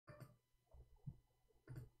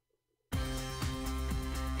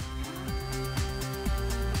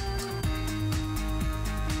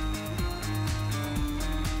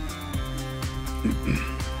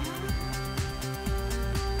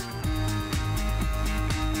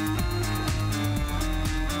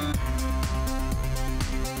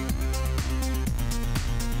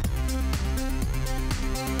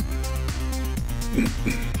All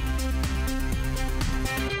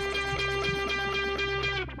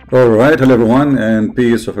right, hello everyone, and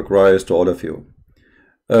peace of Christ to all of you.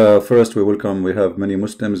 First, we have many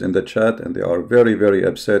Muslims in the chat, and they are very, very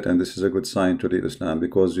upset, and this is a good sign to leave Islam,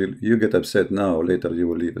 because you get upset now, later you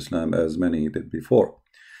will leave Islam as many did before.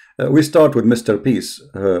 We start with Mr. Peace,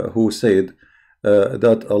 who said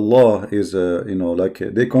that Allah is, like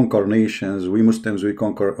they conquer nations. We Muslims, we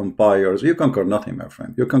conquer empires. You conquer nothing, my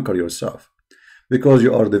friend. You conquer yourself, because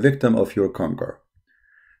you are the victim of your conquer.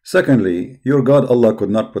 Secondly, your God Allah could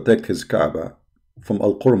not protect his Kaaba from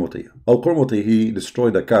Al-Qurmuti. Al-Qurmuti, he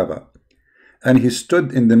destroyed the Kaaba, and he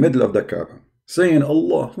stood in the middle of the Kaaba saying,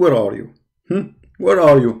 Allah, where are you? Where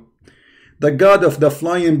are you? The God of the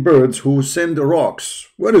flying birds who send rocks,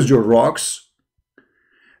 where is your rocks?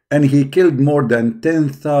 And he killed more than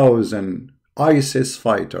 10,000 ISIS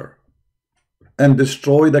fighter and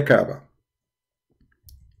destroyed the Kaaba,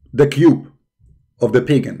 the cube of the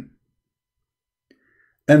pagan.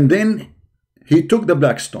 And then he took the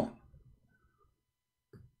black stone.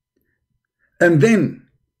 And then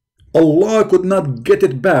Allah could not get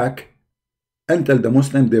it back until the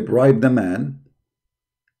Muslim, they bribed the man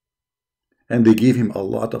and they gave him a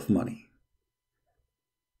lot of money.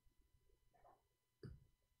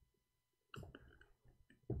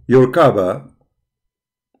 Your Kaaba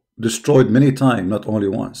destroyed many times, not only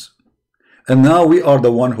once. And now we are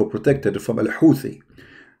the one who protected it from Al-Houthi.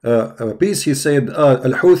 Peace, he said,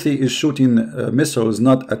 Al-Houthi is shooting missiles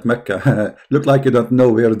not at Mecca. Look like you don't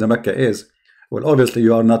know where the Mecca is. Well, obviously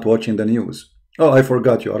you are not watching the news. Oh, I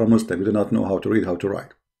forgot, you are a Muslim. You do not know how to read, how to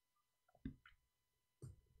write.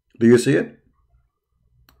 Do you see it?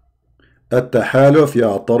 التحالف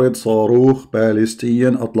يعترض صاروخ باليستي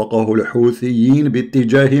أطلقه الحوثيين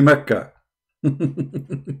باتجاه مكة.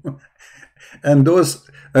 And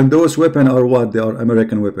those weapons are what? They are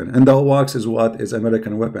American weapon. And the AWACS is what? Is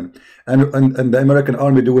American weapon. And the American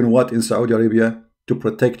army doing what in Saudi Arabia? To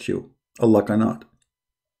protect you. Allah cannot.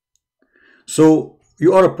 So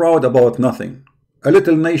you are proud about nothing. A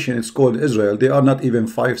little nation, it's called Israel. They are not even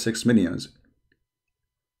 5-6 millions.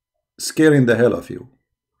 Scaring the hell of you.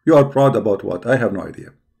 You are proud about what? I have no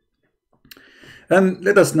idea. And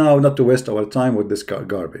let us now not to waste our time with this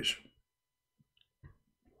garbage.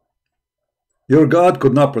 Your God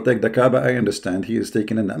could not protect the Kaaba. I understand. He is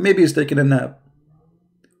taking a nap. Maybe he's taking a nap.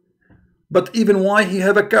 But even why he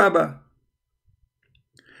have a Kaaba?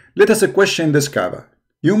 Let us question this Kaaba.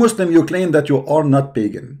 You Muslim, you claim that you are not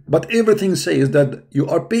pagan, but everything says that you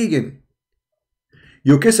are pagan.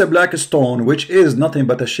 You kiss a black stone, which is nothing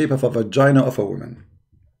but the shape of a vagina of a woman.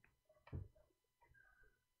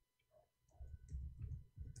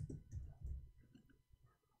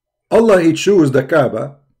 Allah, he chose the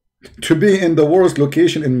Kaaba to be in the worst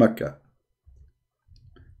location in Mecca.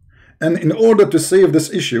 And in order to save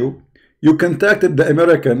this issue, you contacted the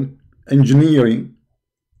American engineering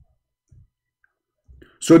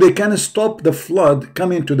so they can stop the flood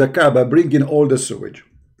coming to the Kaaba, bringing all the sewage.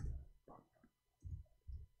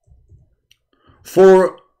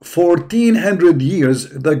 For 1400 years,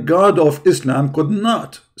 the God of Islam could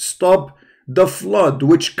not stop the flood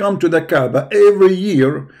which come to the Kaaba every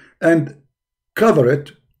year and cover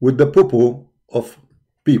it with the poo-poo of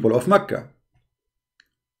people of Mecca.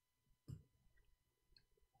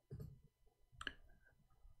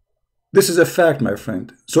 This is a fact, my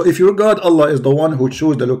friend. So if your God Allah is the one who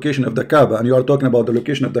chose the location of the Kaaba, and you are talking about the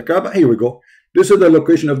location of the Kaaba, here we go. This is the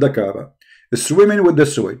location of the Kaaba. It's swimming with the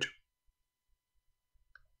sewage.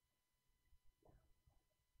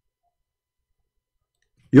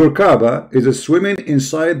 Your Kaaba is swimming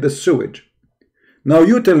inside the sewage. Now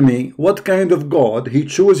you tell me what kind of God he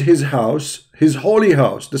chose his house, his holy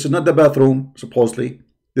house. This is not the bathroom, supposedly.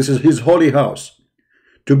 This is his holy house,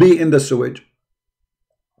 to be in the sewage.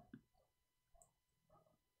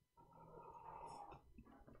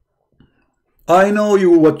 I know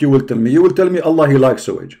you what you will tell me. You will tell me Allah, he likes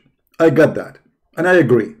sewage. I got that. And I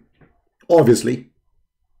agree. Obviously.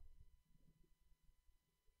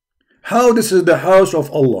 How this is the house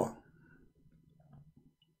of Allah?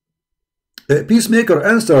 Peacemaker,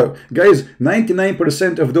 answer. Guys,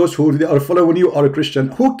 99% of those who are following you are Christian.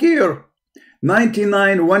 Who care?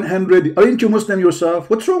 99, 100. Aren't you Muslim yourself?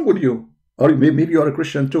 What's wrong with you? Or maybe you are a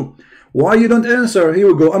Christian too. Why you don't answer? Here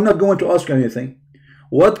we go. I'm not going to ask you anything.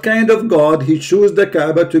 What kind of God he chose the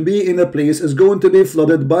Kaaba to be in a place is going to be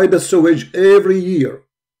flooded by the sewage every year?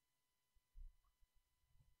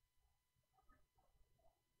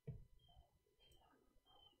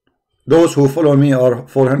 Those who follow me are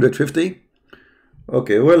 450.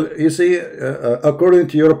 Okay, well, you see, according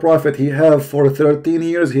to your prophet, he have for 13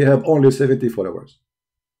 years, he have only 70 followers.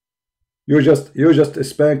 You just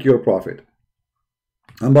spank your prophet.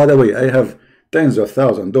 And by the way, I have tens of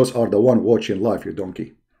thousands. Those are the one watching live, you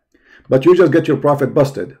donkey. But you just get your prophet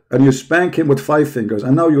busted and you spank him with 5 fingers,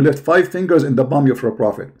 and now you left 5 fingers in the bum of your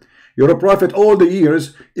prophet. You're a prophet all the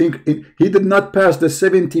years. He did not pass the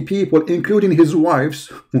 70 people, including his wives,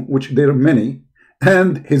 which there are many,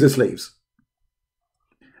 and his slaves.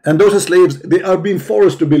 And those slaves, they are being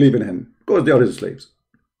forced to believe in him because they are his slaves.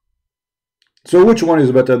 So which one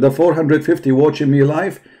is better, the 450 watching me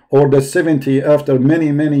live, or the 70 after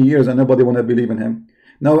many years and nobody want to believe in him?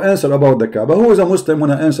 Now answer about the Kaaba. Who is a Muslim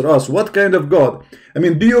want to answer us? What kind of God? I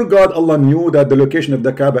mean, do your God Allah knew that the location of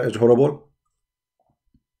the Kaaba is horrible?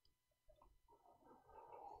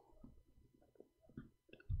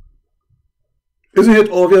 Isn't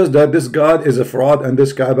it obvious that this God is a fraud and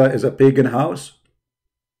this Kaaba is a pagan house?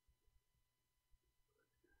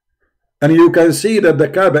 And you can see that the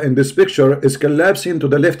Kaaba in this picture is collapsing to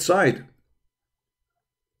the left side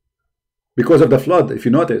because of the flood. If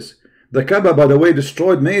you notice, the Kaaba, by the way,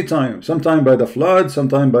 destroyed many times, sometime by the flood,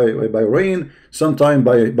 sometime by rain, sometime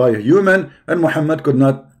by human, and Muhammad could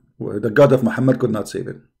not, the God of Muhammad could not save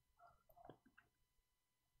it.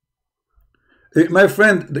 My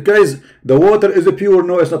friend, the guys, the water is pure.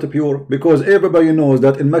 No, it's not pure, because everybody knows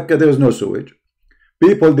that in Mecca there is no sewage.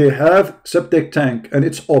 People, they have septic tank and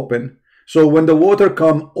it's open. So when the water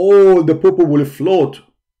come, all the poo-poo will float,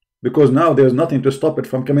 because now there's nothing to stop it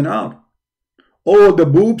from coming out. All the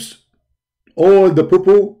boobs, all the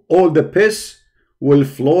poo-poo, all the piss will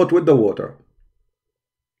float with the water.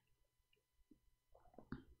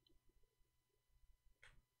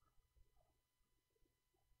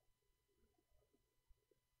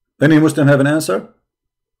 Any Muslim have an answer?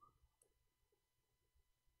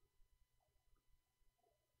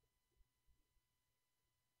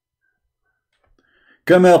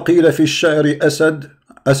 كما قيل في الشعر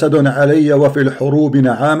أسد علي وفي الحروب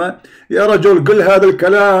نعامة. يا رجل، قل هذا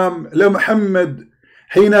الكلام لمحمد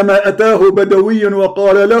حينما أتاه بدوي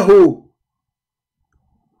وقال له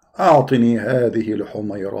أعطني هذه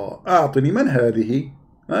الحميراء. أعطني، من هذه؟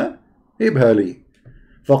 هبها لي.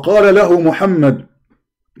 فقال له محمد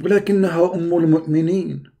ولكنها أم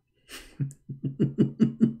المؤمنين.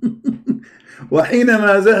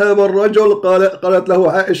 وحينما ذهب الرجل قالت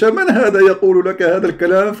له عائشة من هذا يقول لك هذا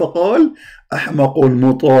الكلام؟ فقال أحمق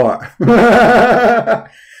مطاع.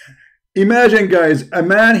 Imagine, guys, a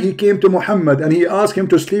man, he came to Muhammad and he asked him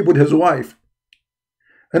to sleep with his wife.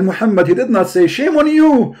 And Muhammad, he did not say, shame on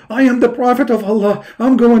you, I am the prophet of Allah,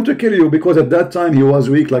 I'm going to kill you, because at that time he was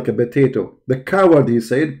weak like a potato. The coward, he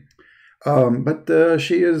said, but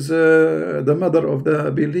she is the mother of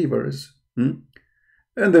the believers.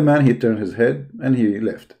 And the man, he turned his head and he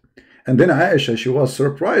left. And then Aisha, she was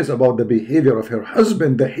surprised about the behavior of her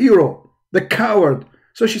husband, the hero, the coward.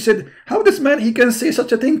 So she said, how this man, he can say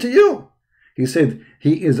such a thing to you? He said,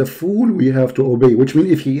 he is a fool, we have to obey, which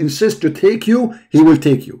means if he insists to take you, he will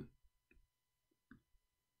take you.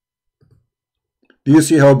 Do you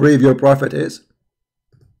see how brave your prophet is?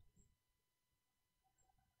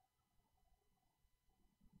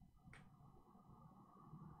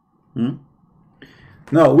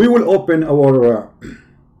 Now we will open our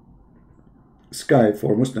Skype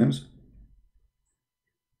for Muslims,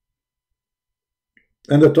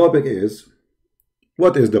 and the topic is,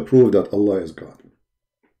 what is the proof that Allah is God?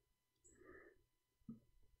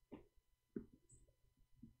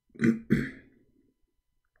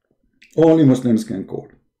 Only Muslims can call.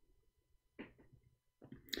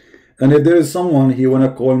 And if there is someone, he want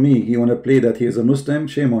to call me, he want to play that he is a Muslim,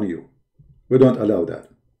 shame on you. We don't allow that.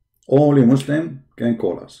 Only Muslim can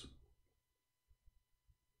call us.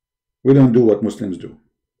 We don't do what Muslims do.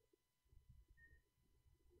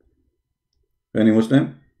 Any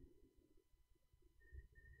Muslim?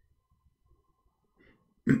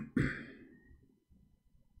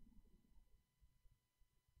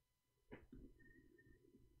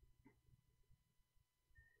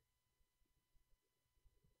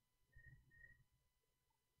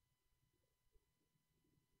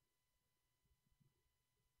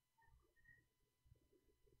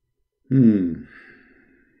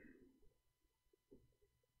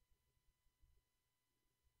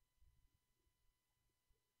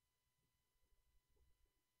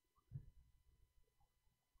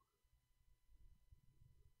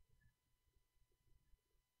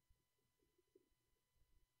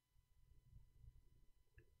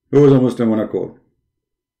 Who is a Muslim want to call?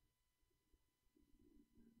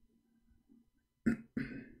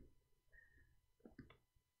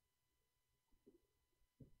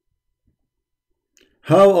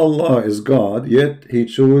 How Allah is God, yet he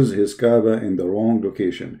chose his Kaaba in the wrong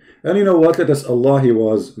location. And you know what? Let us Allah, he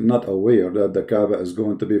was not aware that the Kaaba is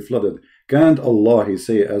going to be flooded. Can't Allah, he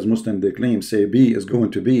say, as Muslim they claim, say B is going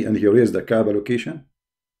to be, and he raised the Kaaba location?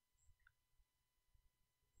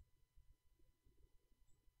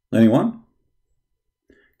 Anyone?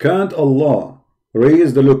 Can't Allah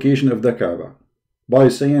raise the location of the Kaaba by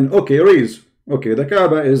saying, okay, raise. Okay, the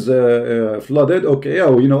Kaaba is flooded. Okay,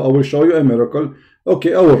 oh, you know, I will show you a miracle.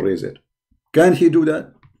 Okay, I will raise it. Can't he do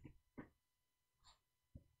that?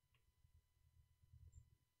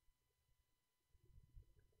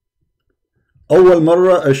 أول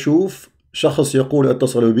مرة أشوف شخص يقول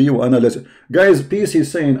اتصلوا بي وأنا لازم. Guys, peace,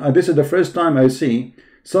 he's saying, this is the first time I see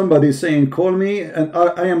somebody saying, call me, and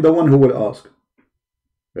I am the one who will ask.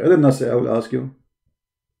 I did not say I will ask you.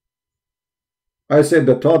 I said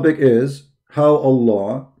the topic is how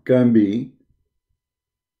Allah can be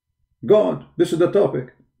God. This is the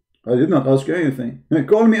topic. I did not ask you anything.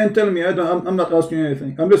 Call me and tell me. I'm not asking you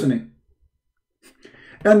anything. I'm listening.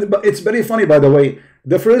 But it's very funny, by the way.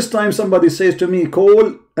 The first time somebody says to me,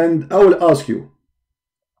 call and I will ask you.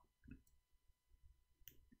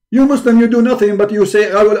 You Muslim, you do nothing, but you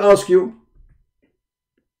say, I will ask you.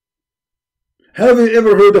 Have you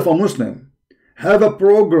ever heard of a Muslim have a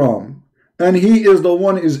program and he is the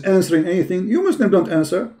one is answering anything? You Muslim don't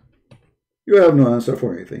answer. You have no answer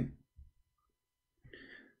for anything.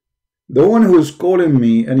 The one who is calling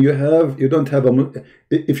me and you don't have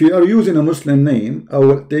if you are using a Muslim name, I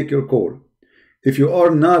will take your call. If you are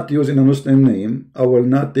not using a Muslim name, I will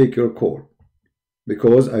not take your call,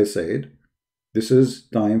 because I said this is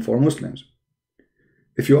time for Muslims.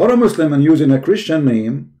 If you are a Muslim and using a Christian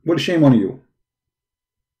name, well, shame on you.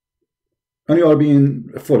 And you are being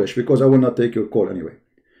foolish, because I will not take your call anyway.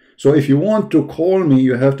 So if you want to call me,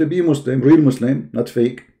 you have to be Muslim, real Muslim, not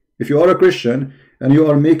fake. If you are a Christian and you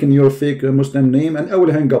are making your fake Muslim name, and I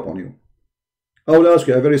will hang up on you. I will ask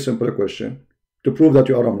you a very simple question to prove that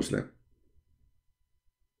you are a Muslim.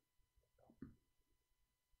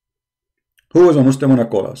 Who is a Muslim wanna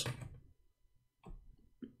call us?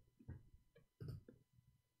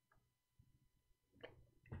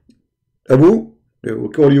 Abu? They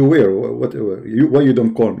will call you where? Why you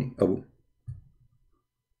don't call me, Abu?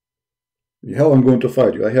 How I'm going to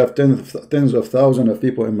fight you? I have tens of thousands of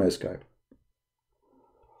people in my Skype.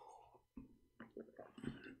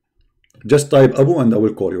 Just type Abu and I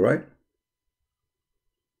will call you, right?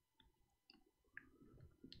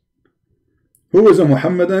 Who is a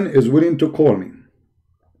Muhammadan is willing to call me?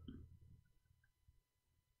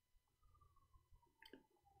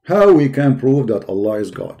 How we can prove that Allah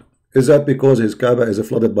is God? Is that because his Kaaba is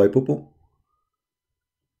flooded by poo-poo?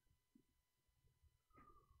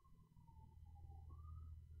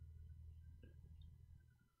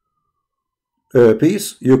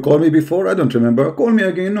 Peace, you called me before? I don't remember. Call me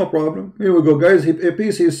again, no problem. Here we go, guys.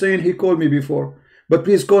 Peace, he's saying he called me before. But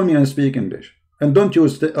please call me and speak English. And don't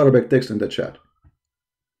use the Arabic text in the chat.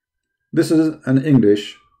 This is an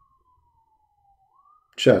English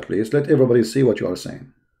chat, please. Let everybody see what you are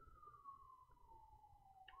saying.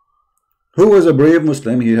 Who is a brave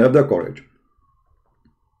Muslim? He have the courage.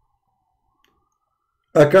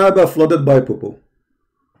 A Kaaba flooded by poo-poo.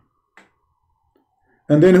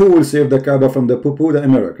 And then who will save the Kaaba from the poo-poo? The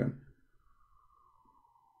American.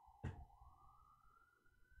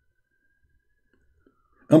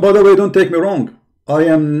 And by the way, don't take me wrong. I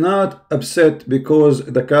am not upset because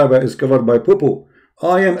the Kaaba is covered by poo-poo.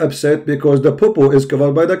 I am upset because the poo-poo is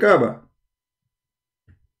covered by the Kaaba.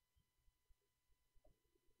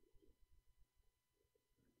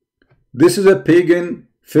 This is a pagan,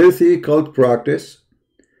 filthy cult practice.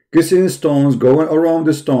 Kissing stones, going around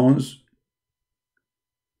the stones,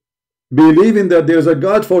 believing that there is a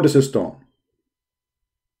God for this stone.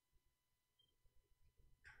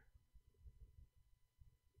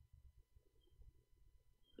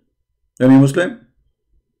 Any Muslim?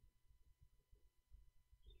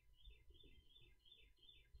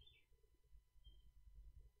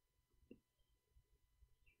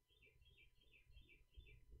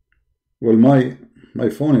 Well, my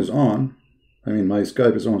phone is on. I mean, my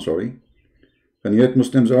Skype is on, sorry. And yet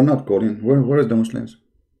Muslims are not calling. Where is the Muslims?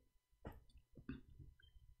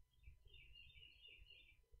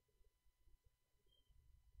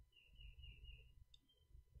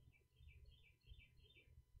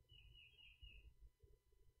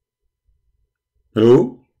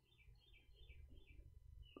 Hello?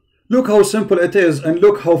 Look how simple it is, and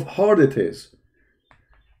look how hard it is.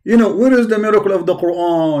 You know, where is the miracle of the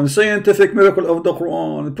Qur'an? Scientific miracle of the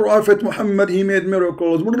Qur'an. Prophet Muhammad, he made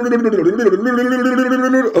miracles.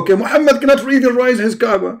 Okay, Muhammad cannot even raise his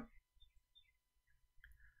Kaaba.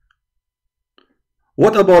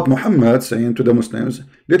 What about Muhammad saying to the Muslims,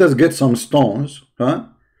 let us get some stones, huh?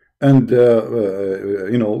 And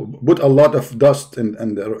you know, put a lot of dust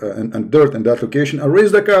and dirt in that location and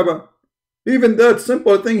raise the Kaaba. Even that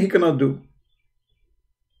simple thing he cannot do.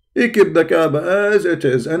 He keep the Kaaba as it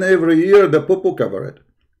is, and every year the Popo cover it.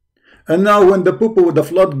 And now when the Popo, the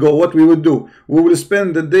flood go, what we would do? We will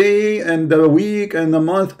spend the day and the week and the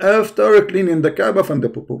month after cleaning the Kaaba from the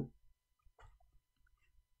Popo.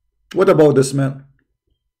 What about the smell?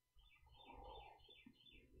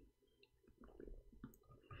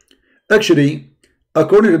 Actually,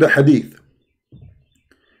 according to the hadith,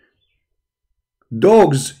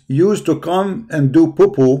 dogs used to come and do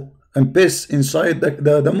poo-poo and piss inside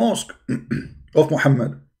the mosque of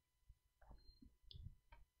Muhammad.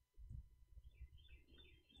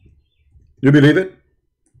 You believe it?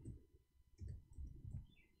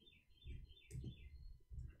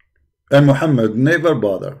 And Muhammad never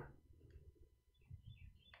bothered.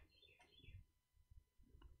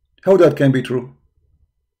 How that can be true?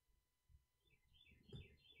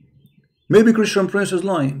 Maybe Christian Prince is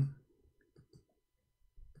lying.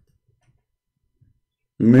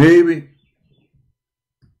 Maybe.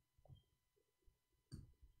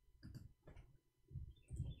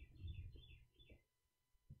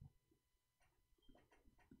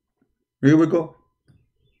 Here we go.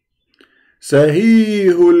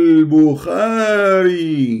 Sahih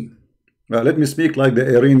al-Bukhari. Well, let me speak like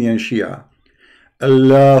the Iranian Shia.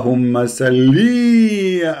 Allahumma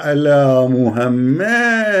salli ala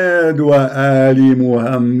Muhammad wa ali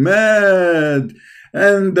Muhammad.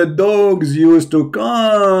 And the dogs used to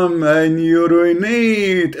come and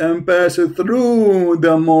urinate and pass through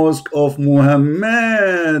the mosque of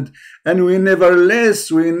Muhammad. And we never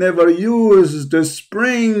used the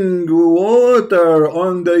spring water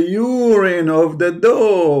on the urine of the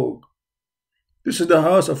dog. This is the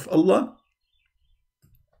house of Allah.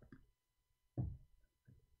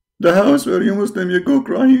 The house where you Muslim, you go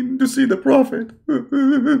crying to see the Prophet.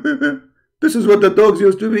 This is what the dogs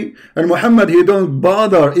used to be. And Muhammad, he don't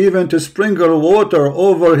bother even to sprinkle water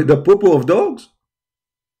over the poo-poo of dogs.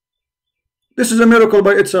 This is a miracle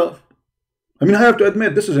by itself. I mean, I have to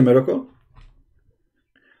admit, this is a miracle.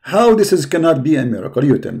 How this cannot be a miracle?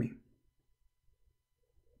 You tell me.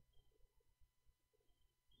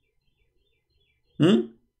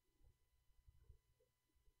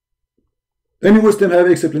 Any Muslim have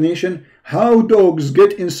explanation how dogs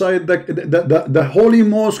get inside the holy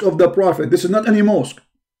mosque of the Prophet? This is not any mosque.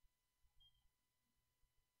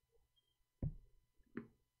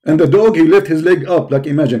 And the dog, he lift his leg up, like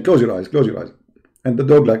imagine, close your eyes. And the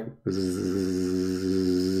dog like,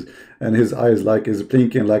 and his eyes like is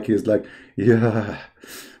blinking, like he's like, yeah,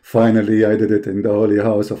 finally I did it in the holy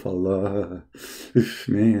house of Allah.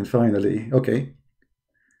 Man, finally, okay.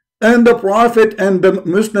 And the Prophet and the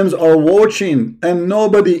Muslims are watching and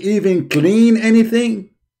nobody even clean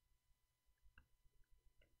anything.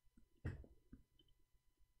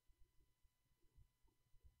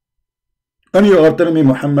 And you are telling me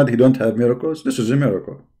Muhammad, he don't have miracles? This is a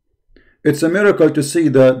miracle. It's a miracle to see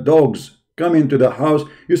the dogs come into the house.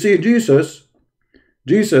 You see, Jesus,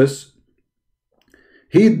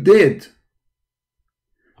 he did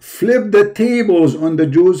flip the tables on the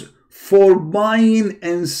Jews for buying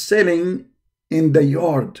and selling in the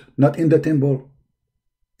yard, not in the temple.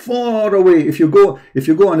 Far away. If you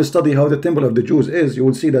go and study how the temple of the Jews is, you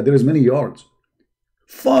will see that there is many yards.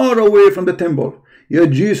 Far away from the temple.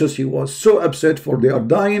 Yet Jesus, he was so upset for they are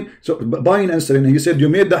dying, so buying and selling. He said, you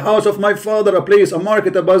made the house of my father a place, a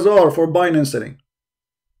market, a bazaar for buying and selling.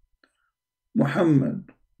 Muhammad,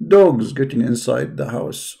 dogs getting inside the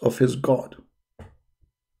house of his God.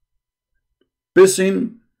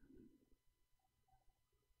 Pissing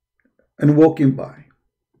and walking by,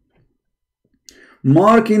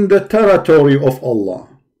 marking the territory of Allah.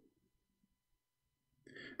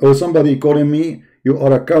 Or somebody calling me, you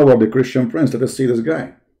are a coward, the Christian Prince. Let us see this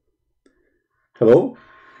guy. Hello?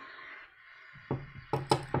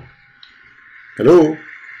 Hello?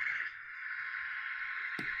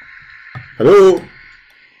 Hello?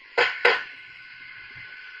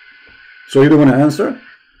 So you don't want to answer?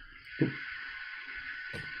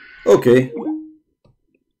 Okay.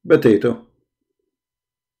 Potato.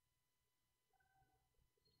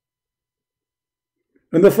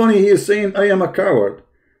 And the funny, he is saying, I am a coward.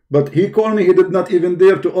 But he called me, he did not even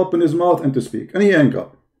dare to open his mouth and to speak. And he hung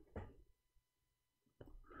up.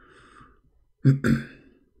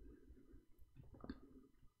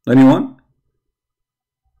 Anyone?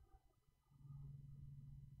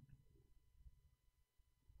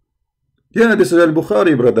 Yeah, this is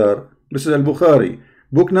Al-Bukhari, brother. This is Al-Bukhari.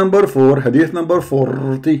 Book number 4, hadith number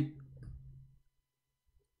 40.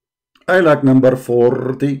 I like number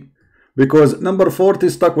 40 because number 40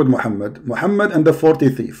 stuck with Muhammad. Muhammad and the 40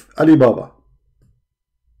 thief, Ali Baba.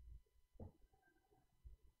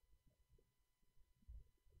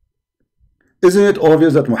 Isn't it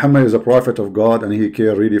obvious that Muhammad is a prophet of God and he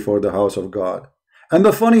cared really for the house of God? And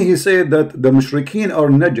the funny, he said that the mushrikeen are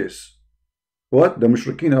najis. What? The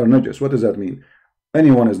mushrikeen are najis. What does that mean?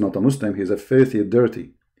 Anyone is not a Muslim, he's a filthy,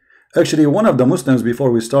 dirty. Actually, one of the Muslims,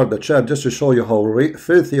 before we start the chat, just to show you how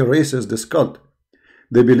filthy, racist this cult,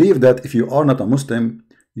 they believe that if you are not a Muslim,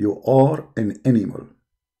 you are an animal.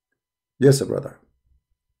 Yes, brother.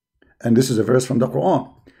 And this is a verse from the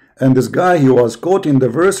Quran. And this guy, he was quoting the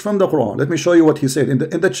verse from the Quran. Let me show you what he said in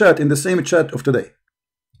the chat, in the same chat of today.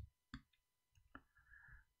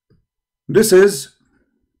 This is,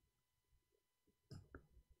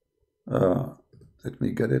 let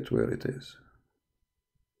me get it where it is.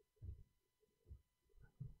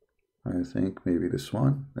 I think maybe this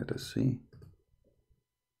one. Let us see.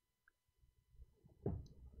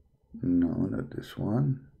 No, not this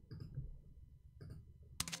one.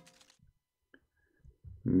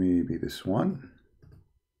 Maybe this one.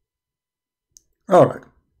 All right.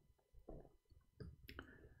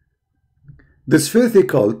 This filthy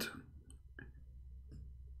cult,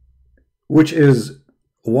 which is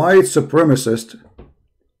white supremacist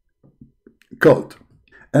cult.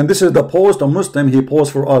 And this is the post of Muslim he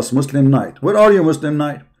posed for us, Muslim Night. Where are you, Muslim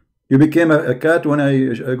Night? You became a cat when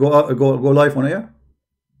I go live on air?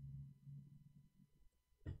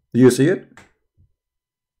 Do you see it?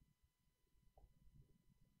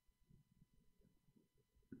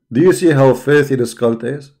 Do you see how filthy this cult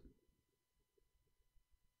is?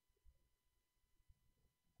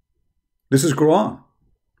 This is Quran.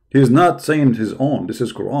 He is not saying his own. This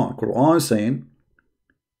is Quran. Quran is saying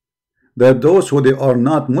that those who they are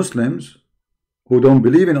not Muslims, who don't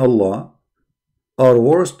believe in Allah, are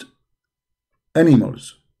worst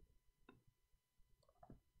animals.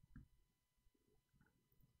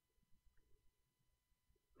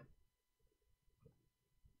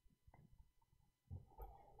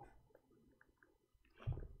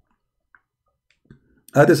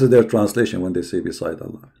 This is their translation when they say beside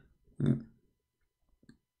Allah.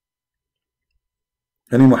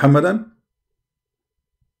 Any Muhammadan?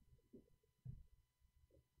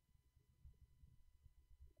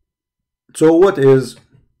 So what is,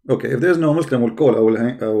 okay, if there's no Muslim will call, I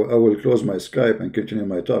will close my Skype and continue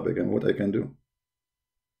my topic and what I can do.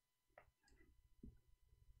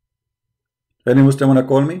 Any Muslim wanna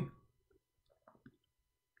call me?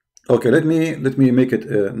 Okay, let me make it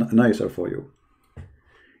nicer for you.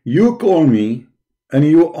 You call me and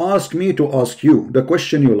you ask me to ask you the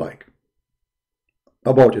question you like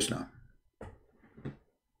about Islam.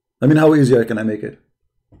 I mean, how easy can I make it?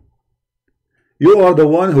 You are the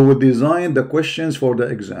one who would design the questions for the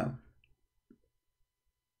exam.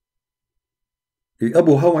 Hey,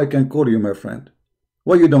 Abu, how I can call you, my friend?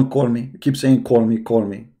 Why you don't call me? You keep saying call me, call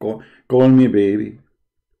me, call me, baby.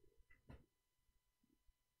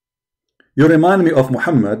 You remind me of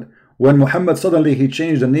Muhammad. When Muhammad suddenly he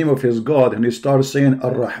changed the name of his God and he started saying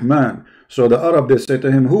Ar-Rahman. So the Arab, they say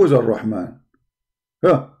to him, who is Ar-Rahman?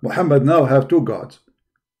 Huh, Muhammad now have two gods.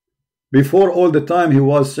 Before all the time he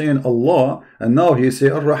was saying Allah, and now he say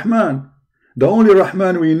Ar-Rahman. The only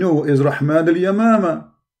Rahman we know is Rahman al-Yamama.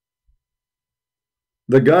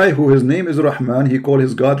 The guy who his name is Rahman, he called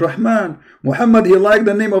his God Rahman. Muhammad, he liked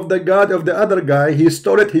the name of the God of the other guy. He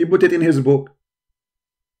stole it, he put it in his book.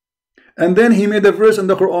 And then he made a verse in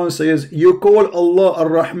the Quran says, you call Allah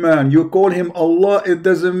Ar-Rahman, you call him Allah, it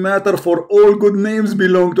doesn't matter, for all good names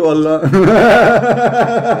belong to Allah.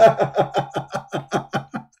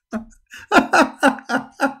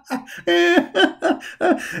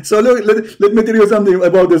 So look, let me tell you something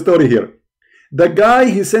about the story here. The guy,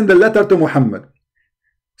 he sent a letter to Muhammad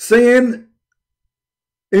saying,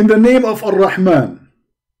 in the name of Ar-Rahman.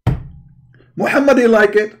 Muhammad, he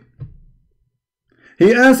like it.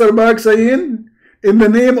 He answered back saying, in the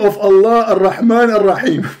name of Allah Ar-Rahman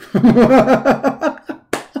Ar-Rahim.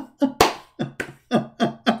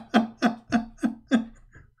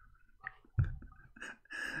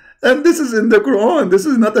 And this is in the Quran. This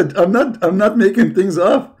is not I'm not making things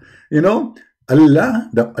up. You know, Allah,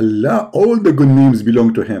 all the good names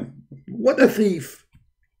belong to him. What a thief.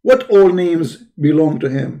 What all names belong to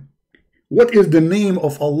him? What is the name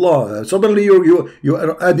of Allah? Suddenly you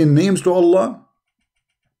are adding names to Allah?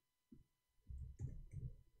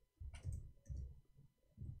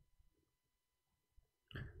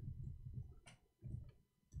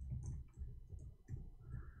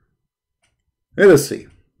 Let us see.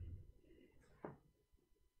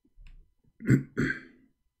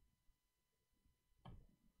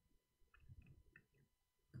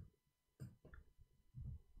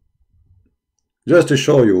 just to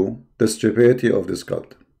show you the stupidity of this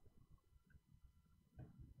cult.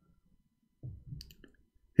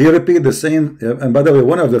 He repeat the same, and by the way,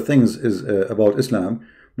 one of the things is about Islam,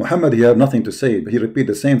 Muhammad, he had nothing to say, but he repeat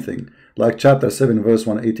the same thing, like chapter 7 verse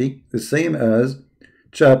 180, the same as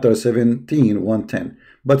chapter 17 110.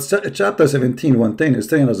 But chapter 17 110 is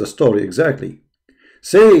telling us a story exactly.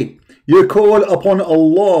 Say, you call upon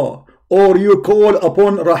Allah, or you call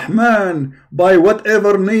upon Rahman, by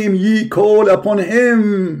whatever name ye call upon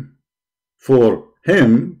him. For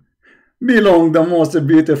him belong the most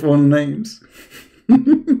beautiful names.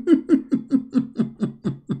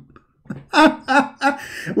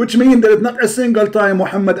 Which means there is not a single time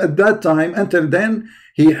Muhammad at that time until then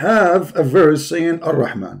he have a verse saying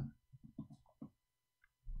Ar-Rahman.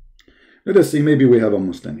 Let us see, maybe we have a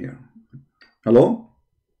Muslim here. Hello?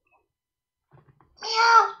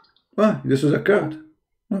 Meow. Ah, this is a cat.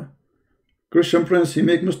 Ah. Christian Prince, he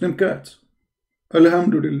make Muslim cats.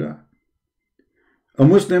 Alhamdulillah. A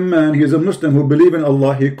Muslim man, he's a Muslim who believe in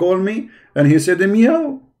Allah. He called me and he said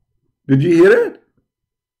meow. Did you hear it?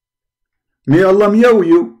 May Allah meow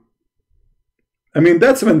you. I mean,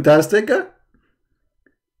 that's fantastic. Huh?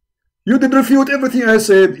 You did refute everything I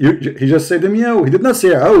said. He just said meow. He did not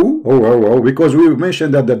say ow, oh, oh, oh, because we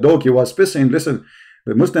mentioned that the dog, he was pissing. Listen,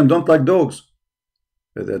 the Muslims don't like dogs.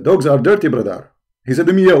 The dogs are dirty, brother. He said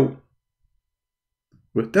meow.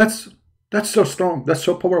 But that's so strong. That's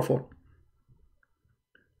so powerful.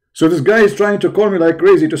 So this guy is trying to call me like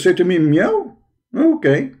crazy to say to me meow.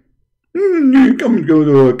 Okay. Come and go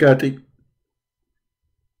to catty.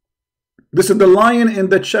 This is the lion in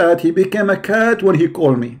the chat. He became a cat when he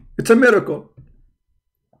called me. It's a miracle.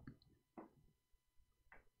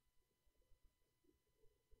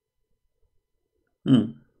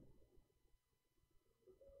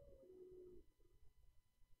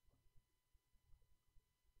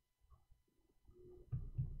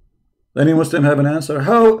 Any Muslim have an answer?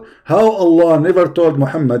 How Allah never told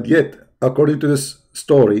Muhammad yet, according to this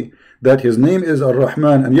story, that his name is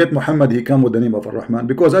Ar-Rahman, and yet Muhammad, he come with the name of Ar-Rahman?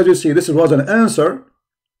 Because as you see, this was an answer.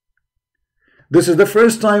 This is the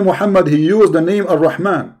first time Muhammad, he used the name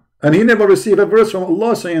Ar-Rahman, and he never received a verse from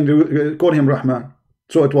Allah saying to call him Rahman.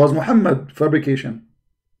 So it was Muhammad fabrication.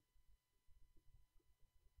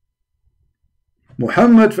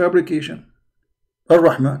 Muhammad fabrication.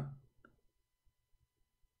 Ar-Rahman.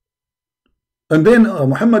 And then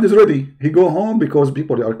Muhammad is ready. He go home because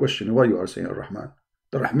people are questioning why you are saying Ar-Rahman.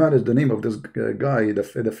 The Rahman is the name of this guy,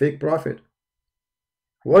 the fake prophet.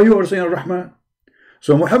 Why you are saying Ar-Rahman?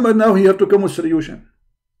 So Muhammad now he have to come with solution.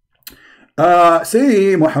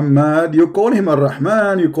 Say Muhammad, you call him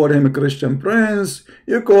Ar-Rahman, you call him a Christian Prince,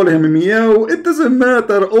 you call him Meow. It doesn't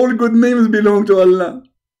matter. All good names belong to Allah.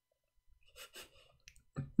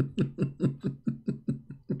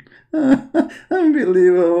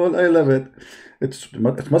 Unbelievable. I love it.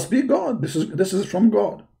 It must be God. This is from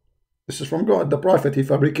God. This is from God. The prophet, he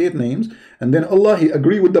fabricate names, and then Allah, he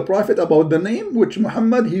agree with the prophet about the name which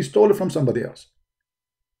Muhammad, he stole from somebody else.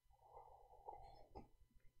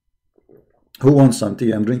 Who wants some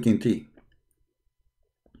tea? I'm drinking tea.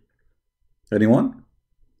 Anyone?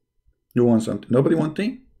 You want some tea? Nobody want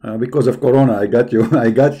tea? Because of Corona, I got you. I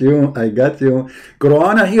got you. I got you.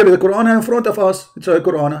 Qur'an here, the Qur'an in front of us. It's a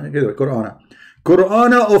Qur'an. Here, Qur'an.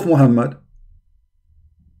 Qur'an of Muhammad.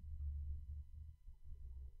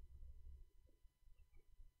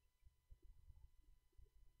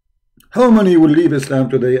 How many will leave Islam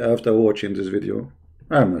today after watching this video?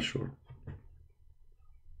 I'm not sure.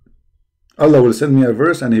 Allah will send me a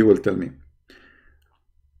verse and he will tell me.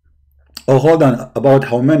 Oh, hold on. About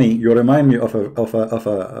how many? You remind me of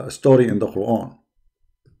a story in the Quran,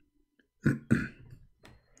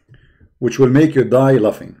 which will make you die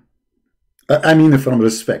laughing. I mean, from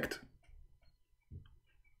respect.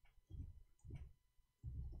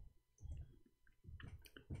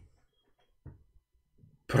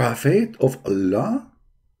 Prophet of Allah,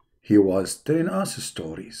 he was telling us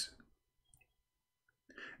stories.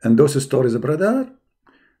 And those stories, brother,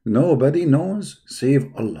 nobody knows save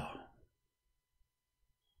Allah.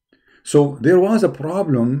 So there was a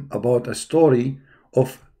problem about a story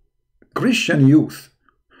of Christian youth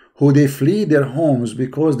who they flee their homes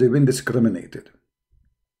because they've been discriminated.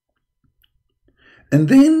 And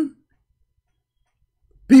then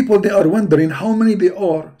people, they are wondering how many they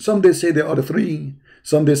are. Some they say they are 3,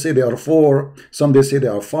 some they say they are 4, some they say they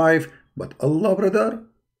are 5. But Allah, brother,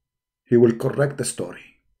 he will correct the story.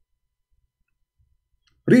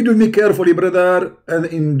 Read with me carefully, brother, and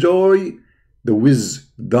enjoy the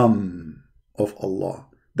wisdom of Allah.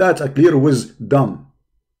 That's a clear wisdom.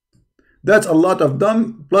 That's a lot of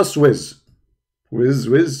dumb plus whiz.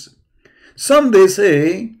 Whiz. Some they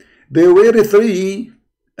say they were 3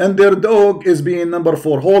 and their dog is being number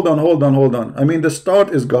 4. Hold on, hold on, hold on. I mean, the start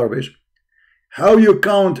is garbage. How you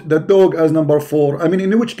count the dog as number 4? I mean,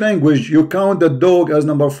 in which language you count the dog as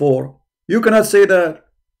number 4? You cannot say that.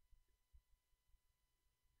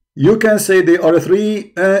 You can say they are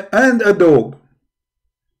 3 and a dog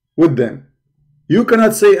with them. You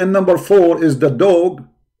cannot say and number 4 is the dog,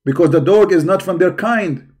 because the dog is not from their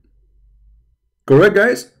kind. Correct,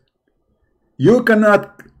 guys? You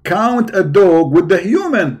cannot count a dog with the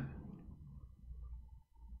human.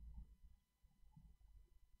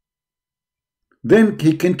 Then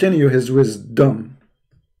he continue his wisdom.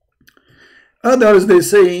 Others, they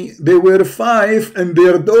say they were 5 and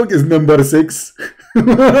their dog is number 6.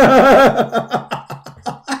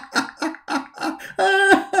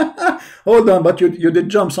 Hold on, but you did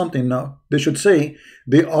jump something now. They should say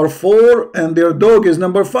they are 4 and their dog is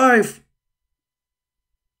number 5.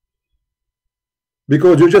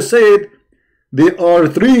 Because you just said they are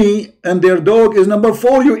 3 and their dog is number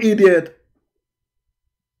 4, you idiot.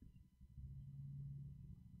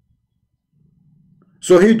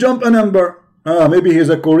 So he jumped a number. Maybe he's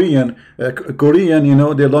a Korean. Korean, you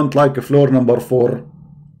know, they don't like floor number 4.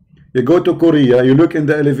 You go to Korea, you look in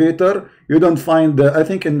the elevator, you don't find the, I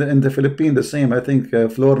think in the Philippines the same. I think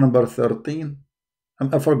floor number 13.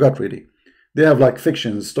 I forgot really. They have like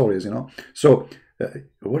fiction stories, you know. So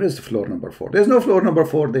what is the floor number 4? There's no floor number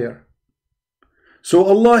 4 there. So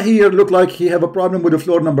Allah here looked like he have a problem with the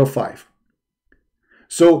floor number 5.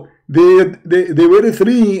 So they were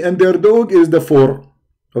 3 and their dog is the 4.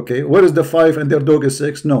 Okay, where is the 5 and their dog is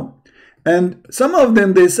 6? No. And some of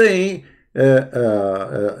them, they say they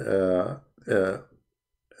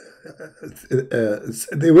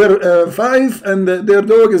were 5 and their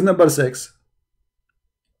dog is number 6.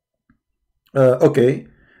 Okay,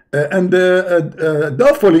 and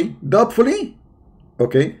doubtfully,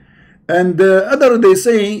 okay. And other, they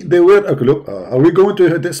say they were, look, are we going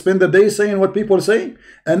to spend the day saying what people say?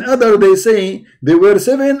 And other, they say they were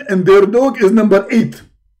 7 and their dog is number 8.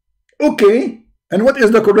 Okay, and what is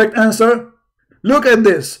the correct answer? Look at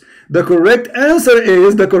this. The correct answer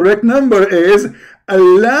is, the correct number is,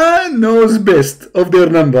 Allah knows best of their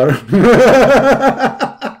number.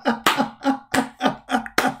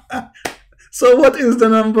 So what is the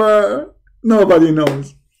number? Nobody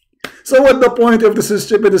knows. So what the point of this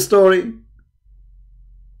stupid story?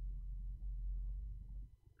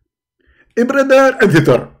 A brother and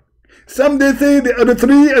sister. Some they say they are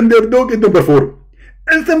 3 and their dog is number 4.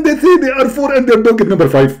 And some they say they are 4 and their dog is number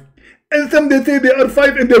 5. And some they say they are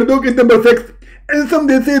 5 and their dog is number 6. And some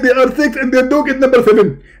they say they are 6 and their dog is number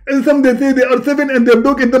 7. And some they say they are 7 and their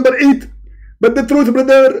dog is number 8. But the truth,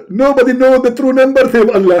 brother, nobody knows the true number save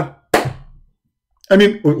Allah. I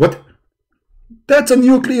mean, what? That's a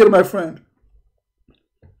nuclear, my friend.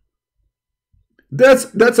 That's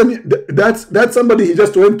somebody, he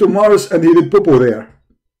just went to Mars and he did poo-poo there.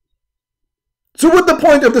 So what's the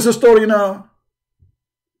point of this story now?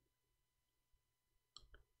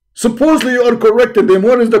 Supposedly you are correcting them.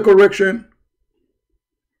 What is the correction?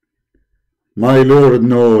 My Lord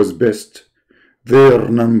knows best their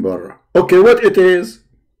number. Okay, what it is?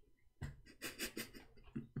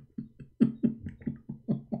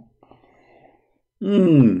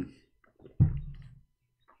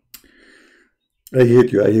 I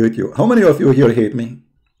hate you, I hate you. How many of you here hate me?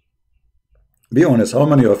 Be honest, how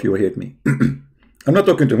many of you hate me? I'm not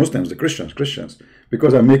talking to Muslims, the Christians,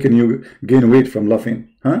 because I'm making you gain weight from laughing.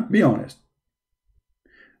 Huh? Be honest.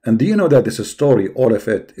 And do you know that this story, all of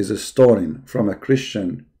it, is a story from a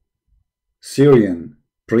Christian Syrian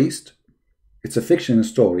priest? It's a fiction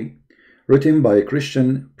story written by a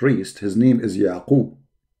Christian priest. His name is Yaqub.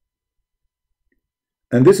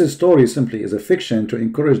 And this story simply is a fiction to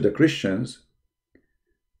encourage the Christians.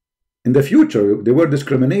 In the future, they were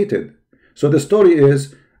discriminated. So the story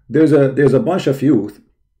is, there's a bunch of youth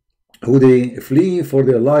who they flee for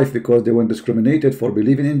their life because they were discriminated for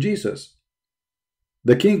believing in Jesus.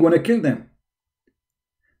 The king want to kill them.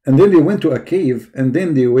 And then they went to a cave, and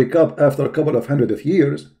then they wake up after a couple of hundred of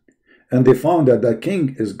years, and they found that the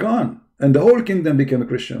king is gone, and the whole kingdom became a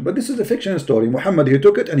Christian. But this is a fiction story. Muhammad, he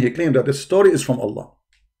took it and he claimed that this story is from Allah.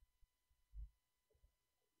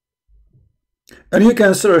 And you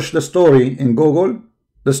can search the story in Google,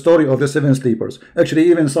 the story of the 7 sleepers. Actually,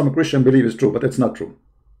 even some Christian believe it's true, but it's not true.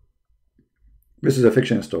 This is a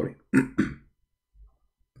fiction story.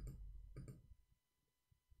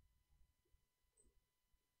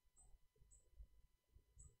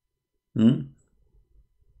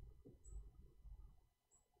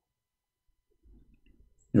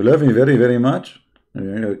 You love me very, very much?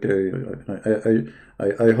 Okay,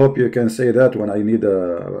 I hope you can say that when I need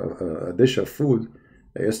a dish of food.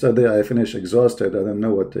 Yesterday I finished exhausted. I don't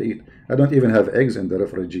know what to eat. I don't even have eggs in the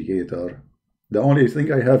refrigerator. The only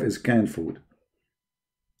thing I have is canned food.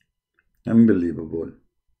 Unbelievable.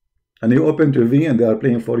 And you open TV and they are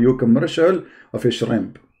playing for you commercial of a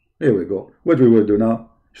shrimp. Here we go. What we will do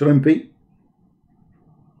now? Shrimpy.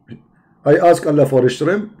 I ask Allah for a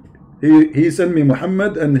shrimp. He sent me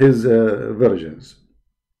Muhammad and his virgins.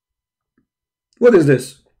 What is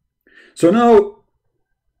this? So now,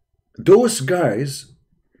 those guys,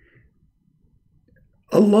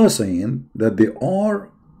 Allah saying that they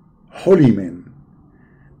are holy men.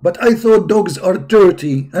 But I thought dogs are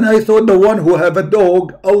dirty, and I thought the one who have a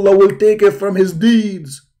dog, Allah will take it from his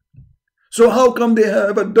deeds. So how come they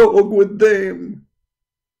have a dog with them?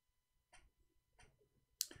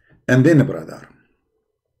 And then, brother,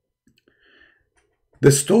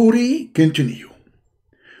 the story continue.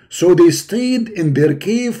 So they stayed in their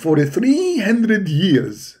cave for 300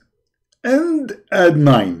 years and add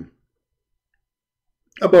 9.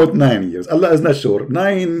 About 9 years. Allah is not sure.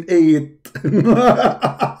 9, 8.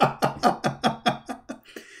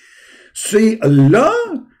 See,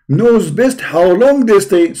 Allah knows best how long they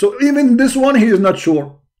stay. So even this one, he is not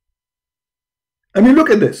sure. I mean, look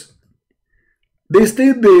at this. They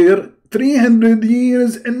stayed there 300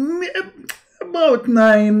 years and about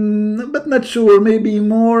 9, but not sure, maybe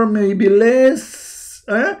more, maybe less.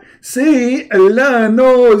 See, Allah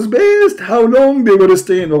knows best how long they were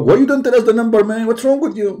staying. Why you don't tell us the number, man? What's wrong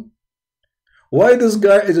with you? Why this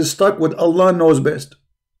guy is stuck with Allah knows best?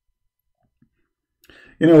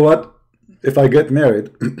 You know what? If I get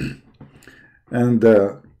married and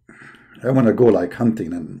I want to go like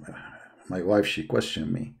hunting, and my wife, she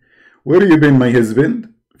questioned me, where you been, my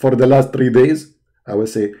husband, for the last 3 days? I will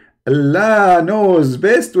say, Allah knows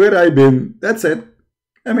best where I've been. That's it.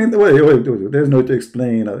 I mean, wait, there's no to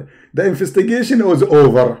explain. The investigation was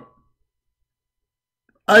over.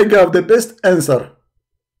 I got the best answer.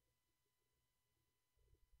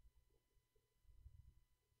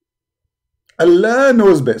 Allah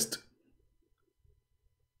knows best.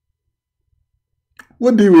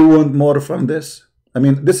 What do we want more from this? I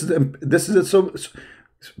mean, this is so it's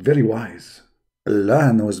very wise.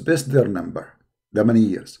 Allah knows best their number, the many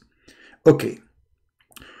years. Okay.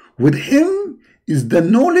 With him is the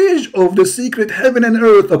knowledge of the secret heaven and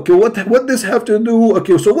earth. Okay, what this have to do?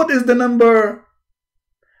 Okay, so what is the number?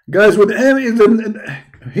 Guys, with him is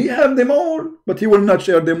he have them all, but he will not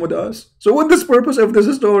share them with us. So what is the purpose of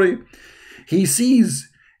this story? He sees,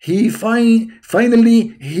 he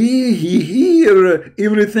finally he hear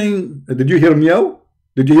everything. Did you hear meow?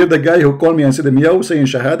 Did you hear the guy who called me and said meow saying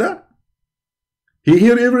shahada? He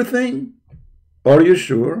hear everything. Are you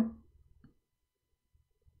sure?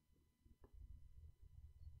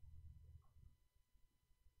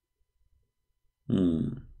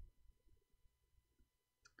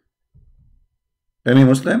 Any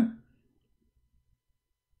Muslim?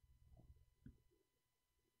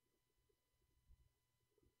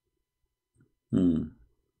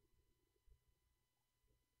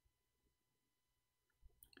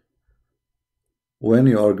 When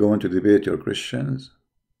you are going to debate your Christians,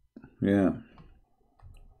 yeah,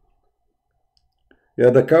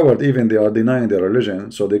 the coward, even they are denying their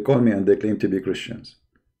religion, so they call me and they claim to be Christians.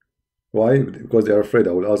 Why? Because they are afraid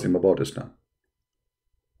I will ask them about Islam.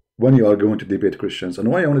 When you are going to debate Christians, and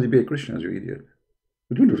why you want to debate Christians, you idiot?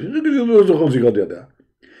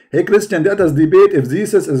 Hey Christian, let us debate if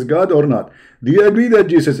Jesus is God or not. Do you agree that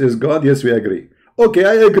Jesus is God? Yes, we agree. Okay,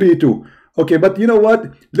 I agree too. Okay, but you know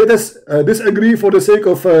what? Let us disagree for the sake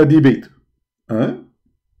of debate. Huh?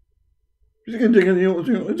 Come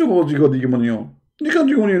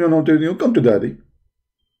to daddy.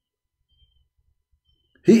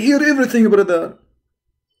 He hear everything, brother.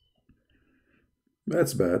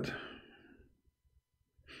 That's bad.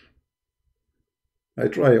 I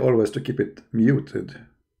try always to keep it muted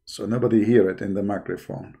so nobody hear it in the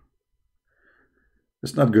microphone.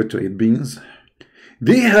 It's not good to eat beans.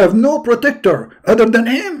 They have no protector other than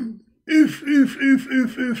him. If.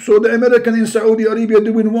 So the American in Saudi Arabia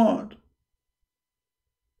doing what?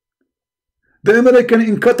 The American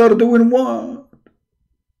in Qatar doing what?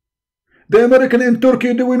 The American in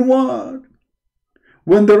Turkey doing what?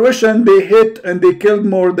 When the Russian, they hit and they killed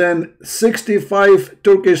more than 65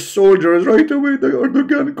 Turkish soldiers, right away the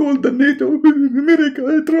Erdogan called the NATO, America,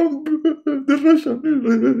 Trump, the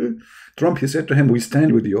Russian. Trump, he said to him, we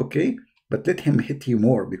stand with you, okay? But let him hit you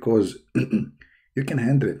more because you can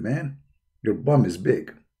handle it, man. Your bomb is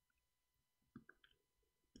big.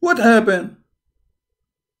 What happened?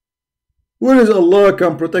 Where is Allah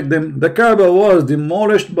can protect them? The Kaaba was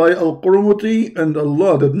demolished by Al-Qurmuti, and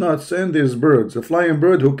Allah did not send His birds, a flying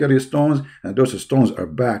bird who carries stones, and those stones are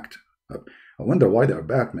backed. I wonder why they're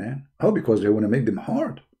backed, man. Oh, because they want to make them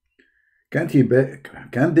hard.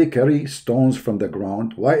 Can't they carry stones from the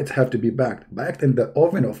ground? Why it have to be backed? Backed in the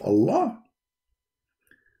oven of Allah.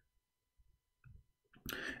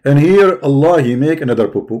 And here Allah, He make another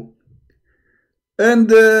poo-poo. And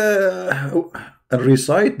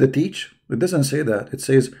recite the teach. It doesn't say that. It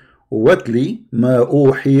says, Watli ma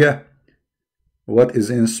uhiya. What is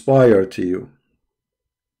inspired to you.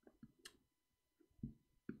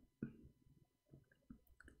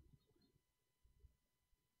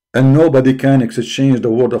 And nobody can exchange the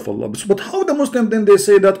word of Allah. But how the Muslim then they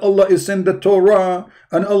say that Allah is sent the Torah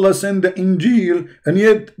and Allah sent the Injil, and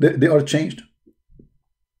yet they are changed?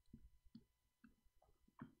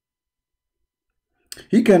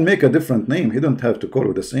 He can make a different name. He don't have to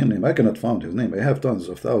call it the same name. I cannot find his name. I have tons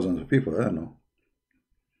of thousands of people. I don't know.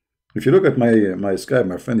 If you look at my Skype,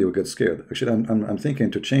 my friend, you will get scared. Actually, I'm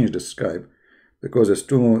thinking to change this Skype because there's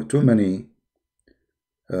too many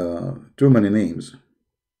names.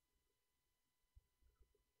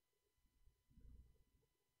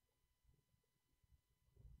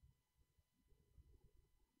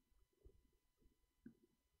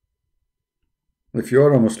 If you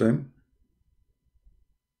are a Muslim,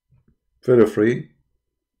 feel free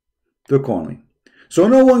to call me. So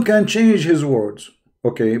no one can change his words.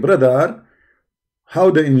 Okay, brother,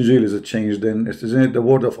 how the Injil is changed then? Isn't it the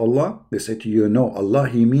word of Allah? They say to you, no, Allah,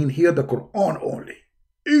 He mean here the Qur'an only.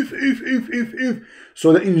 If.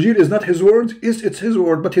 So the Injil is not His words? Yes, it's His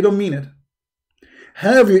word, but He don't mean it.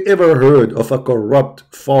 Have you ever heard of a corrupt,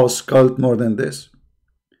 false cult more than this?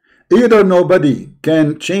 Either nobody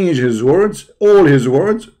can change His words, all His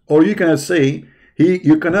words, or you cannot say,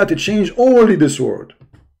 you cannot change only this word.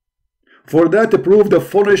 For that to prove the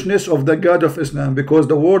foolishness of the God of Islam, because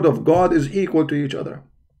the word of God is equal to each other.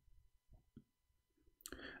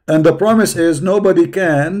 And the promise is nobody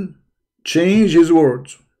can change His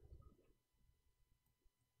words.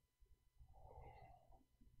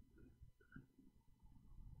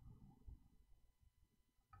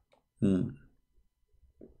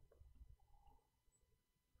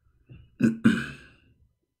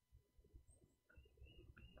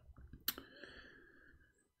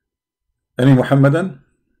 Any Muhammadan?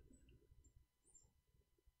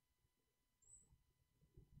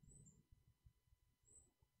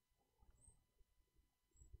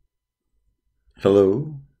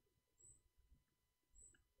 Hello?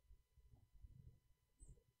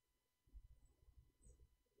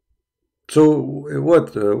 So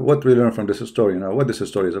what we learn from this story now? What this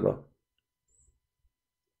story is about?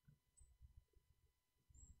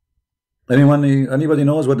 Anybody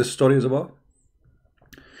knows what this story is about?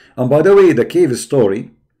 And by the way, the cave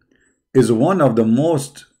story is one of the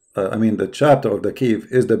most, the chapter of the cave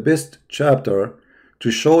is the best chapter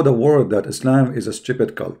to show the world that Islam is a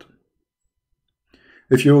stupid cult.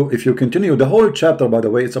 If you continue the whole chapter, by the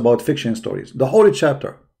way, it's about fiction stories. The whole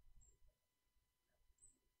chapter.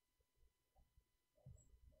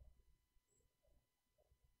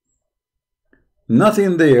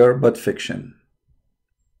 Nothing there but fiction.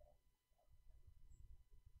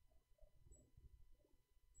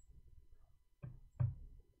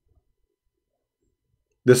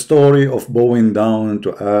 The story of bowing down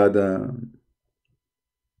to Adam.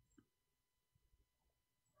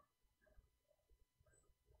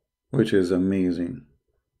 Which is amazing.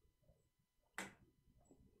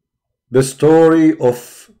 The story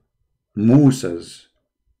of Moses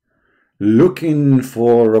looking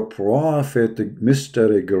for a prophet,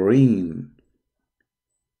 Mr. Green.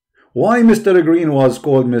 Why Mr. Green was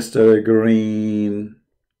called Mr. Green?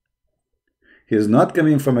 He's not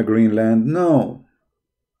coming from a green land, no.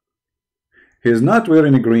 He's not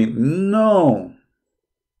wearing a green, no.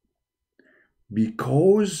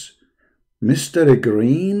 Because Mr.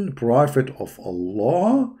 Green, prophet of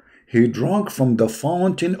Allah, he drank from the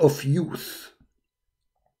fountain of youth.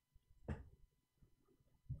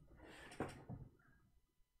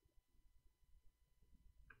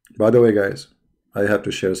 By the way, guys, I have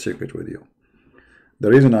to share a secret with you.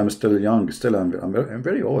 The reason I'm still young, I'm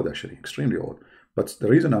very old actually, extremely old. But the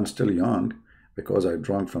reason I'm still young, because I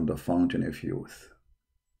drank from the fountain of youth.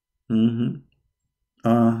 Even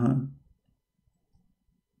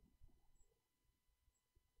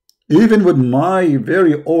with my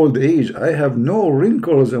very old age, I have no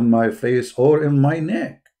wrinkles in my face or in my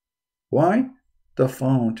neck. Why? The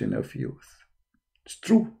fountain of youth. It's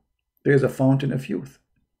true. There's a fountain of youth.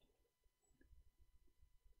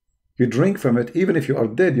 You drink from it, even if you are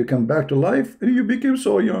dead, you come back to life and you become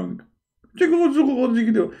so young.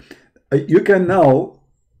 You can now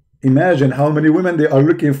imagine how many women they are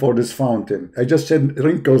looking for this fountain. I just said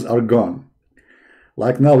wrinkles are gone.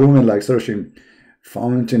 Like now women like searching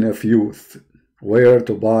fountain of youth, where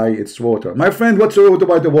to buy its water. My friend, what's the way to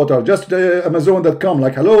buy the water? Just Amazon.com,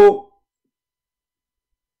 like hello.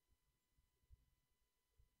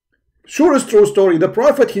 Sure, it's true story. The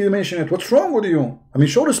prophet, he mentioned it. What's wrong with you? I mean,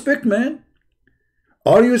 show respect, man.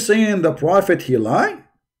 Are you saying the prophet he lied?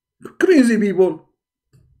 Crazy people.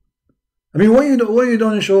 I mean, why you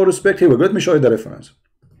don't show respect here? Let me show you the reference.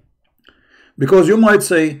 Because you might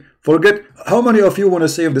say, forget, how many of you want to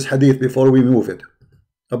save this hadith before we move it?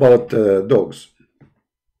 About dogs.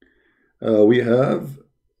 We have,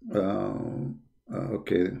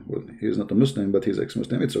 okay, well, he's not a Muslim, but he's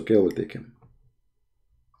ex-Muslim. It's okay, I will take him.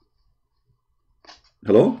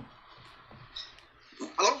 Hello?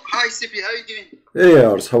 Hello? Hi, CP, how are you doing? Hey,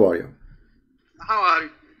 Ars, how are you? How are you?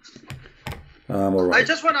 I'm all right. I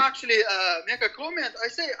just want to actually make a comment. I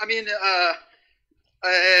say, I mean,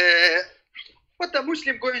 what the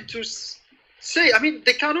Muslim going to say? I mean,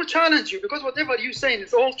 they cannot challenge you because whatever you're saying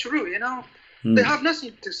is all true, you know? They have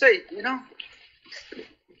nothing to say, you know?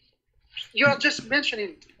 You are just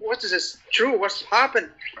mentioning what is this true, what's happened.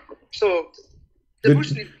 So, the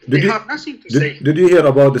Muslim, they have nothing to say. Did you hear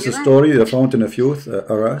about this story, the Fountain of Youth,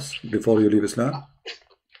 Aras, before you leave Islam?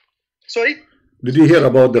 Sorry? Did you hear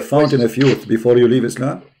about the Fountain of Youth before you leave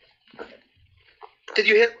Islam? Did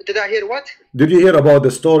you hear? Did I hear what? Did you hear about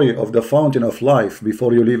the story of the Fountain of Life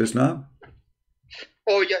before you leave Islam?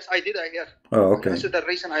 Oh yes, I did. I hear. Oh, okay. This is the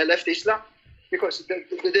reason I left Islam, because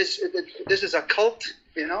this is a cult,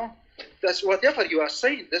 you know. That's whatever you are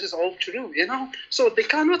saying. This is all true, you know. So they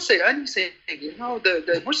cannot say anything, you know.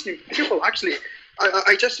 The Muslim people actually,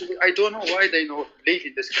 I don't know why they don't live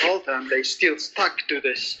in this cult and they still stuck to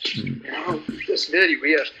this. You know, it's very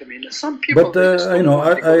weird. I mean, some people. But you know,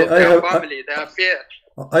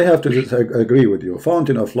 I have to just agree with you.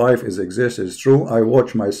 Fountain of Life exists. It's true. I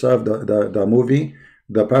watched myself the movie,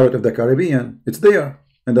 The Pirate of the Caribbean. It's there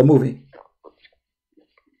in the movie.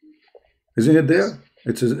 Isn't it there?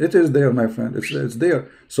 It is there, my friend. It's there.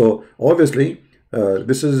 So obviously,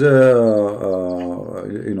 this is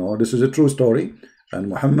you know, this is a true story, and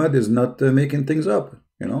Muhammad is not making things up.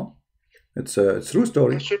 You know, it's true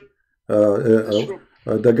story. The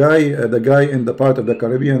guy in the part of the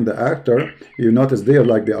Caribbean, the actor, you notice there,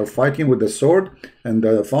 like they are fighting with the sword, and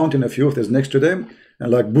the Fountain of Youth is next to them, and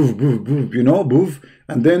like boof boof boof, you know, boof,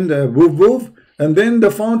 and then the boof boof. And then the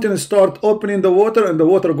fountain start opening the water, and the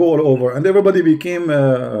water go all over, and everybody became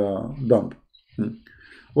dumb.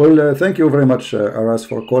 Well, thank you very much, Aras,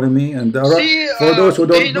 for calling me. And Aras, for those who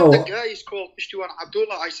don't know, the guy is called Ishtuan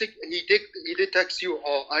Abdullah. I think he did text you,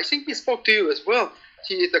 or I think he spoke to you as well.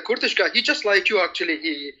 The Kurdish guy. He just like you actually.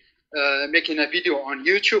 He making a video on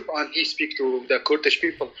YouTube, and he speak to the Kurdish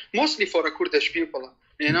people, mostly for the Kurdish people.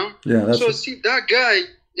 You know. Yeah. So see, that guy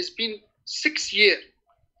has been 6 years.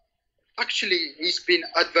 Actually, he's been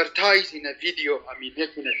advertising a video, I mean,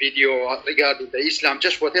 making a video regarding the Islam,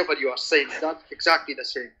 just whatever you are saying, that's exactly the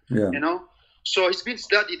same, you know? So he's been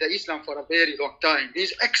studying the Islam for a very long time.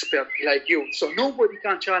 He's expert like you, so nobody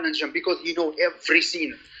can challenge him because he knows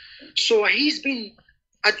everything. So he's been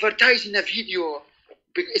advertising a video,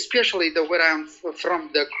 especially where I'm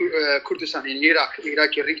from, the Kurdistan in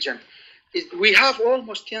Iraqi region. We have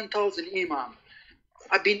almost 10,000 imams.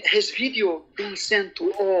 His video being sent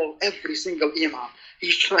to every single imam.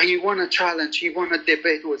 He wanna challenge, he wanna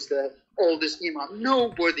debate with all this imam.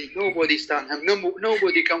 Nobody stand him.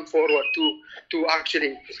 Nobody come forward to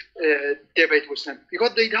actually debate with him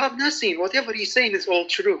because they have nothing. Whatever he's saying is all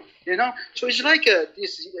true, you know. So it's like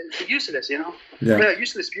it's useless, you know. Yeah. They're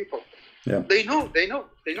useless people. Yeah. They know.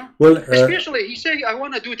 Well, especially he say, I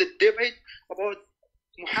wanna do the debate about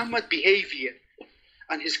Muhammad behavior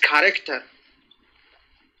and his character.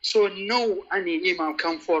 So no any imam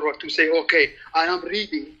come forward to say, okay, I am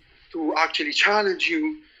ready to actually challenge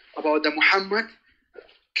you about the Muhammad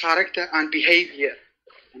character and behavior,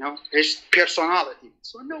 you know, his personality.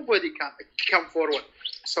 So nobody can come forward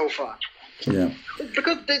so far. Yeah.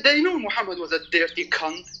 Because they know Muhammad was a dirty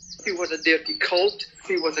cunt, he was a dirty cult,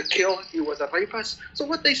 he was a killer, he was a rapist. So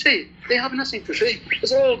what they say, they have nothing to say.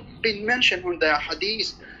 It's all been mentioned on the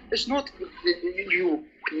hadith. It's not you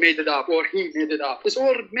made it up or he made it up. It's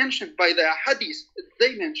all mentioned by the hadith.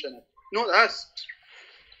 They mention it, not us.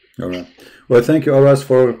 All right. Well, thank you, Aras,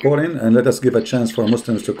 for calling, and let us give a chance for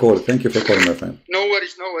Muslims to call. Thank you for calling, my friend. No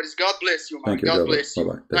worries. God bless you, man. Thank you. God bless you.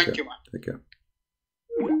 Bye-bye. Thank you, man. Take care.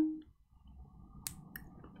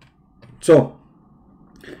 So,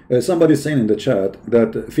 somebody saying in the chat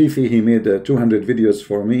that Fifi, he made 200 videos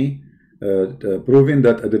for me, proving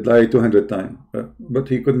that I did lie 200 times. But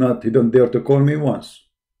he could not, he don't dare to call me once.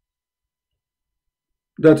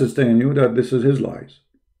 That is telling you that this is his lies.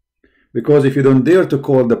 Because if you don't dare to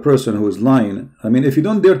call the person who is lying, I mean, if you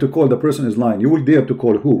don't dare to call the person who is lying, you will dare to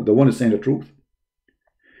call who? The one who is saying the truth.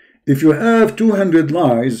 If you have 200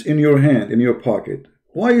 lies in your hand, in your pocket,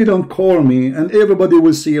 why you don't call me and everybody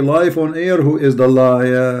will see live on air who is the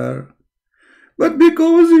liar? But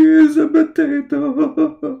because he is a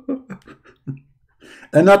potato.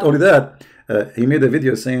 And not only that, he made a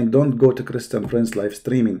video saying, don't go to Christian Friends live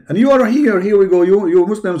streaming. And you are here we go, you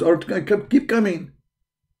Muslims are keep coming.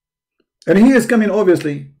 And he is coming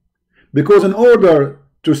obviously, because in order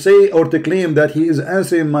to say or to claim that he is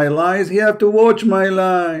answering my lies, he have to watch my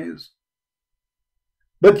lies.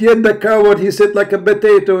 But yet the coward, he sat like a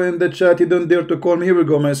potato in the chat, he don't dare to call me. Here we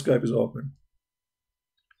go, my Skype is open.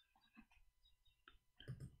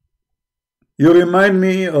 You remind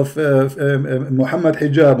me of Muhammad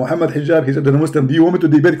Hijab. Muhammad Hijab, he said to the Muslim, do you want me to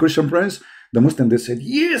debate Christian Prince? The Muslim, they said,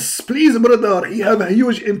 yes, please, brother. He have a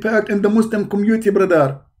huge impact in the Muslim community,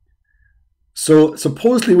 brother. So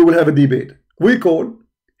supposedly we will have a debate. We call,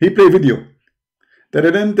 he play video. He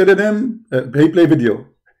play video.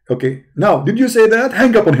 Okay, now, did you say that?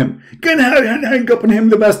 Hang up on him. Can hang up on him,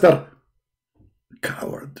 the bastard.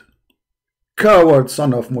 Coward. Coward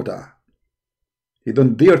son of Muta. He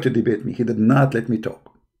don't dare to debate me. He did not let me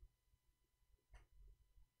talk.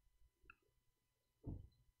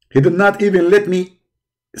 He did not even let me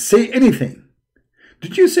say anything.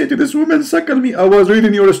 Did you say to this woman, suckle me? I was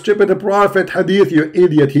reading your stupid prophet hadith, you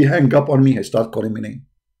idiot. He hung up on me. He started calling me name.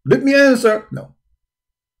 Let me answer. No.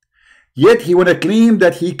 Yet he want to claim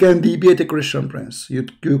that he can debate a Christian Prince. You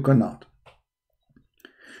cannot.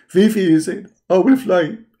 Fifi said, I will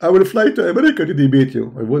fly to America to debate you.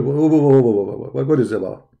 What is it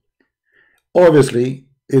about? Obviously,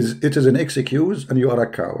 it is an excuse and you are a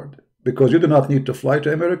coward. Because you do not need to fly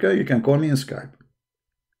to America, you can call me in Skype.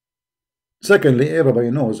 Secondly, everybody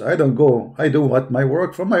knows I don't go, I do my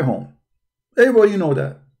work from my home. Everybody know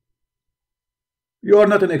that. You are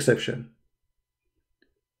not an exception.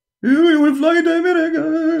 You will fly to America.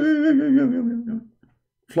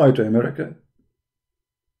 Fly to America.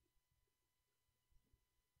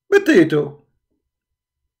 Potato.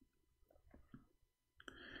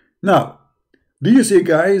 Now, do you see,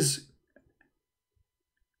 guys,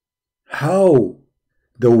 how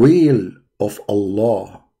the will of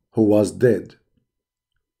Allah, who was dead,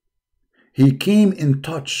 he came in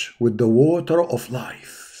touch with the water of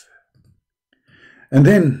life, and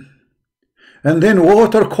then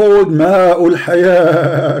water called Ma'ul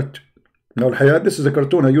Hayat. Ma'ul Hayat, this is a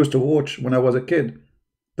cartoon I used to watch when I was a kid,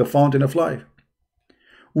 the fountain of life.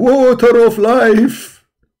 Water of life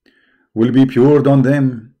will be poured on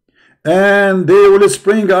them, and they will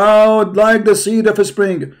spring out like the seed of a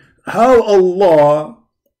spring. How Allah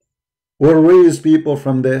will raise people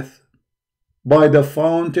from death? By the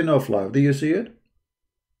fountain of life. Do you see it?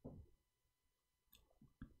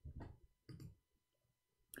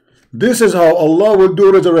 This is how Allah will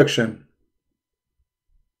do resurrection.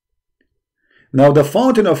 Now the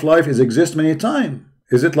fountain of life exists many times.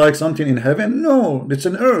 Is it like something in heaven? No, it's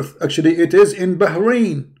on earth. Actually, it is in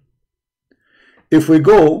Bahrain. If we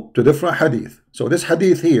go to different hadith. So this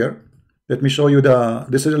hadith here, let me show you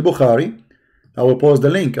this is al-Bukhari. I will post the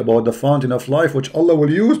link about the fountain of life which Allah will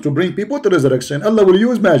use to bring people to resurrection. Allah will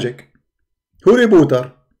use magic. Who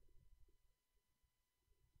rebooter?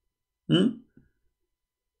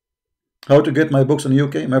 How to get my books in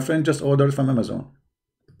UK? My friend just ordered from Amazon.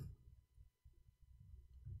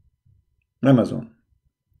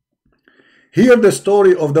 Here the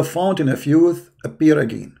story of the fountain of youth appear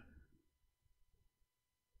again.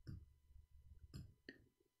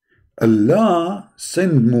 Allah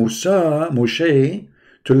sent Moshe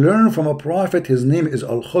to learn from a prophet. His name is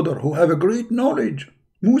Al-Khudr, who have a great knowledge.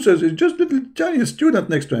 Moses is just a little tiny student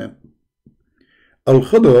next to him.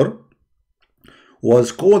 Al-Khudr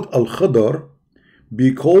was called Al-Khudr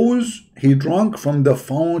because he drank from the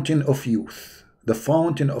fountain of youth, the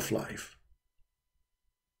fountain of life.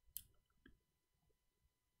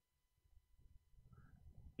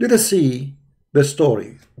 Let us see the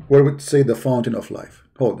story where we say the fountain of life.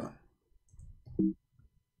 Hold on.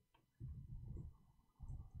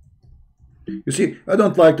 You see, I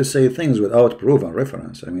don't like to say things without proof and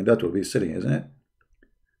reference. I mean, that would be silly, isn't it?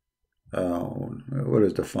 Where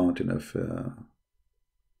is the fountain of...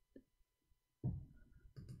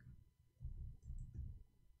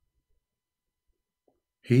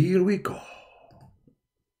 Here we go.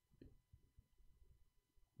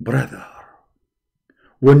 Brother.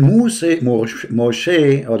 When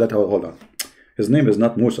Moshe, hold on. His name is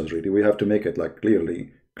not Musa, really. We have to make it like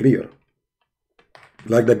clearly clear.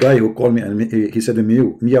 Like the guy who called me and he said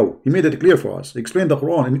meow, meow. He made it clear for us. He explained the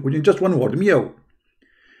Quran in just one word, meow.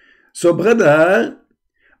 So brother,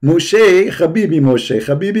 Moshe, Habibi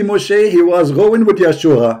Moshe, he was going with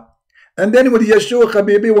Yeshua. And then with Yeshua,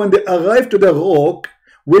 Habibi, when they arrived to the rock,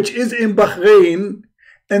 which is in Bahrain,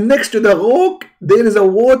 and next to the rock, there is a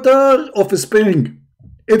water of a spring.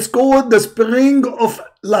 It's called the spring of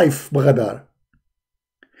life, brother.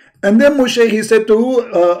 And then Moshe, he said to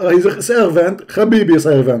his servant, Habibi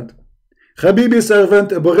servant,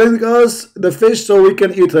 bring us the fish so we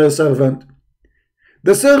can eat, servant.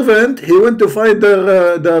 The servant, he went to find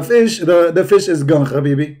the fish. The fish is gone,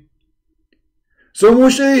 Habibi. So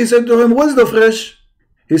Moshe, he said to him, what's the fish?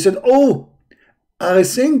 He said, oh, I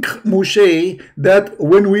think, Moshe, that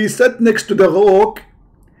when we sat next to the rock,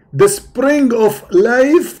 the spring of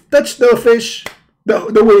life touched the fish,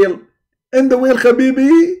 the whale. And the whale,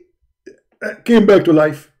 Habibi, came back to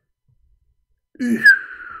life.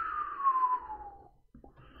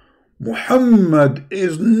 Muhammad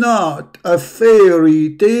is not a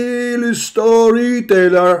fairy tale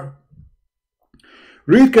storyteller.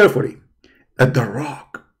 Read carefully. At the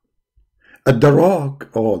rock.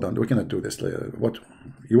 Oh, hold on, we cannot do this. What?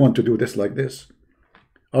 You want to do this like this?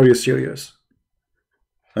 Are you serious?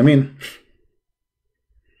 I mean,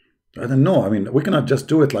 I don't know. I mean, we cannot just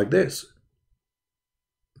do it like this.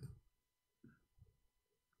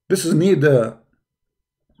 This is need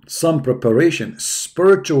some preparation,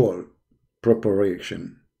 spiritual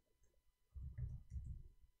preparation.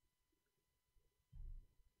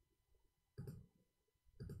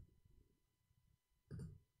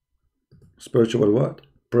 Spiritual what?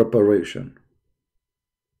 Preparation.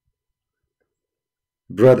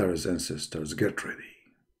 Brothers and sisters, get ready.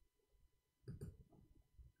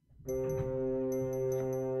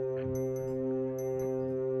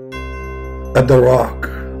 At the rock.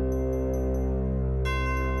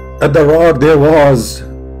 At the rock there was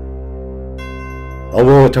a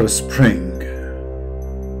water spring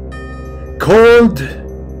called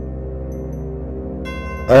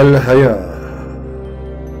Al-Haya.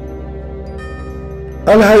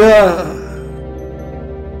 Al-Haya.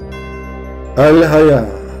 Al-Haya.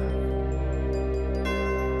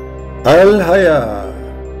 Al-Haya.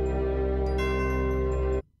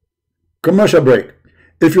 Commercial break.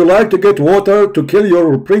 If you like to get water to kill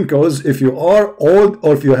your wrinkles, if you are old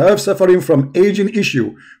or if you have suffering from aging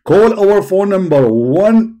issue, call our phone number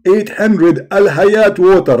 1-800-Al-Hayat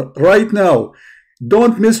Water right now.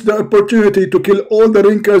 Don't miss the opportunity to kill all the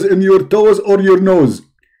wrinkles in your toes or your nose.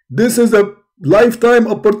 This is a lifetime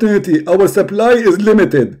opportunity. Our supply is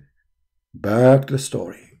limited. Back to the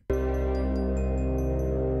story.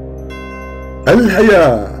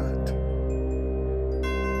 Al-Hayat.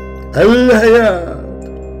 Al-Hayat.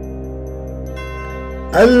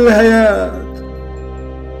 Al-Hayat.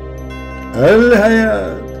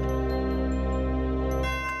 Al-Hayat.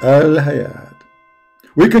 Al-Hayat.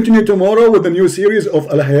 We continue tomorrow with the new series of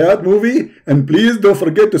Al-Hayat movie, and please don't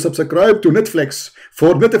forget to subscribe to Netflix,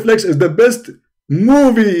 for Netflix is the best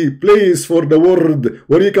movie place for the world,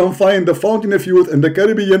 where you can find The Fountain of Youth and the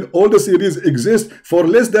Caribbean. All the series exist for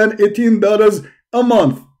less than $18 a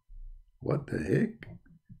month. What the heck?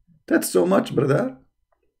 That's so much, brother.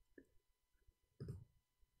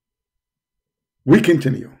 We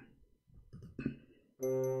continue.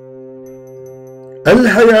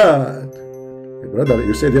 Al-Hayat. Brother,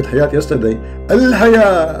 you said Hayat yesterday.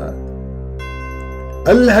 Al-Hayat.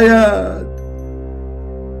 Al-Hayat.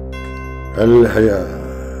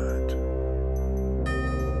 Al-Hayat.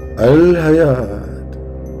 Al-Hayat.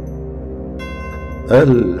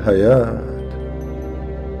 Al-Hayat.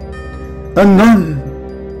 And none.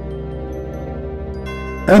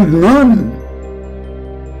 And none.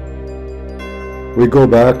 We go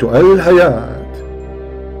back to Al-Hayat.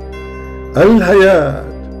 Al-Hayat.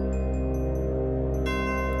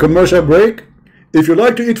 Commercial break. If you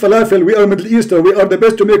like to eat falafel, we are Middle Eastern. We are the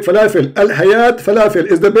best to make falafel. Al-Hayat Falafel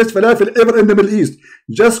is the best falafel ever in the Middle East.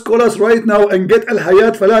 Just call us right now and get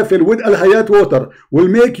Al-Hayat Falafel with Al-Hayat water. Will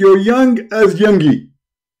make you young as Yankee.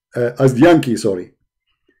 Sorry.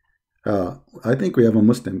 I think we have a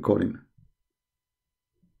Muslim calling.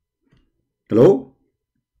 Hello?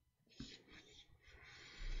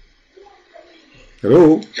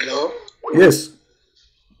 Hello? Hello? Yes.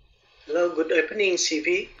 Hello, good evening,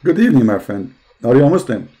 CV. Good evening, my friend. Are you a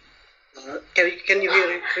Muslim? Can you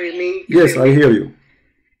hear me? Yes, I hear you.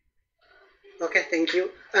 Okay, thank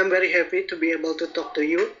you. I'm very happy to be able to talk to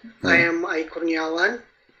you. I am I Kurniawan.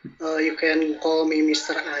 You can call me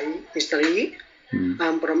Mr. I, Mr. E.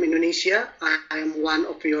 I'm from Indonesia. I am one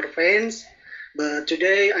of your fans. But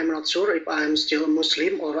today I'm not sure if I'm still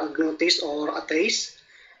Muslim or agnostic or atheist.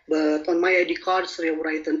 But on my ID card it's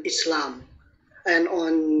written Islam. And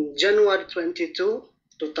on January 22,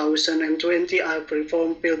 2020, I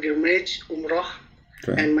performed pilgrimage Umrah.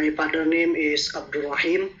 Okay. And my father name is Abdul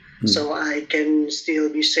Rahim. So I can still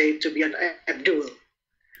be said to be an Abdul.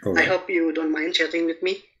 Right. I hope you don't mind chatting with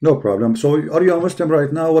me. No problem. So are you a Muslim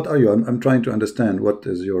right now? What are you? I'm trying to understand what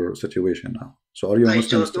is your situation now. So are you a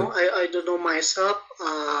Muslim? I don't know myself.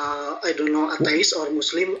 I don't know atheist or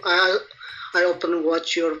Muslim. I often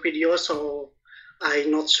watch your videos, so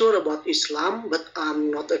I'm not sure about Islam, but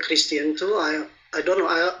I'm not a Christian too. I don't know.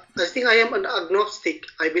 I think I am an agnostic.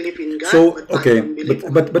 I believe in God. So but okay, I don't believe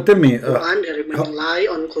but tell me, Quran. There is lie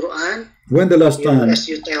on Quran. when the last time, as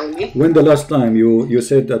you tell me, when the last time you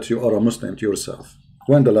said that you are a Muslim to yourself?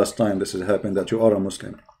 When the last time this has happened that you are a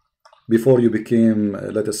Muslim before you became,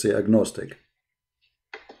 let us say, agnostic?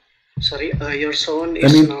 Sorry, your sound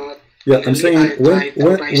is not. Yeah, I'm saying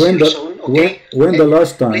when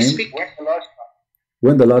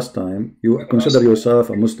the last time you consider yourself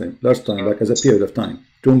a Muslim, last time, like as a period of time,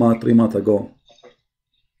 2 months, 3 months ago.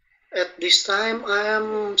 At this time, I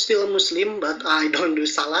am still a Muslim, but I don't do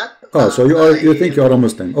salat. Oh, so you think you are a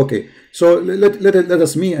Muslim? Okay, so let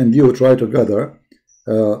us, me and you, try together.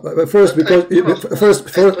 First, because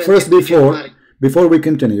before we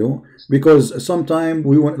continue, because sometime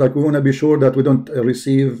we want to be sure that we don't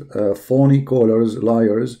receive phony callers,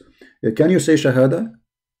 liars. Can you say Shahada?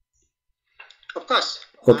 Of course.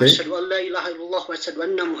 Okay.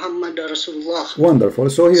 Wonderful.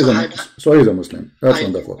 So he's a Muslim. That's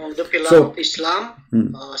wonderful. The pillar of Islam,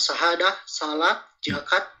 Shahada, Salat,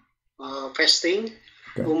 Zakat, fasting,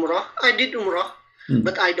 Umrah. I did Umrah.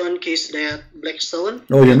 But I don't kiss that black stone.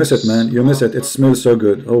 Oh, you miss it, man. You miss it. It smells so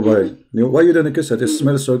good. Oh, boy. Why you didn't kiss it? It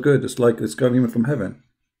smells so good. It's like it's coming from heaven.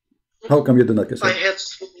 How come you did not kiss it? I had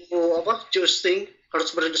choosing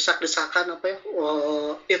harus berdesak-desakan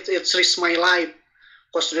it's risk my life.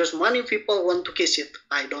 Because there's many people want to kiss it.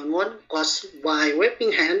 I don't want, because by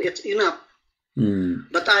waving hand it's enough.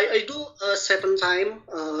 But I do 7 times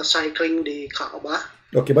cycling the Kaaba.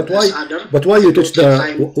 Okay, but why you touch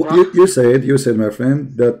the? You said, my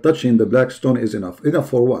friend, that touching the black stone is enough. Enough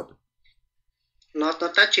for what? Not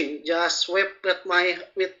touching, just wave with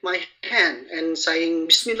my hand and saying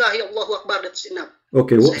Bismillah, Allahu Akbar. That's enough.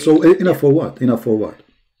 Okay, so enough for what? Enough for what?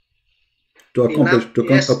 To accomplish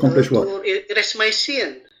what? To erase my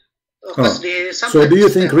sin. So do you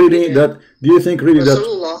think really that?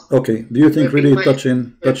 Okay. Do you think really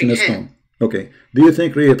touching a stone? Okay. Do you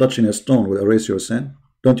think really touching a stone will erase your sin?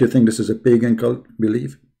 Don't you think this is a pagan cult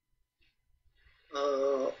belief?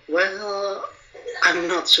 Well, I'm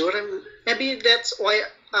not sure. Maybe that's why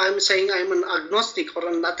I'm saying I'm an agnostic or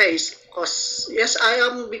an atheist. Because yes, I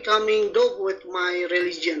am becoming dog with my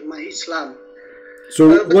religion, my Islam.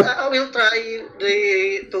 So what? I will try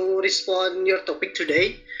to respond your topic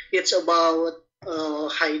today. It's about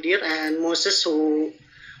Khidir and Moses who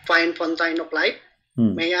find fountain of life.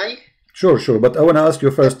 May I? Sure. But I want to ask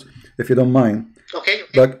you first, if you don't mind. Okay.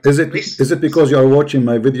 But is it because you are watching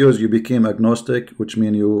my videos you became agnostic, which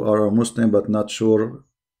means you are a Muslim but not sure?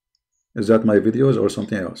 Is that my videos or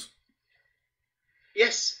something else?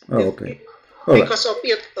 Yes. Oh, okay. Because of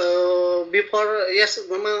it, before, yes,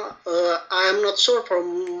 Mama, I'm not sure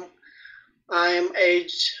from I'm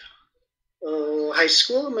age high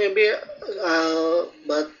school maybe,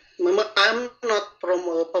 but Mama, I'm not from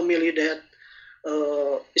a family that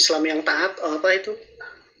Islam yang taat apa itu.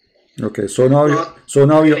 Okay, so now you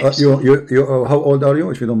how old are you,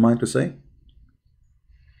 if you don't mind to say?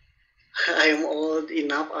 I am old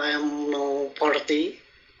enough. I am now 40.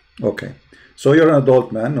 Okay, so you're an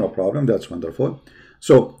adult man, no problem. That's wonderful.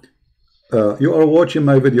 So you are watching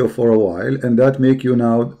my video for a while, and that make you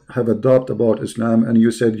now have a doubt about Islam. And you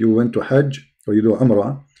said you went to Hajj or you do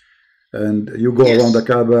Umrah, and you go around the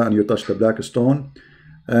Kaaba and you touch the black stone.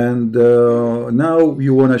 And now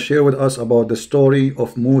you want to share with us about the story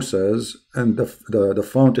of Moses and the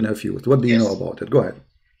fountain of youth. What do you know about it? Go ahead.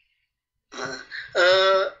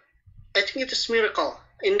 I think it is miracle.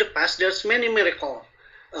 In the past, there's many miracles.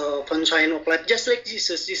 Fountain of life, just like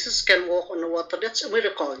Jesus. Jesus can walk on the water. That's a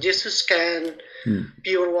miracle. Jesus can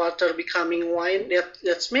pure water becoming wine.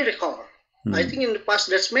 That's miracle. I think in the past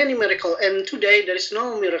there's many miracle, and today there is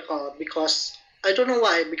no miracle because I don't know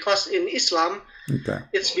why. Because in Islam,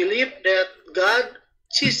 it's believed that God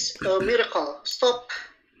sees a miracle, stop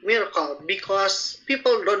miracle, because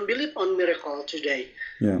people don't believe on miracle today.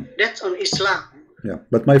 Yeah, that's on Islam. Yeah,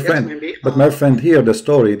 but my friend, here the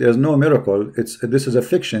story, there's no miracle. This is a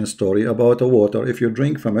fiction story about a water. If you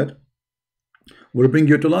drink from it, will bring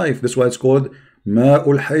you to life. That's why it's called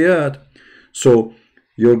Ma'ul Hayat. So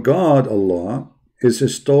your God, Allah,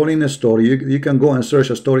 is telling a story. You can go and search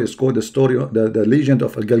a story. It's called the story of the legend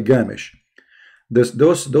of Gilgamesh.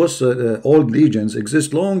 Those old legends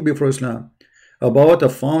exist long before Islam. About a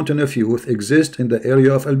fountain of youth exists in the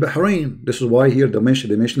area of Al-Bahrain. This is why here they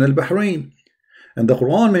mention Al-Bahrain. And the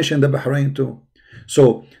Quran mentioned the Bahrain too.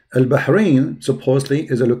 So Al-Bahrain supposedly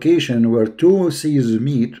is a location where two seas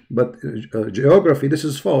meet, but geography, this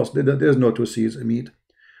is false. There's no two seas meet.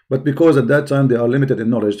 But because at that time they are limited in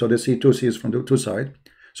knowledge, so they see two seas from the two sides,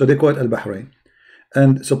 so they call it Al-Bahrain.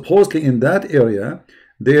 And supposedly in that area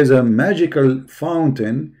there is a magical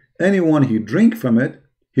fountain. Anyone who drink from it,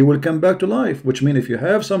 he will come back to life. Which means if you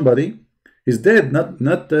have somebody, he's dead,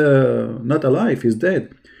 not alive, he's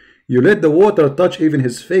dead. You let the water touch even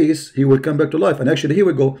his face, he will come back to life. And actually here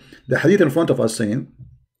we go, the hadith in front of us saying,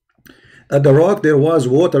 at the rock there was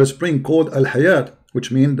water spring called Al-Hayat,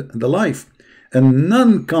 which means the life, and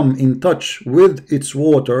none come in touch with its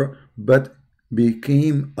water but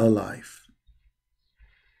became alive.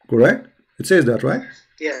 Correct? It says that, right?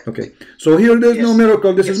 Yeah. Okay. So here there's no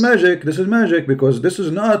miracle. This Yes. is magic. This is magic, because this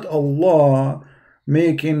is not Allah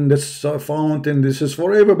making this fountain. This is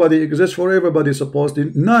for everybody, exists for everybody.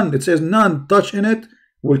 Supposedly none, it says none touch in it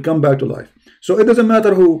will come back to life. So it doesn't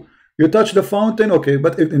matter who you touch the fountain, okay,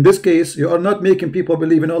 but if in this case you are not making people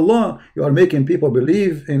believe in Allah, you are making people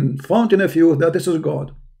believe in fountain of youth, that this is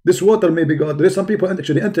God. This water may be God. There is some people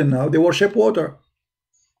actually until now they worship water.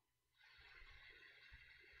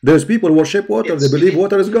 There's people who worship water. They believe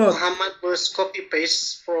water is God. Muhammad was copy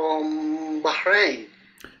paste from Bahrain.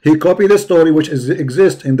 He copied the story which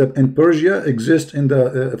exists in Persia, exists in the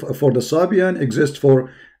for the Sabian, exists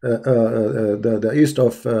for the east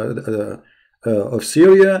of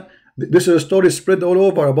Syria. This is a story spread all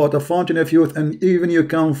over about a fountain of youth, and even you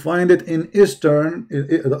can find it in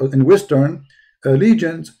Western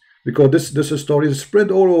legends, because this story is spread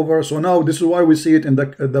all over. So now this is why we see it in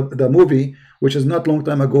the movie, which is not long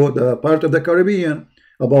time ago, the part of the Caribbean,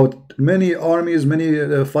 about many armies,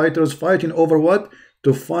 many fighters fighting over what?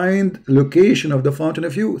 To find location of the fountain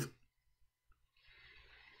of youth.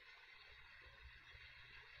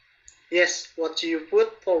 Yes, what you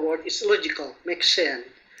put forward is logical, makes sense.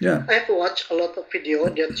 Yeah. I've watched a lot of video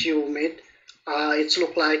that you made. It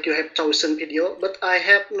looks like you have 1,000 video, but I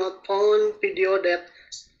have not found video that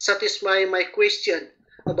satisfy my question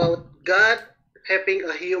about God having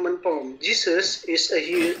a human form. Jesus is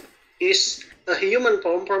a human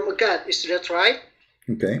form from a God. Is that right?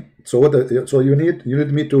 Okay. So what? So you need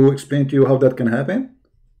me to explain to you how that can happen?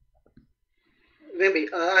 Maybe.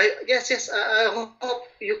 Yes. I hope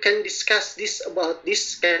you can discuss this about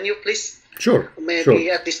this. Can you please? Sure. Maybe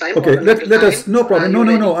sure. at this time. Okay. Let us. No problem.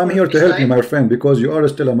 No. I'm here to help you, time? my friend, because you are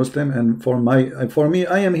still a Muslim, and for me,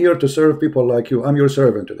 I am here to serve people like you. I'm your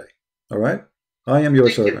servant today. All right. I am your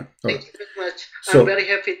servant. Thank you very much. So, I'm very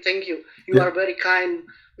happy. Thank you. You are very kind.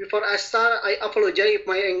 Before I start, I apologize if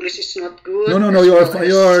my English is not good. No. You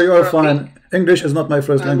are fine. English is not my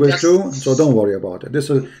first language too, so don't worry about it.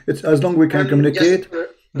 It's as long we can communicate.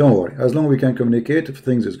 Don't worry. As long we can communicate,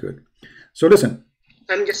 things is good. So listen.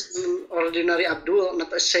 I'm just an ordinary Abdul,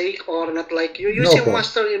 not a sheikh or not like you. You say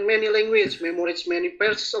master in many languages, memorize many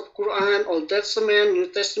verses of Quran, Old Testament, New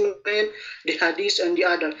Testament, the Hadith, and the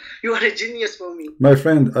other. You are a genius for me. My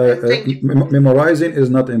friend, memorizing is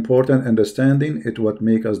not important. Understanding it what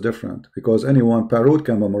make us different, because anyone Parut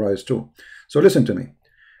can memorize too. So listen to me.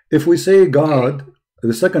 If we say God,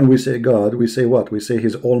 the second we say God, we say what? We say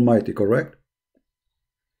He's Almighty, correct?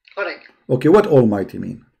 Correct. Okay, what Almighty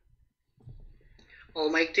mean?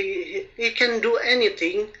 Almighty, he can do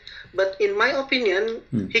anything, but in my opinion,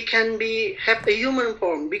 he can have a human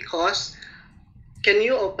form, because can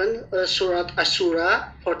you open Surat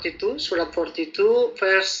Ashura 42, Surat 42,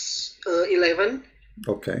 verse 11?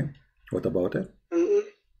 Okay, what about it?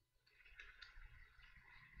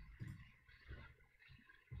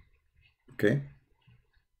 Okay.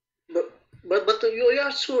 But you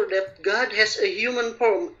are sure that God has a human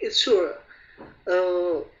form? It's sure.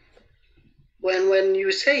 When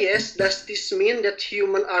you say yes, does this mean that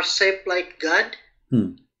humans are shaped like God?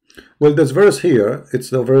 Well, this verse here,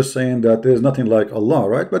 it's the verse saying that there's nothing like Allah,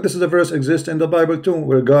 right? But this is a verse exists in the Bible too,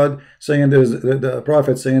 where God saying there's the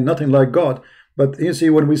prophet saying nothing like God. But you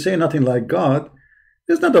see, when we say nothing like God,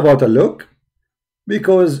 it's not about a look,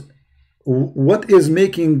 because what is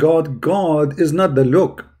making God God is not the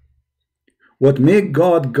look. What make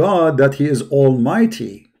God God, that He is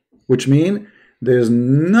Almighty, which means there's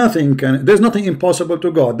nothing impossible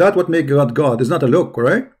to God. That's what makes God God. It's not a look,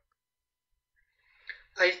 correct?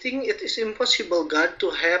 I think it is impossible God to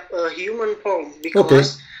have a human form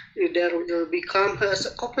because there will become as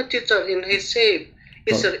a competitor in his shape.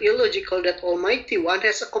 It's illogical that Almighty One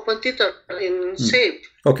has a competitor in shape.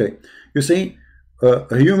 Okay, you see,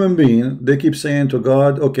 a human being, they keep saying to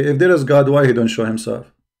God, okay, if there is God, why he don't show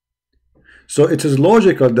himself? So it is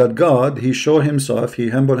logical that God, he show himself, he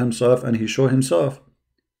humble himself, and he show himself.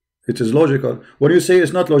 It is logical. When you say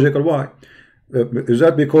it's not logical, why? Is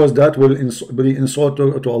that because that will be insult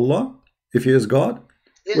to Allah if he is God?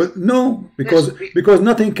 Yes. Well, no, because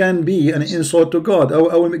nothing can be an insult to God. I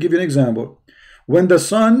will give you an example. When the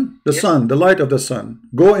sun, the light of the sun,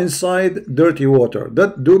 go inside dirty water,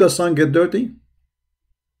 do the sun get dirty?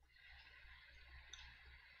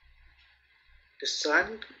 The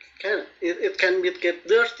sun it can get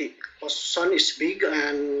dirty because sun is big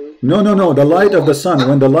and no. The light of the sun,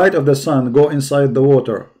 when the light of the sun go inside the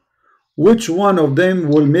water, which one of them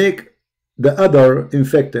will make the other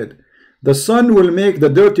infected? The sun will make the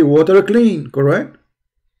dirty water clean, correct?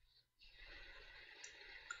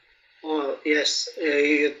 Oh yes,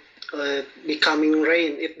 becoming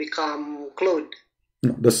rain, it become cloud.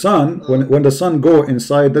 The sun, when the sun go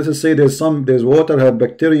inside, let's say there's water, have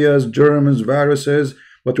bacteria, germs, viruses,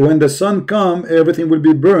 but when the sun come, everything will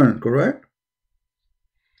be burned, correct?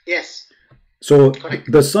 Yes. So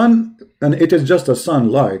correct. The sun, and it is just a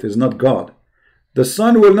sunlight, is not God. The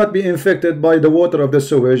sun will not be infected by the water of the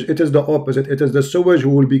sewage. It is the opposite. It is the sewage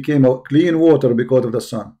who will become a clean water because of the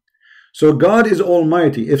sun. So God is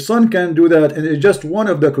almighty. If sun can do that, and it's just one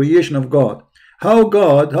of the creation of God, how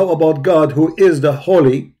about God, who is the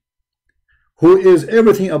holy, who is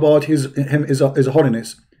everything about his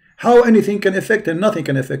holiness? How anything can affect him? Nothing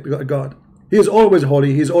can affect God. He is always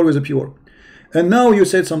holy. He is always pure. And now you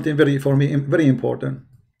said something very important.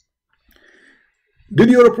 Did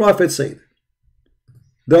your prophet say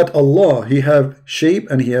that Allah, he have shape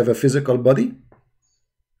and he have a physical body?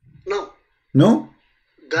 No. No?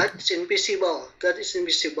 God is invisible. God is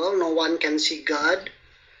invisible. No one can see God.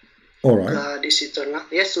 All right. God is eternal.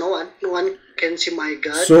 Yes, no one can see my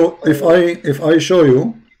God. So if I show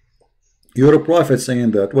you your prophet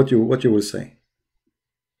saying that, what you will say?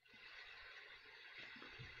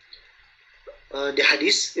 The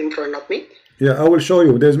hadith in front of me. Yeah, I will show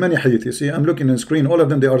you. There's many hadith. You see, I'm looking on the screen. All of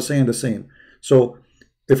them, they are saying the same. So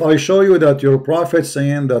if I show you that your prophet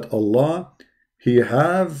saying that Allah, he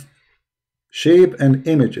have shape and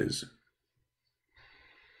images,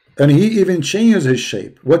 and he even changes his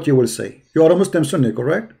shape, what you will say? You are a Muslim Sunni,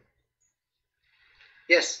 correct?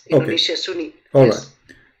 Yes, Indonesia Sunni. All yes.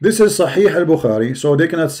 right. This is Sahih al-Bukhari, so they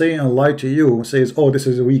cannot say and lie to you, says, oh, this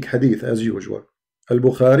is a weak hadith as usual.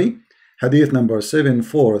 Al-Bukhari, hadith number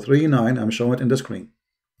 7439, I'm showing it in the screen.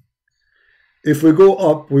 If we go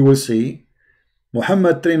up, we will see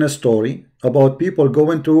Muhammad telling a story about people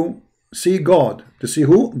going to see God. To see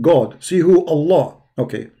who? God. See who? Allah.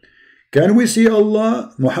 Okay. Can we see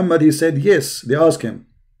Allah? Muhammad, he said yes. They asked him,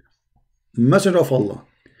 Messenger of Allah,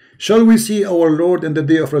 shall we see our Lord in the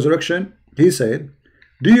day of resurrection? He said,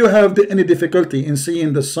 do you have any difficulty in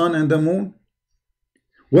seeing the sun and the moon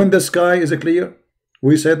when the sky is clear?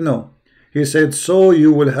 We said no. He said, so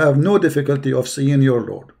you will have no difficulty of seeing your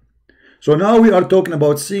Lord. So now we are talking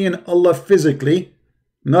about seeing Allah physically,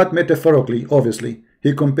 not metaphorically, obviously.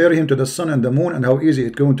 He compared him to the sun and the moon and how easy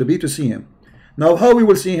it's going to be to see him. Now how we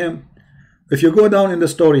will see him? If you go down in the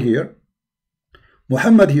story here,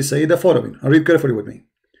 Muhammad, he said the following, and read carefully with me.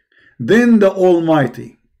 Then the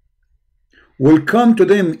Almighty will come to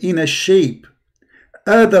them in a shape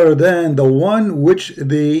other than the one which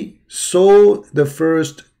they saw the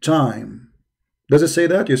first time. Does it say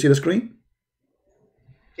that? You see the screen?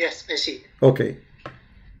 Yes, I see. Okay.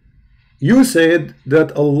 You said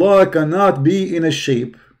that Allah cannot be in a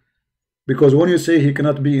shape, because when you say he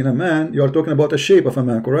cannot be in a man, you are talking about a shape of a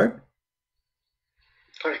man, correct?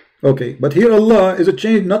 Correct. Okay, but here Allah is a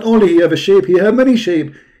change. Not only he have a shape, he have many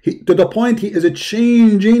shape. To the point he is a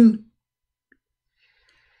changing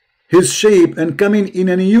his shape and coming in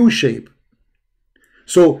a new shape.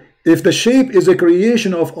 So if the shape is a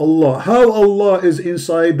creation of Allah, how Allah is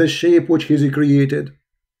inside the shape which He created?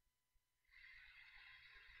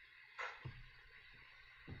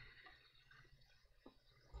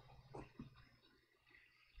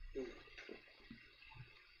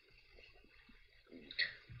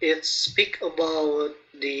 It speak about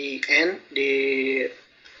the end, the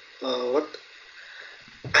what?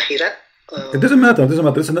 Akhirat. It doesn't matter.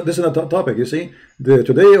 This is not a topic. You see,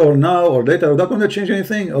 today or now or later, we're not going to change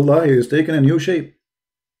anything. Allah is taking a new shape,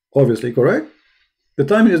 obviously, correct? The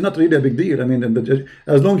timing is not really a big deal. I mean,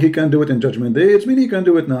 as long as He can do it in Judgment Day, it's mean He can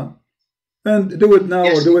do it now. And do it now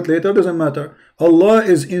or do it later, doesn't matter. Allah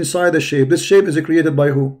is inside the shape. This shape is created by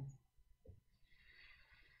who?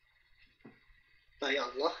 By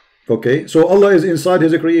Allah. Okay, so Allah is inside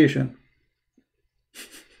his creation.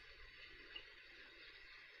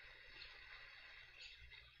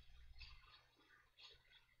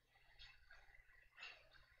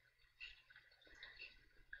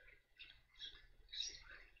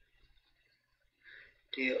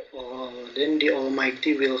 Then the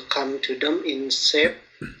Almighty will come to them in shape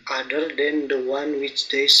other than the one which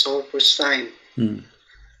they saw first time.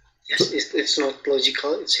 Yes, it's not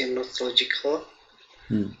logical. It's not logical.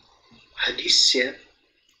 Hadith, yeah.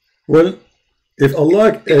 Well, if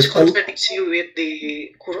Allah, it contradicts you with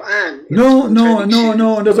the Quran. No,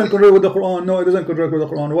 it doesn't contradict with the Quran. No, it doesn't contradict with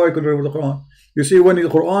the Quran. Why contradict with the Quran? You see, when the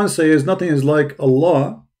Quran says nothing is like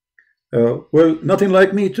Allah, well, nothing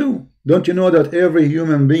like me too. Don't you know that every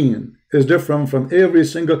human being is different from every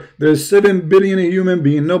single? There's 7 billion human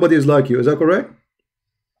beings. Nobody is like you. Is that correct?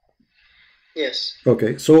 Yes.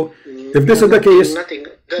 Okay. So if this is the case, nothing.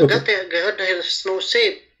 God has no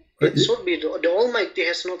shape. It should be the Almighty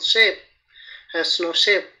has no shape. Has no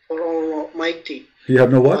shape for Almighty. He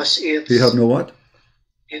have no what? He have no what?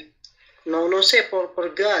 No shape for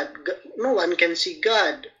God. No one can see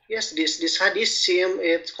God. Yes, this hadith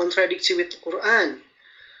it contradicts with Quran.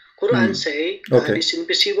 Quran say God is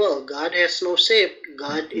invisible. God has no shape.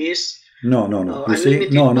 God is no. You see,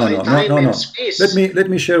 no. Let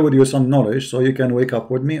me share with you some knowledge so you can wake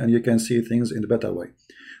up with me and you can see things in a better way.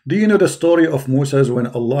 Do you know the story of Moses when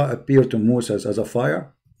Allah appeared to Moses as a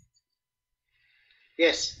fire?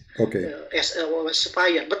 Yes. Okay. As a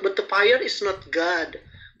fire, but the fire is not God.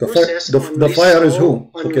 The fire is who?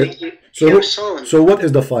 Okay. So what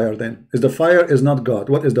is the fire then? Is the fire is not God?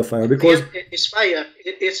 What is the fire? Because it's fire.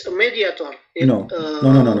 It's a mediator. No.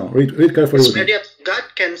 Read carefully. It's mediator. God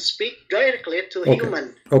can speak directly to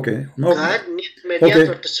human. Okay. God needs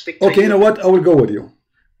mediator to speak to you know what? I will go with you.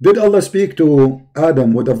 Did Allah speak to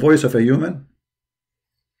Adam with the voice of a human?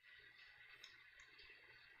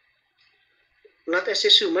 Not as a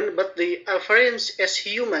human, but the appearance as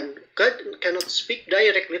human. God cannot speak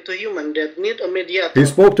directly to human. That need a mediator. He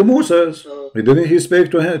spoke to Moses. He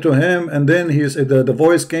spoke to him, and then he said the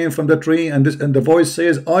voice came from the tree, and the voice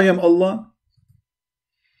says, "I am Allah."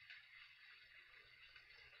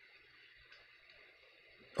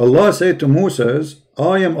 Allah said to Moses,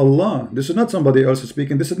 "I am Allah." This is not somebody else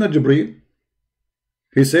speaking. This is not Jibreel.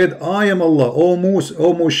 He said, "I am Allah, O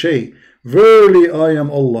Moshe, verily I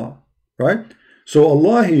am Allah." Right? So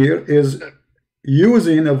Allah here is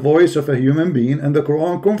using a voice of a human being, and the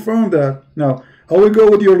Quran confirmed that. Now, I will go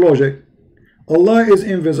with your logic. Allah is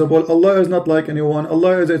invisible. Allah is not like anyone.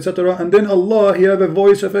 Allah is etc. And then Allah, he have a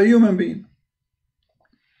voice of a human being.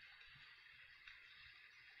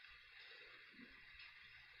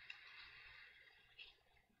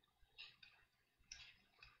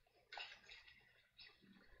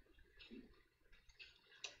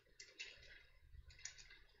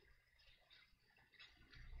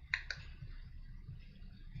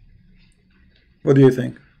 What do you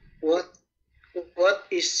think? What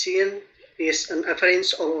is seen is an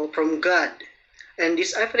appearance from God, and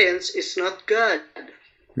this appearance is not God.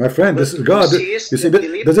 My friend, this is God. You see,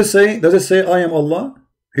 does it say I am Allah?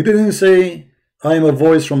 He didn't say I am a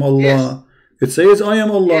voice from Allah. Yes. It says I am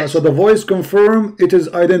Allah. Yes. So the voice confirm it is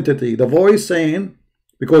identity. The voice saying,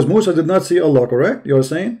 because Musa did not see Allah, correct? You're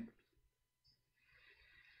saying?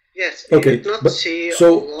 Yes. Okay. But,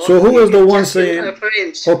 so who is the one saying?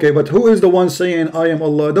 Okay, but who is the one saying I am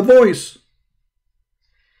Allah? The voice.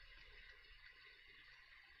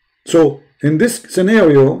 So in this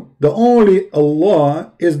scenario, the only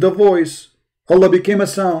Allah is the voice. Allah became a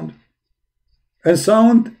sound, and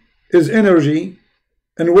sound is energy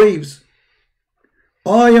and waves.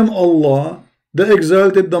 I am Allah, the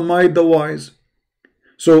exalted, the might, the wise.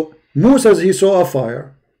 So Musa, he saw a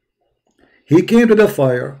fire. He came to the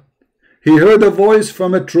fire. He heard a voice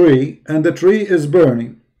from a tree, and the tree is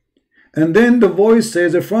burning. And then the voice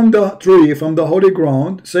says from the tree, from the holy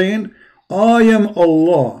ground, saying, I am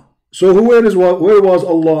Allah. So where was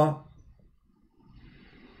Allah?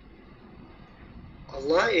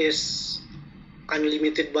 Allah is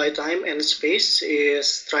unlimited by time and space,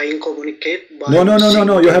 is trying to communicate by...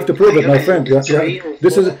 No. You have to prove it, my friend.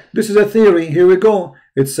 This is a theory. Here we go.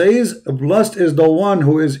 It says, blessed is the one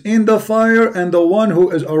who is in the fire and the one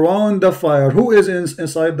who is around the fire. Who is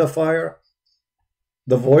inside the fire?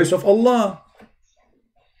 The voice of Allah.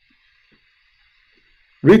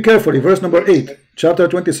 Read carefully, verse number 8, chapter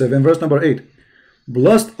 27, verse number 8.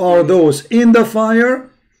 Blessed are those in the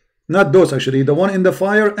fire, not those actually, the one in the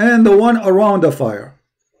fire and the one around the fire.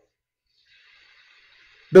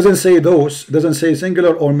 Doesn't say those, doesn't say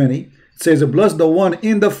singular or many. It says plus the one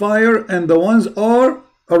in the fire and the ones are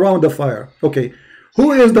around the fire. Okay,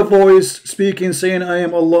 who is the voice speaking saying I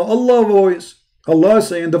am Allah? Allah voice. Allah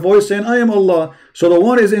saying, the voice saying I am Allah. So the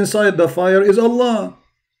one is inside the fire is Allah.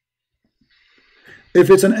 If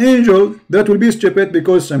it's an angel, that will be stupid,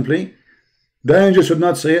 because simply the angel should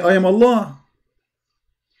not say I am Allah.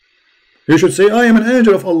 He should say I am an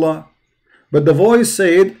angel of Allah. But the voice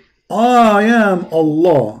said I am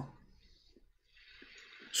Allah.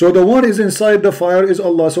 So the one is inside the fire is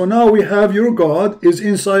Allah. So now we have your God is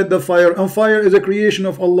inside the fire, and fire is a creation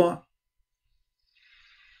of Allah.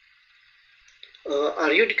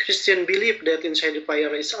 Are you the Christian believe that inside the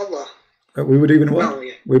fire is Allah? We believe in what? No,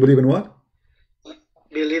 yeah. We believe in what?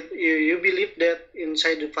 You believe that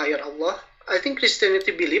inside the fire Allah? I think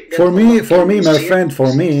Christianity believe that. For me, my friend,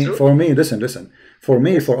 for me, listen. For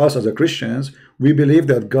me, for us as a Christians, we believe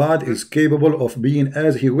that God is capable of being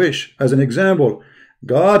as He wish. As an example,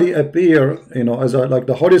 God, He appear, you know, as like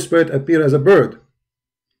the Holy Spirit appear as a bird.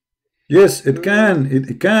 Yes, it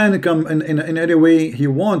can come in any way He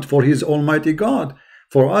want for His Almighty God.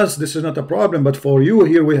 For us, this is not a problem, but for you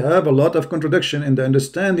here, we have a lot of contradiction in the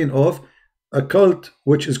understanding of a cult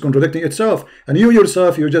which is contradicting itself. And you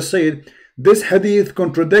yourself, you just said this hadith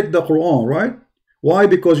contradict the Quran, right? Why?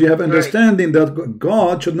 Because you have understanding that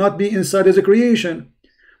God should not be inside His creation.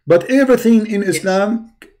 But everything in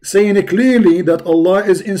Islam saying clearly that Allah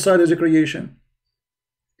is inside His creation.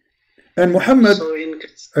 And Muhammad,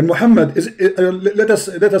 is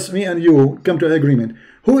let us me and you come to an agreement.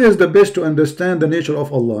 Who is the best to understand the nature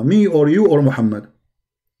of Allah, me or you or Muhammad?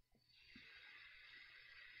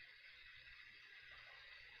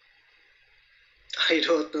 I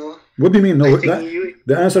don't know. What do you mean? No,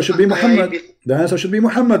 the answer should be Muhammad. The answer should be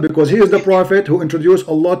Muhammad, because he is the prophet who introduced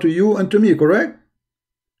Allah to you and to me, correct?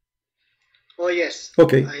 Oh yes.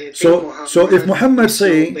 Okay. So if Muhammad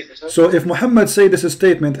say this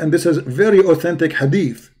statement, and this is very authentic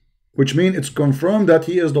hadith, which means it's confirmed that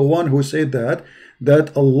he is the one who said that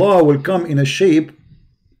Allah will come in a shape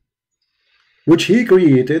which He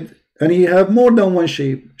created, and He have more than one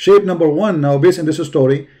shape. Shape number one, now based on this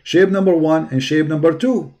story, shape number one and shape number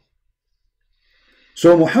two.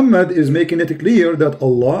 So Muhammad is making it clear that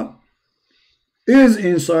Allah is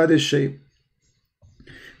inside His shape.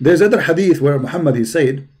 There's other hadith where Muhammad, he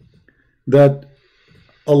said that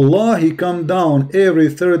Allah, He come down every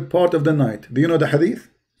third part of the night. Do you know the hadith?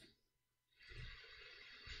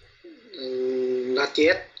 Not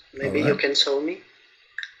yet. Maybe you can show me.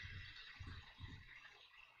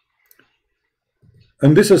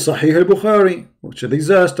 And this is Sahih al-Bukhari, which is a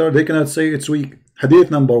disaster. They cannot say it's weak. Hadith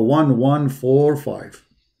number 1145.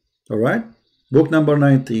 Alright? Book number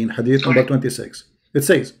 19, hadith number 26. It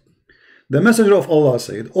says, the Messenger of Allah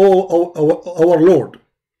said, our Lord,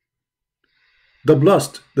 the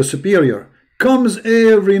blessed, the superior, comes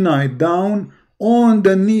every night down on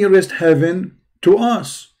the nearest heaven to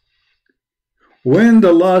us, when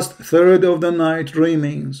the last third of the night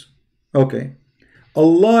remains. Okay.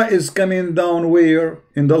 Allah is coming down where?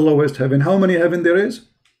 In the lowest heaven. How many heaven there is?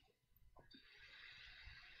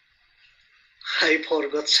 I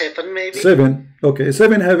forgot 7 maybe. 7. Okay,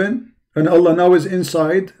 7 heaven. And Allah now is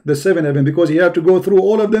inside the 7 heaven, because He had to go through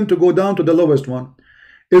all of them to go down to the lowest one.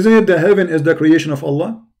 Isn't it the heaven is the creation of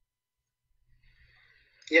Allah?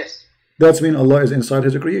 Yes. That's mean Allah is inside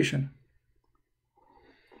His creation.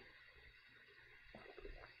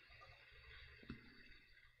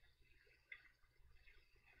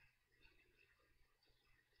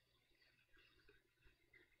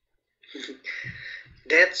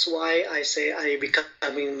 That's why I say I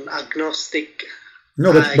becoming agnostic.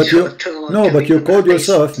 No, but you called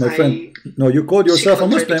yourself, my friend. No, you called yourself a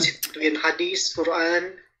Muslim. Between Hadith,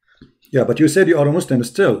 Quran. Yeah, but you said you are a Muslim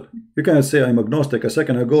still. You cannot say I'm agnostic. A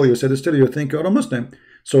second ago you said still you think you are a Muslim.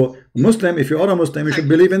 So Muslim, if you are a Muslim, you should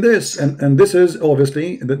believe in this. And this is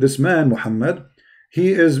obviously this man Muhammad.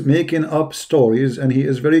 He is making up stories, and he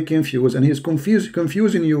is very confused, and he is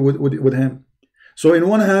confusing you with him. So in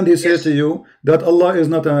one hand he says to you that Allah is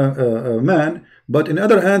not a man, but in the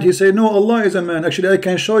other hand he said no, Allah is a man. Actually, I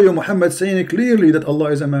can show you Muhammad saying clearly that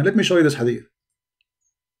Allah is a man. Let me show you this hadith.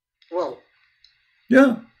 Wow.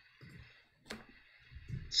 Yeah.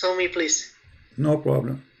 Show me please. No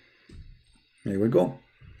problem. Here we go.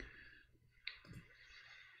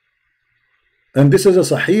 And this is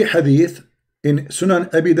a Sahih hadith in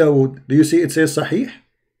Sunan Abi Dawud. Do you see it says Sahih?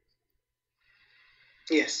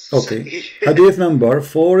 Yes. Okay. Hadith number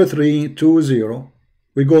 4320.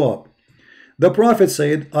 We go up. The Prophet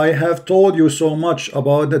said, I have told you so much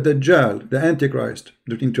about the Dajjal, the Antichrist,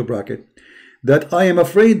 into bracket. that I am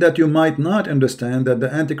afraid that you might not understand that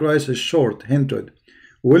the Antichrist is short-hinted,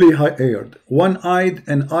 woolly-haired, one-eyed,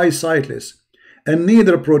 and eyesightless, and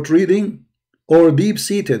neither protruding or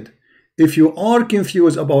deep-seated. If you are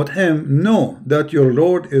confused about him, know that your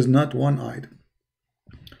Lord is not one-eyed.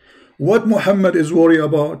 What Muhammad is worried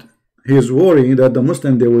about? He is worried that the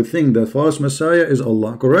Muslim, they will think that false Messiah is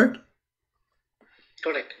Allah, correct?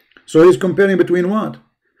 Correct. So he's comparing between what?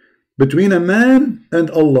 Between a man and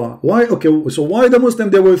Allah. Why? Okay, so why the Muslim,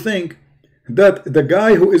 they will think that the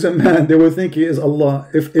guy who is a man, they will think he is Allah.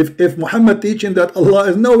 If Muhammad teaching that Allah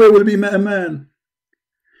is no way will be a man.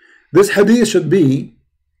 This hadith should be,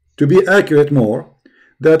 to be accurate more,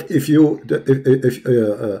 that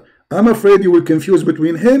I'm afraid you will confuse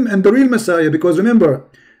between him and the real Messiah, because remember,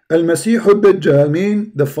 Al-Masih al-Dajjal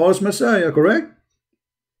mean the false Messiah, correct?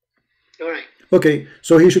 Correct. Okay,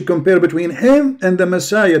 so he should compare between him and the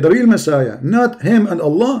Messiah, the real Messiah, not him and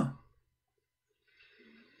Allah.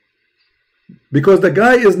 Because the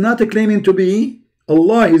guy is not claiming to be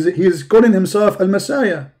Allah, he's calling himself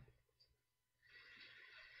Al-Messiah.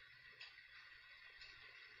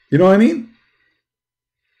 You know what I mean?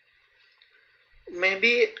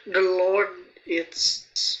 Maybe the Lord is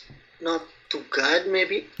not to God,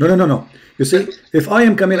 maybe. No. You see, if I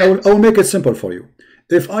am coming, I will make it simple for you.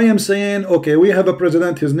 If I am saying, okay, we have a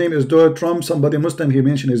president, his name is Donald Trump, somebody Muslim, he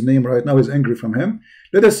mentioned his name right now, is angry from him.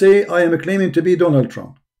 Let us say I am claiming to be Donald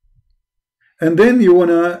Trump. And then you want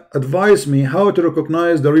to advise me how to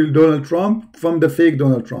recognize the real Donald Trump from the fake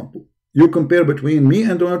Donald Trump. You compare between me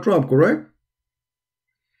and Donald Trump, correct?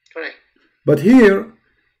 Correct. But here,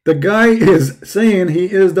 the guy is saying he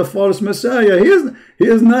is the false Messiah. He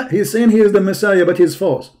is not. He's saying he is the Messiah, but he's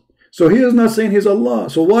false. So he is not saying he's Allah.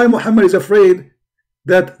 So why Muhammad is afraid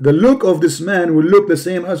that the look of this man will look the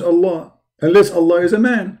same as Allah, unless Allah is a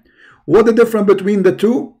man? What the difference between the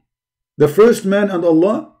two? The first man and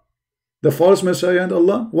Allah, the false Messiah and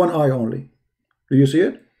Allah? One eye only. Do you see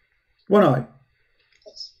it? One eye.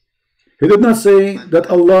 He did not say that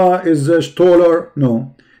Allah is taller.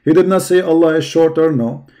 No. He did not say Allah is shorter.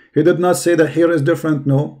 No. He did not say that hair is different.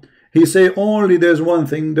 No. He say only there's one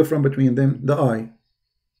thing different between them. The eye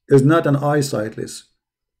is not an eye sightless.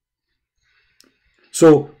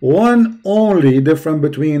 So one only difference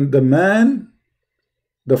between the man,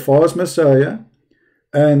 the false Messiah,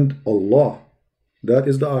 and Allah. That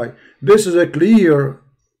is the eye. This is a clear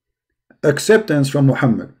acceptance from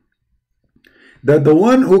Muhammad, that the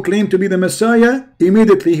one who claimed to be the Messiah,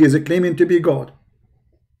 immediately he is claiming to be God.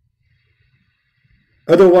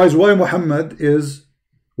 Otherwise, why Muhammad is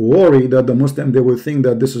worried that the Muslim, they will think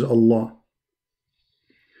that this is Allah?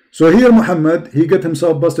 So here Muhammad, he got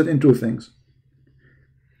himself busted in two things.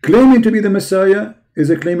 Claiming to be the Messiah is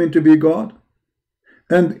a claiming to be God.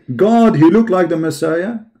 And God, he looked like the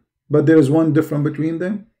Messiah, but there is one difference between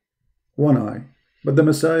them. One eye. But the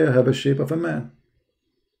Messiah have a shape of a man.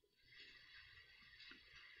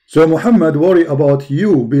 So Muhammad worry about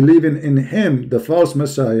you believing in him, the false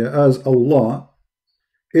Messiah, as Allah,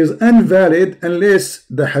 is invalid unless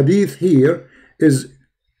the hadith here is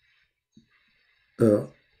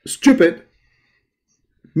stupid,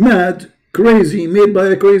 mad, crazy, made by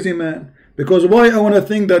a crazy man. Because why I want to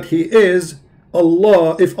think that he is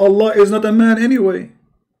Allah if Allah is not a man anyway?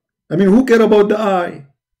 I mean, who care about the eye?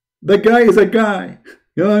 The guy is a guy.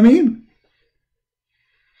 You know what I mean?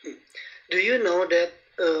 Do you know that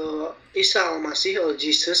Isa al-Masih or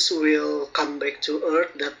Jesus will come back to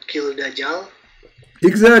earth that killed Dajjal?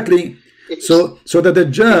 Exactly. So the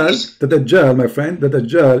Dajjal, my friend, the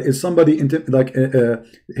Dajjal is somebody like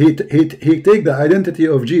he take the identity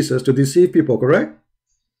of Jesus to deceive people, correct?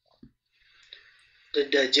 The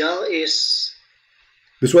Dajjal is.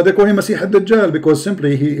 This is why they call him Masih al-Dajjal, because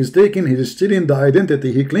simply he is stealing the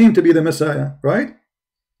identity. He claimed to be the Messiah, right?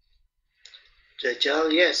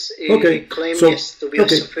 Dajjal, yes. Okay. He claimed yes to be a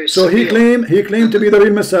so he claimed to be the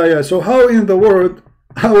real Messiah. So how in the world,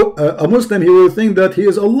 how a Muslim, he will think that he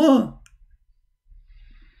is Allah?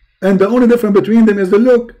 And the only difference between them is the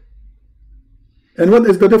look. And what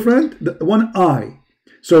is the difference? One eye.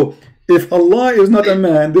 So if Allah is not a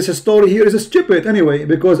man, this story here is stupid anyway,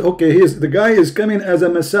 because okay, the guy is coming as a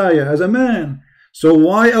Messiah, as a man. So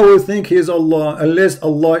why I will think he is Allah unless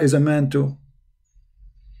Allah is a man too?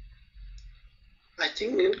 I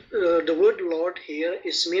think the word Lord here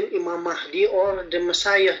is mean Imam Mahdi or the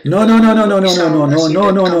Messiah. No,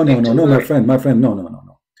 my friend,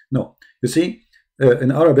 no. You see,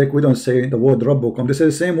 in Arabic we don't say the word Rabbukum. This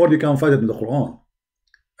is the same word, you can find it in the Quran.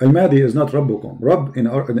 Al-Mahdi is not Rabbukum. Rabb in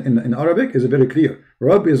Arabic is very clear.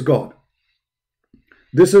 Rabb is God.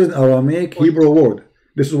 This is an Aramaic Hebrew word.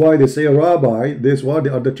 This is why they say Rabbi. This is why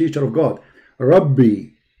they are the teacher of God.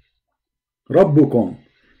 Rabbi, Rabbukum.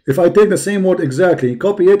 If I take the same word exactly,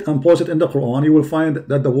 copy it and post it in the Quran, you will find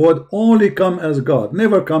that the word only come as God,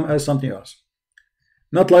 never come as something else.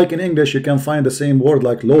 Not like in English, you can find the same word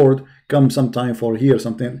like Lord come sometime for here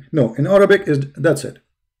something. No, in Arabic that's it.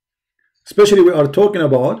 Especially we are talking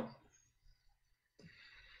about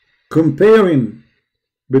comparing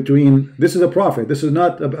between, this is a prophet, this is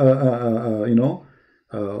not you know,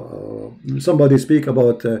 somebody speak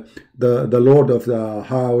about the Lord of the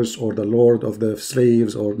house or the Lord of the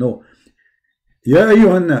slaves, or no. Ya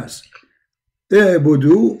ayyuhan nas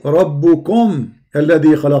اعبدوا ربكم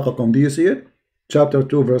الذي خلقكم. Do you see it? Chapter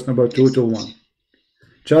 2 verse number 2 to 1.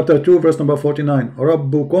 Chapter 2 verse number 49.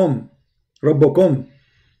 Rabbukum, Rabbukum.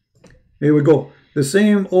 Here we go. The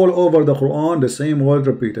same all over the Quran, the same word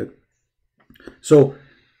repeated. So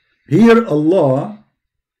here Allah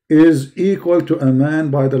is equal to a man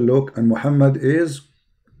by the look, and Muhammad is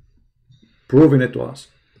proving it to us.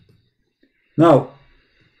 Now,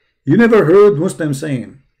 you never heard Muslims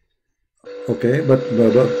saying, okay, but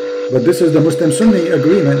this is the Muslim Sunni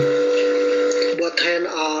agreement. Both hands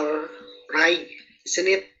are right, isn't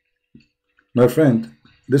it? My friend,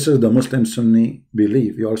 this is the Muslim Sunni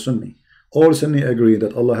belief. You are Sunni. All Sunni agree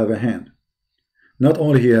that Allah have a hand. Not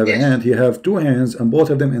only he have a hand, he have two hands, and both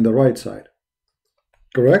of them in the right side.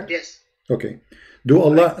 Correct? Yes. Okay. Do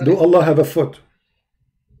Allah have a foot?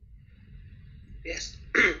 Yes.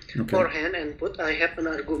 Okay. For hand and foot, I have an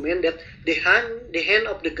argument that the hand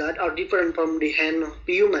of the God are different from the hand of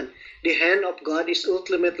the human. The hand of God is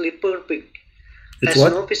ultimately perfect. It's has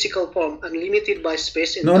what? no physical form, unlimited by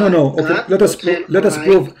space and No, time. no, no. Okay, God, let us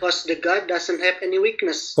prove. Because the God doesn't have any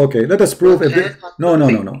weakness. Okay, let us prove if this, no.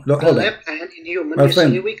 The Hold on. left hand in human My is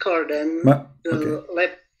friend. weaker than the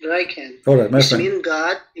right hand. All right, my This friend. means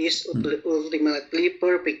God is ultimately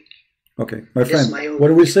perfect. Okay, my friend.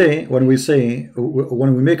 When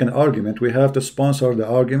we make an argument, we have to sponsor the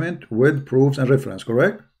argument with proofs and reference.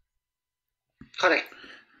 Correct? Correct.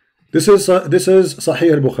 This is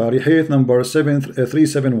Sahih al-Bukhari, hadith number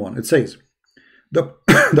 371. It says, the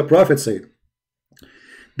Prophet said,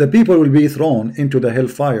 the people will be thrown into the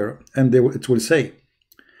hellfire, and it will say,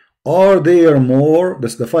 are there more?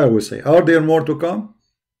 That's the fire will say, are there more to come?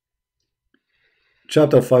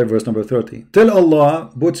 Chapter 5 verse number 30. Till Allah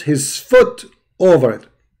puts his foot over it,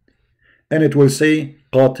 and it will say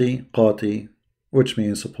qati qati, which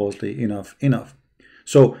means supposedly enough.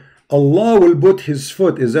 So Allah will put his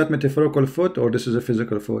foot. Is that metaphorical foot, or this is a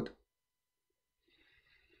physical foot?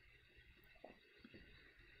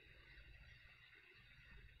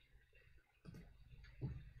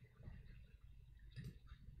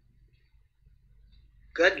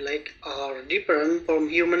 God-like are different from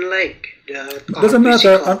human-like. Doesn't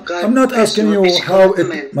matter. I'm not asking you how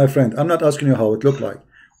it, my friend. I'm not asking you how it looked like.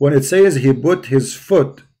 When it says he put his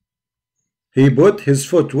foot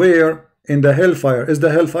where? In the hellfire. Is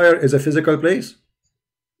the hellfire is a physical place?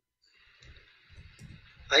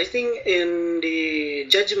 I think in the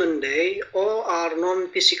judgment day, all are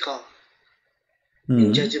non-physical.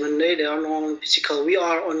 In judgment day, they are non-physical. We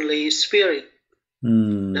are only spirit.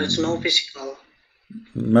 There's no physical.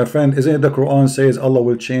 My friend, isn't it the Quran says Allah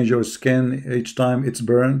will change your skin each time it's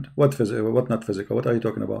burned? What physical? What not physical? What are you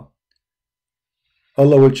talking about?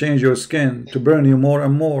 Allah will change your skin to burn you more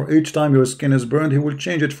and more. Each time your skin is burned, he will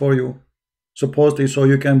change it for you, supposedly so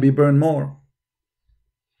you can be burned more.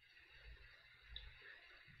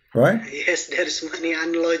 Right? Yes, there's many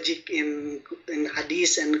unlogic in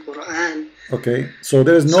Hadith and Quran. Okay, so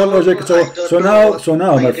there is no logic. So now,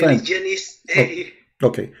 my friend.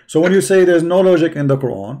 Okay, so when you say there's no logic in the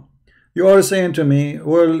Quran, you are saying to me,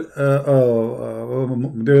 well,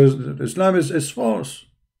 Islam is false.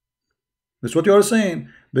 That's what you are saying,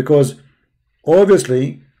 because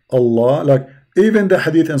obviously Allah, like even the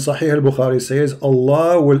hadith in Sahih al-Bukhari says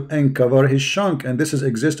Allah will uncover his shank, and this is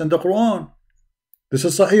exist in the Quran. This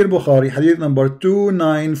is Sahih al-Bukhari, hadith number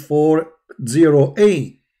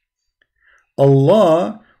 2940a.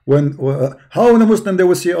 Allah, how the Muslim they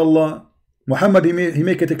will see Allah? Muhammad, he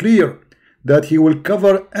make it clear that he will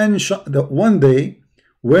cover one day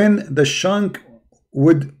when the shank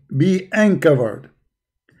would be uncovered.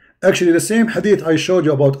 Actually, the same hadith I showed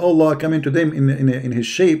you about Allah coming to them in his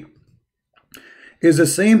shape is the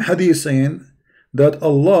same hadith saying that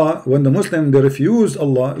Allah, when the Muslim they refused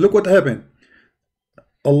Allah, look what happened.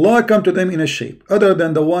 Allah come to them in a shape other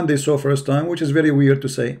than the one they saw first time, which is very weird to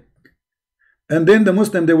say. And then the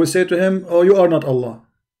Muslim they will say to him, oh, you are not Allah.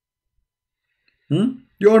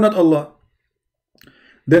 You are not Allah.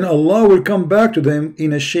 Then Allah will come back to them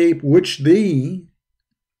in a shape which they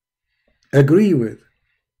agree with.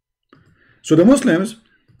 So the Muslims,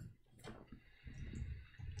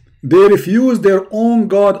 They refuse their own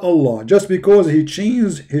God Allah just because he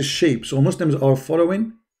changed his shape. So Muslims are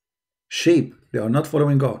following shape. They are not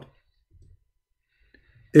following God.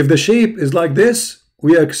 If the shape is like this,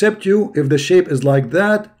 we accept you. If the shape is like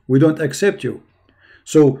that, we don't accept you.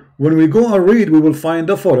 So when we go and read, we will find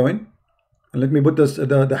the following. And let me put this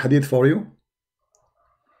the hadith for you.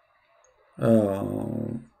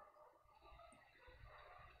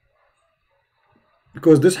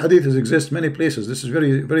 Because this hadith exists many places. This is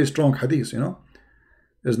very strong hadith, you know.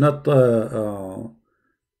 It's not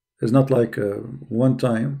like one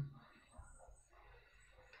time.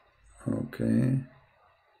 Okay,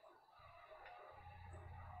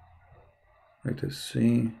 let us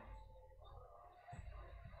see.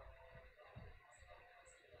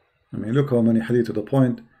 I mean, look how many hadith to the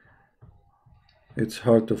point. It's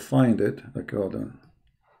hard to find it. Okay, hold on.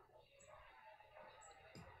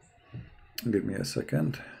 Give me a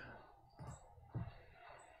second.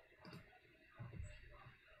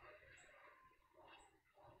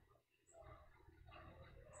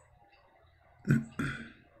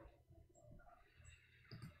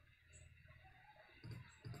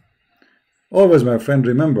 Always, my friend,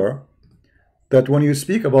 remember that when you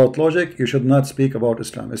speak about logic, you should not speak about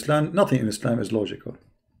Islam. Nothing in Islam is logical.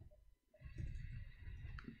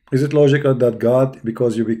 Is it logical that God,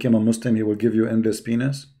 because you became a Muslim, he will give you endless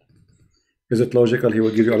penis? Is it logical he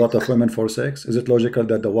will give you a lot of women for sex? Is it logical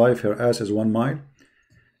that the wife, her ass is 1 mile?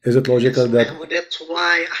 Is it logical that... That's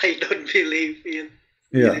why I don't believe in...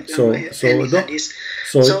 Yeah, so in Islam,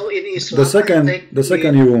 the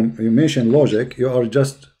second you mention logic, you are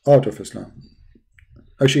just out of Islam.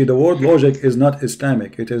 Actually, the word logic is not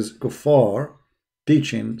Islamic. It is kuffar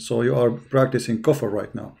teaching. So you are practicing kufr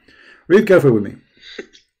right now. Read carefully with me.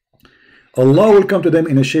 Allah will come to them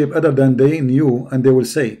in a shape other than they knew, and they will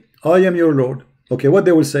say, I am your Lord. Okay, what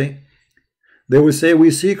they will say? They will say,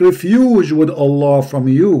 we seek refuge with Allah from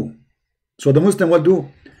you. So the Muslim what do?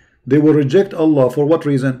 They will reject Allah for what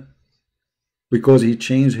reason? Because he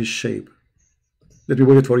changed his shape. Let me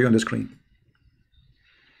put it for you on the screen.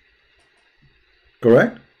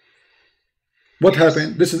 Correct? What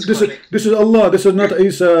happened? This is Allah. This is not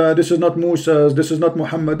Isa. This is not Musa. This is not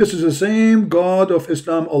Muhammad. This is the same God of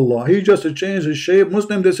Islam, Allah. He just changed his shape.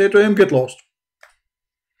 Muslim, they say to him, get lost.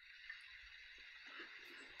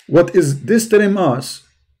 What is this telling us?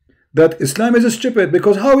 That Islam is stupid,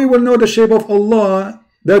 because how we will know the shape of Allah,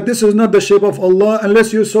 that this is not the shape of Allah,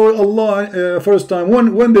 unless you saw Allah first time.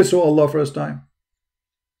 When they saw Allah first time?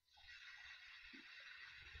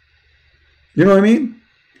 You know what I mean?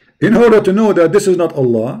 In order to know that this is not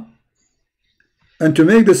Allah, and to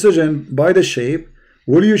make decision by the shape,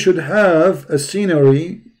 well, you should have a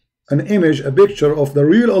scenery, an image, a picture of the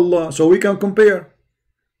real Allah, so we can compare.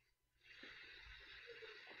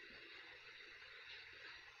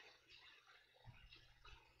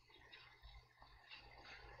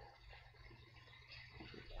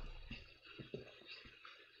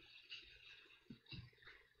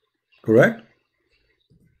 Correct?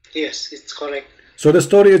 Yes, it's correct. So the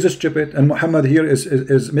story is stupid, and Muhammad here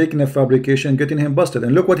is making a fabrication, getting him busted.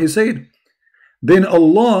 And look what he said. Then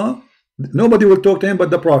Allah, nobody will talk to him but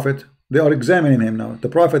the Prophet. They are examining him now. The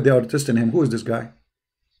Prophet, they are testing him. Who is this guy?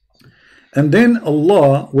 And then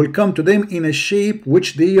Allah will come to them in a shape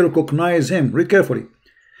which they recognize him. Read carefully.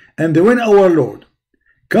 And when our Lord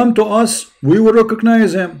come to us, we will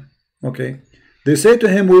recognize him. Okay. They say to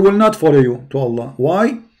him, we will not follow you to Allah.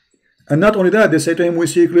 Why? And not only that, they say to him, we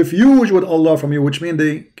seek refuge with Allah from you, which means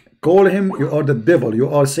they call him, you are the devil, you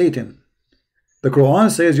are Satan. The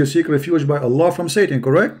Quran says you seek refuge by Allah from Satan,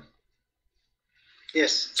 correct?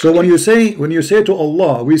 Yes. So when you say to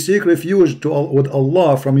Allah, we seek refuge with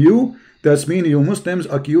Allah from you, that means you Muslims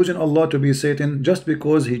accusing Allah to be Satan just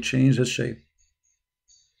because he changed his shape.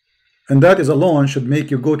 And that is alone should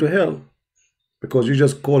make you go to hell, because you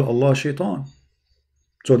just call Allah Shaitan.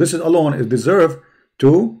 So this is alone is deserve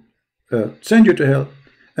to send you to hell.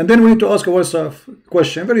 And then we need to ask ourselves a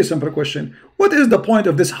question, very simple question. What is the point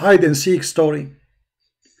of this hide and seek story?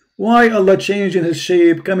 Why Allah changed in his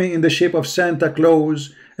shape, coming in the shape of Santa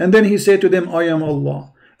Claus, and then he said to them, I am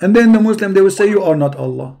Allah. And then the Muslim, they will say, you are not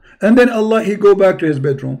Allah. And then Allah, he go back to his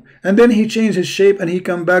bedroom. And then he changed his shape and he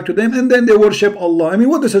come back to them, and then they worship Allah. I mean,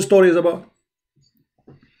 what this story is about?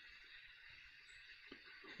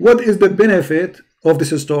 What is the benefit of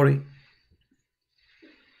this story?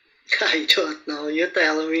 I don't know. You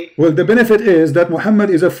tell me. Well, the benefit is that Muhammad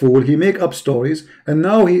is a fool. He make up stories, and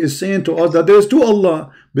now he is saying to us that there is two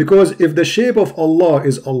Allah. Because if the shape of Allah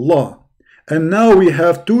is Allah, and now we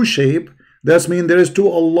have two shape, that means there is two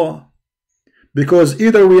Allah. Because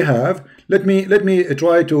either we have, let me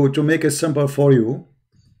try to make it simple for you.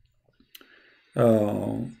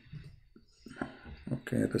 Okay,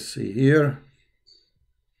 let's see here.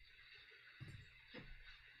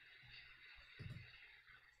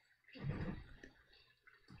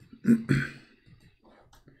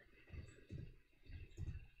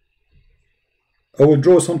 I will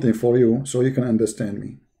draw something for you so you can understand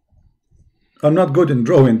me. I'm not good in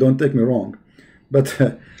drawing, don't take me wrong, but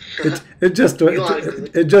it's just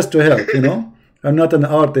to help, you know. I'm not an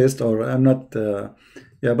artist, or I'm not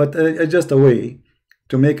yeah, but it's just a way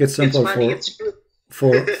to make it simple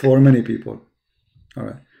for many people. All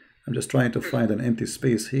right, I'm just trying to find an empty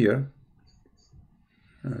space here.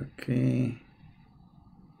 Okay,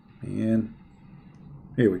 and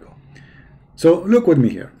here we go. So look with me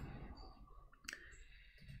here.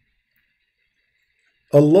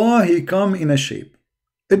 Allah, He come in a shape.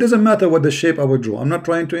 It doesn't matter what the shape I would draw. I'm not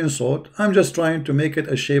trying to insult. I'm just trying to make it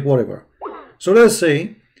a shape, whatever. So let's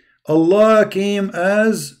say Allah came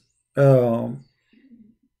as a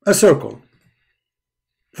circle.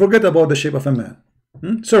 Forget about the shape of a man.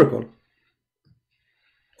 Circle.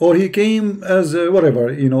 Or He came as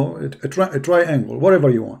whatever, you know, a triangle, whatever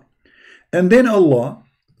you want. And then Allah,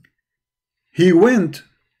 He went.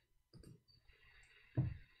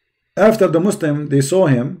 After the Muslim, they saw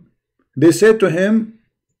Him, they said to Him,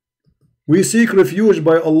 we seek refuge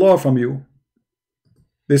by Allah from you.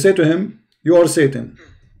 They said to Him, you are Satan.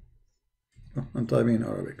 I'm typing in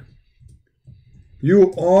Arabic.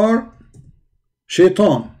 You are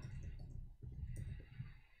Shaitan.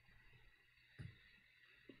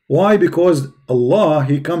 Why? Because Allah,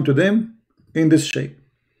 He come to them in this shape.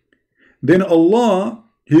 Then Allah,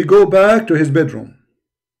 He go back to His bedroom.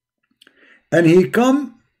 And He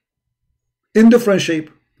come in different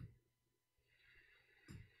shape.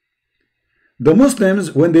 The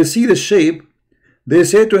Muslims, when they see the shape, they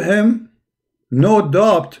say to Him, no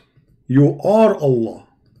doubt you are Allah.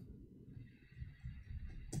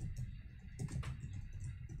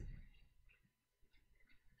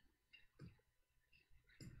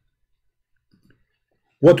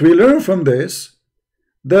 What we learn from this,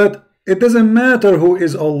 that it doesn't matter who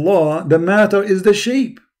is Allah, the matter is the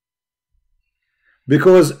shape.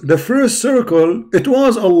 Because the first circle, it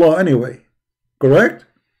was Allah anyway. Correct?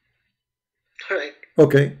 Correct.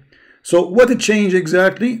 Okay. So what it changed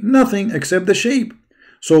exactly? Nothing except the shape.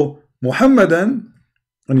 So Muhammadan,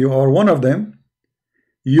 and you are one of them,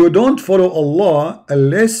 you don't follow Allah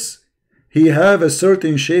unless He have a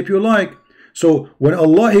certain shape you like. So when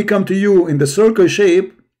Allah, He come to you in the circle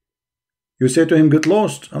shape, you say to Him, get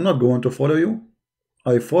lost. I'm not going to follow you.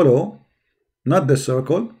 I follow not the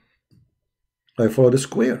circle, I follow the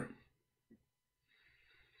square.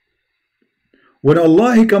 When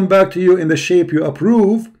Allah, He come back to you in the shape you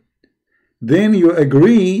approve, then you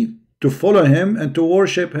agree to follow Him and to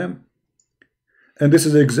worship Him. And this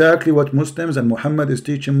is exactly what Muslims and Muhammad is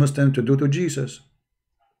teaching Muslims to do to Jesus.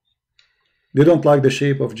 They don't like the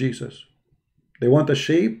shape of Jesus. They want a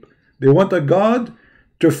shape, they want a God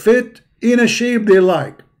to fit in a shape they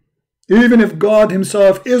like. Even if God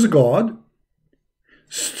Himself is God,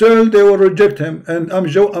 still they will reject Him. And I'm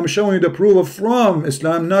showing you the proof from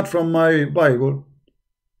Islam, not from my Bible.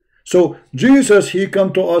 So Jesus, He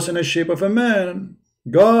come to us in the shape of a man.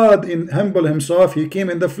 God, in humble Himself, He came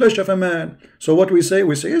in the flesh of a man. So what we say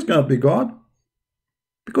He's gonna be God,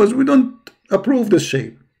 because we don't approve this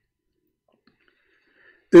shape.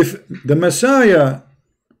 If the Messiah,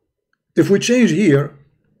 if we change here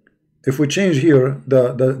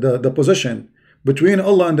the position between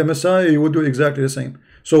Allah and the Messiah, you would do exactly the same.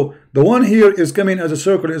 So the one here is coming as a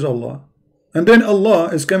circle is Allah, and then Allah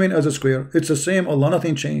is coming as a square. It's the same Allah,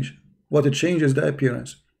 nothing changed. What it changed is the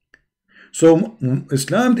appearance. So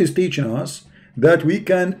Islam is teaching us that we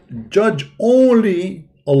can judge only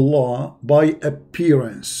Allah by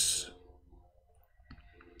appearance.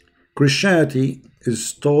 Christianity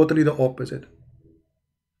is totally the opposite.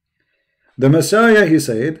 The Messiah, He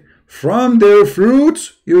said, from their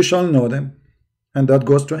fruits you shall know them. And that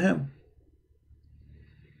goes to Him.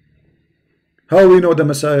 How we know the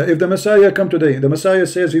Messiah? If the Messiah come today, the Messiah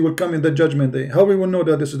says He will come in the judgment day. How we will know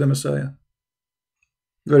that this is the Messiah?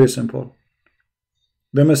 Very simple.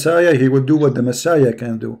 The Messiah, He will do what the Messiah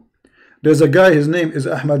can do. There's a guy, his name is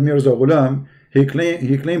Ahmad Mirza Ghulam. He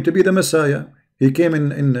claimed to be the Messiah. He came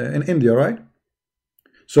in India, right?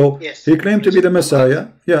 So yes, he claimed to be the Messiah.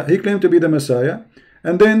 Yeah, he claimed to be the Messiah.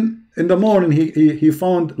 And then in the morning, he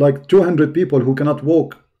found like 200 people who cannot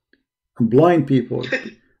walk, blind people,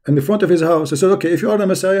 in the front of his house. He said, okay, if you are the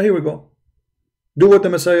Messiah, here we go. Do what the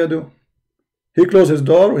Messiah do. He closed his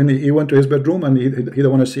door and he went to his bedroom and he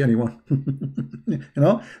don't want to see anyone. You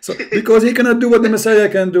know, so because he cannot do what the Messiah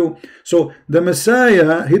can do. So the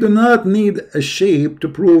Messiah, he do not need a shape to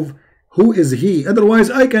prove who is he. Otherwise,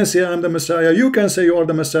 I can say I'm the Messiah. You can say you are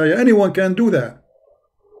the Messiah. Anyone can do that.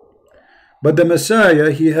 But the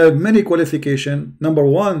Messiah, he had many qualifications. Number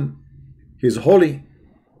one, he's holy.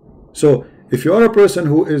 So if you are a person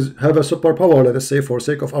who have a superpower, let us say for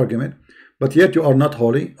sake of argument, but yet you are not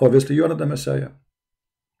holy, obviously you are not the Messiah.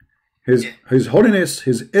 His holiness,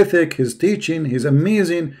 his ethic, his teaching, his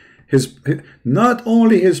amazing, not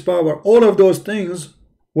only his power, all of those things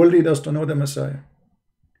will lead us to know the Messiah.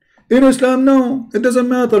 In Islam, no, it doesn't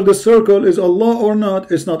matter the circle is Allah or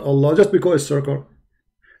not. It's not Allah just because it's circle.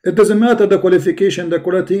 It doesn't matter the qualification, the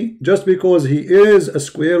quality, just because he is a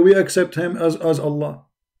square, we accept him as Allah.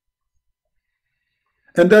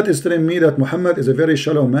 And that is telling me that Muhammad is a very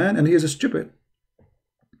shallow man and he is stupid.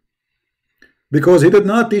 Because he did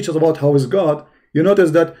not teach us about how is God. You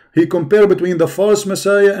notice that he compared between the false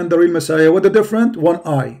Messiah and the real Messiah. What the difference? One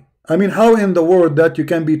eye. I mean, how in the world that you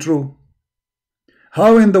can be true?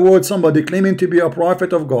 How in the world somebody claiming to be a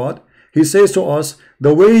prophet of God, he says to us,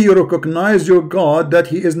 the way you recognize your God, that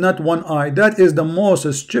he is not one eye. That is the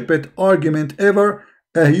most stupid argument ever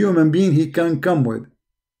a human being he can come with.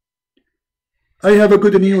 I have a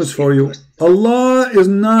good news for you. Allah is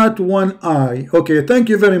not one eye. Okay, thank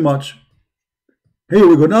you very much. Here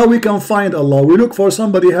we go. Now we can find Allah. We look for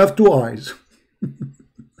somebody have two eyes.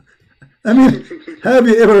 I mean, have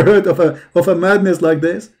you ever heard of a madness like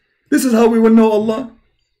this? This is how we will know Allah.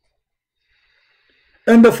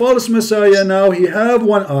 And the false Messiah now, he have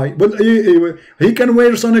one eye, but he can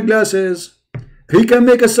wear sunglasses. He can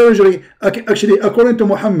make a surgery. Actually, according to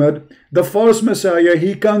Muhammad, the false Messiah,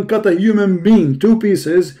 he can cut a human being two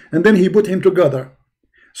pieces and then he put him together.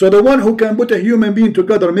 So the one who can put a human being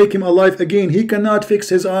together, make him alive again, he cannot fix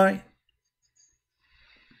his eye.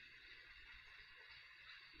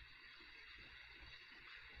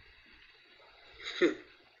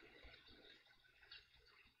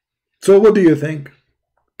 So what do you think?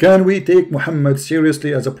 Can we take Muhammad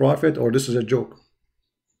seriously as a prophet, or this is a joke?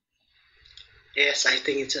 Yes, I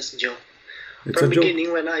think it's just a joke. It's From a joke.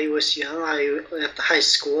 beginning, when I was young, at high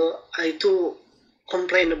school, I too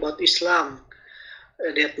complained about Islam.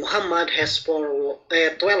 That Muhammad has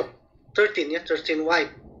 13 wives.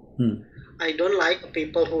 I don't like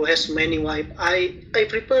people who has many wives. I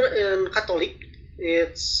prefer in Catholic,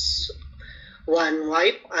 it's one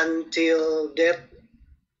wife until death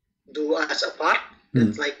do us apart.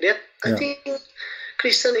 It's like that. I think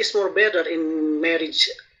Christian is more better in marriage.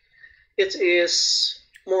 It is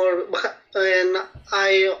more, and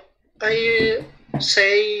I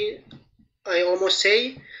almost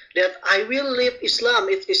say that I will leave Islam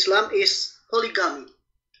if Islam is polygamy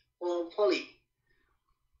or poly.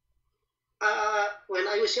 When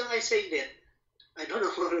I was young, I say that. I don't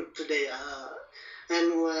know today.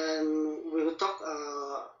 And when we will talk,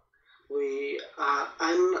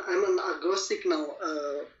 I'm an agnostic now.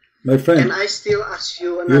 My friend, and I still ask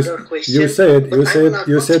you another question. You said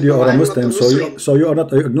you are a Muslim, so you are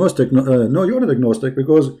not agnostic. No, you are not agnostic,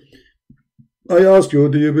 because I asked you,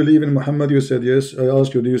 do you believe in Muhammad? You said yes. I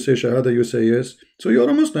asked you, do you say Shahada? You say yes. So you are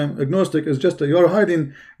a Muslim. Agnostic is just you are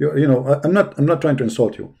hiding. You know, I'm not trying to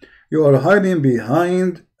insult you. You are hiding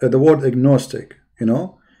behind the word agnostic. You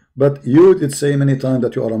know, but you did say many times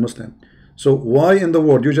that you are a Muslim. So why in the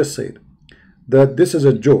world you just said that this is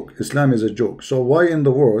a joke? Islam is a joke. So why in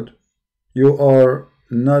the world you are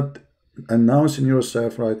not announcing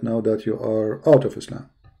yourself right now that you are out of Islam?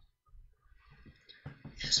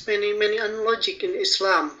 Yes, many unlogic in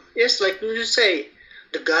Islam. Yes, like you say,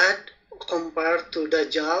 the God compared to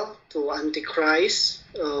Dajjal, to Antichrist,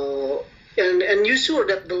 and you sure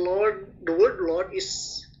that the word Lord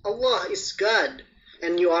is Allah, is God,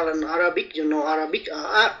 and you are an Arabic, you know Arabic.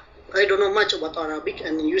 I don't know much about Arabic,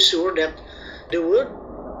 and you sure that the word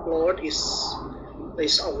Lord is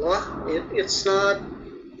Allah. It's not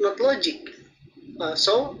logic.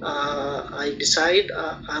 So I decide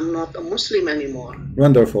I'm not a Muslim anymore.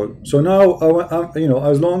 Wonderful. So now, you know,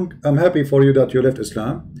 as long I'm happy for you that you left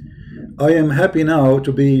Islam, I am happy now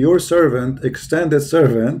to be your servant, extended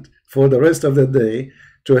servant, for the rest of the day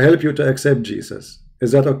to help you to accept Jesus.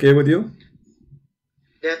 Is that okay with you?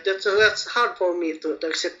 That's hard for me to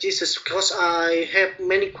accept Jesus, because I have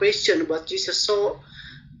many questions about Jesus. So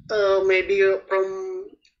maybe from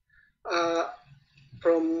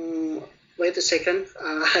wait a second,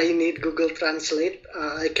 I need Google Translate.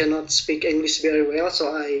 I cannot speak English very well,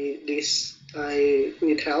 so I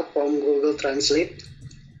need help from Google Translate.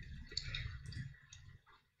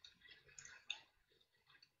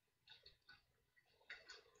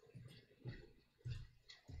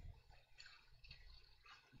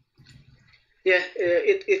 Yeah,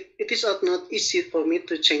 it is not easy for me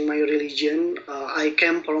to change my religion. I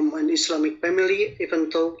came from an Islamic family,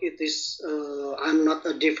 even though I'm not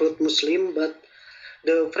a devout Muslim, but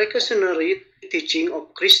the precautionary teaching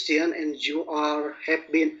of Christian and Jew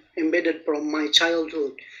have been embedded from my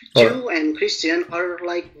childhood. All right. Jew and Christian are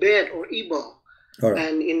like bad or evil. All right.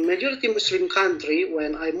 And in majority Muslim country,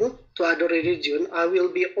 when I move to other religion, I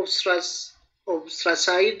will be ostracized,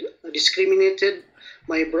 discriminated.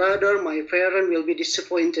 My brother, my parent will be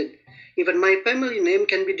disappointed. Even my family name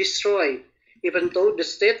can be destroyed. Even though the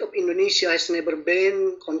state of Indonesia has never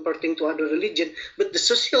been converting to other religion, but the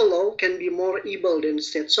social law can be more evil than the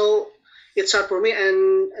state. So it's hard for me.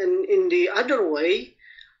 And in the other way,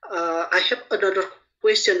 I have another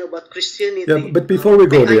question about Christianity. Yeah, but before we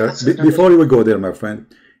go there, before we go there, my friend,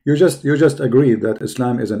 you just agreed that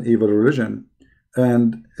Islam is an evil religion,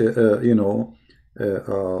 and you know,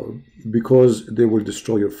 because they will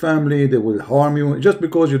destroy your family, they will harm you, just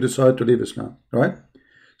because you decide to leave Islam, right?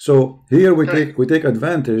 So here we take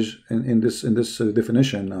advantage in this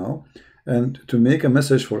definition now, and to make a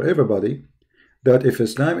message for everybody that if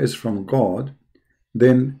Islam is from God,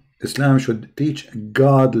 then Islam should teach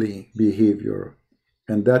godly behavior,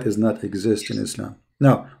 and that does not exist in Islam.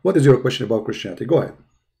 Now, what is your question about Christianity? Go ahead.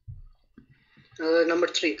 Number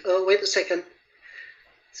 3. Wait a second.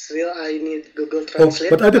 Still, I need Google Translate.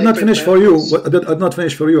 But I did not finish for you. I did not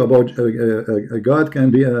finish for you about God can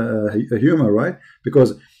be a human, right?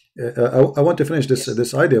 Because I want to finish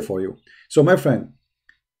this idea for you. So, my friend,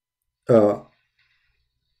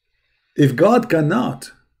 if God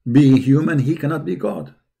cannot be human, he cannot be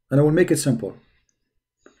God. And I will make it simple.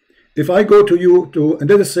 If I go to you and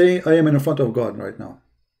let us say I am in front of God right now,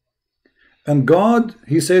 and God,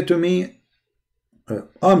 he said to me,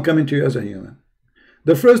 I'm coming to you as a human.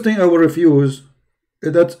 The first thing I will refuse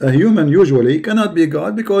is that a human usually cannot be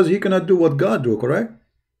God, because he cannot do what God do, correct?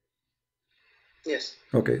 Yes.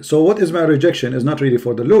 Okay, so what is my rejection is not really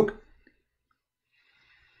for the look,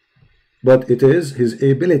 but it is his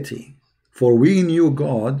ability. For we knew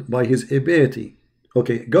God by his ability.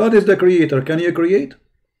 Okay, God is the creator. Can you create?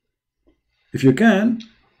 If you can,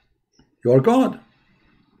 you are God.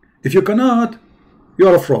 If you cannot, you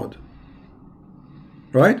are a fraud.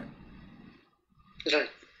 Right? Right.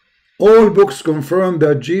 All books confirm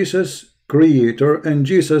that Jesus creator, and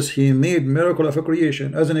Jesus, he made miracle of a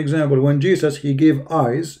creation. As an example, when Jesus, he gave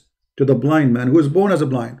eyes to the blind man who was born as a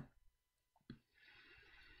blind.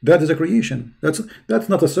 That is a creation. That's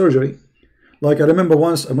not a surgery. Like I remember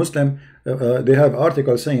once a Muslim, they have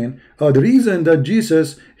articles saying, the reason that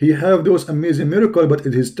Jesus, he have those amazing miracles, but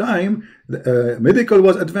at his time, medical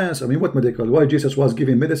was advanced. I mean, what medical? Why Jesus was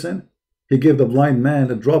giving medicine? He gave the blind man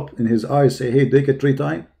a drop in his eye, say, hey, take it 3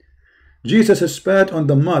 times. Jesus spat on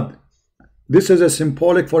the mud. This is a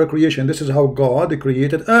symbolic for a creation. This is how God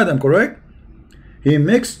created Adam, correct? He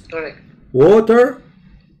mixed water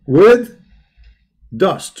with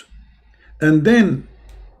dust, and then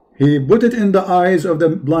he put it in the eyes of the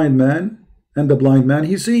blind man, and the blind man,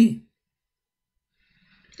 he see.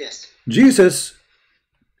 Yes. Jesus,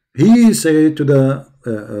 he said to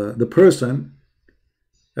the person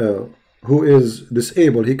who is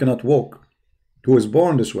disabled, he cannot walk, who is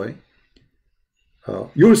born this way,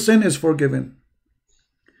 your sin is forgiven.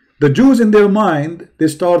 The Jews in their mind, they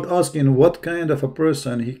start asking what kind of a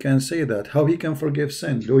person he can say that, how he can forgive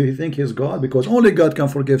sin. Do you think he's God? Because only God can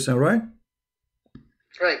forgive sin, right?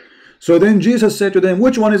 Right. So then Jesus said to them,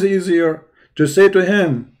 which one is easier to say to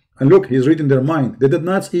him? And look, he's reading their mind. They did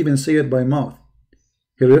not even say it by mouth.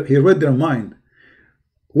 He read their mind.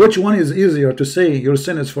 Which one is easier to say your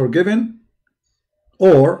sin is forgiven,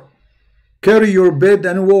 or carry your bed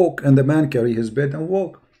and walk? And the man carry his bed and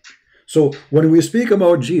walk. So when we speak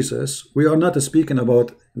about Jesus, we are not speaking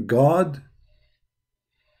about God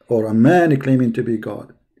or a man claiming to be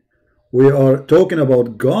God. We are talking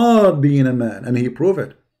about God being a man, and he proved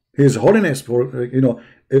it. His holiness, for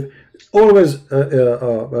if always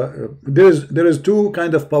there is 2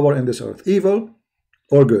 kind of power in this earth: evil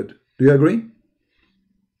or good. Do you agree?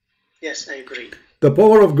 Yes, I agree. The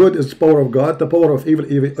power of good is the power of God. The power of evil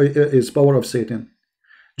is power of Satan.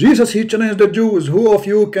 Jesus, he challenged the Jews. Who of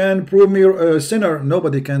you can prove me a sinner?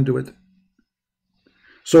 Nobody can do it.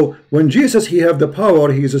 So when Jesus, he have the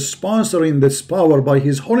power, he is sponsoring this power by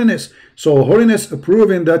his holiness. So holiness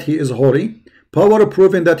proving that he is holy, power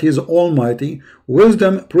proving that he is almighty,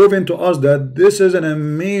 wisdom proving to us that this is an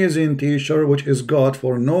amazing teacher, which is God,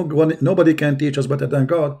 for nobody can teach us better than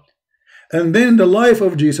God. And then the life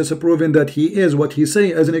of Jesus proving that he is what he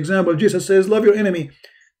say. As an example, Jesus says, love your enemy.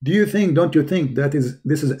 Don't you think that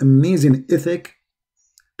this is amazing ethic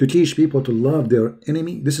to teach people to love their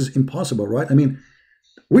enemy? This is impossible, right? I mean,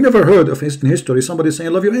 we never heard of in history somebody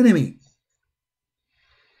saying love your enemy.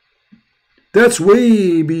 That's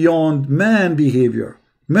way beyond man behavior.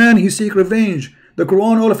 Man, he seek revenge. The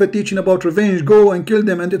Quran, all of it teaching about revenge, go and kill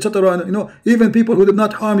them, and etc. And, you know, even people who did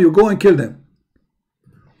not harm you, go and kill them.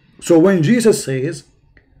 So when Jesus says,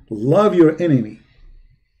 love your enemy,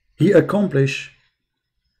 he accomplished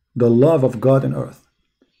the love of God on earth.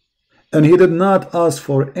 And he did not ask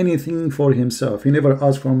for anything for himself. He never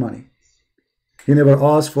asked for money. He never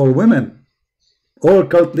asked for women. All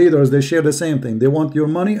cult leaders, they share the same thing. They want your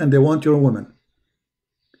money and they want your woman.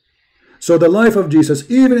 So the life of Jesus,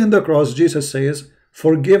 even in the cross, Jesus says,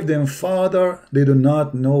 forgive them, Father, they do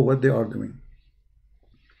not know what they are doing.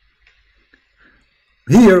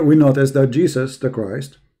 Here we notice that Jesus, the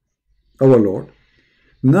Christ, our Lord,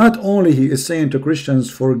 not only he is saying to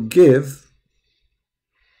Christians, forgive,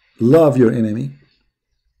 love your enemy,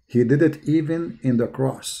 he did it even in the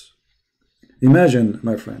cross. Imagine,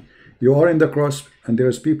 my friend, you are in the cross and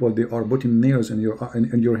there's people, they are putting nails in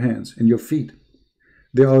your hands, in your feet.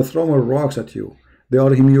 They are throwing rocks at you. They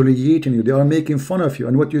are humiliating you. They are making fun of you.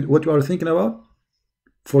 And what you are thinking about?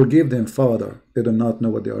 Forgive them, Father. They do not know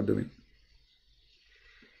what they are doing.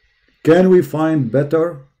 Can we find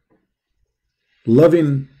better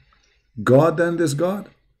loving God than this God?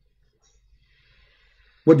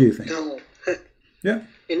 What do you think? No. Yeah.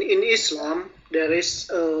 In Islam, there is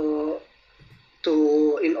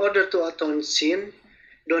in order to atone sin,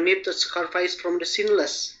 don't need to sacrifice from the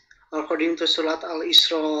sinless. According to Surat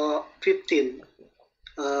Al-Isra 15,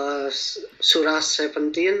 Surah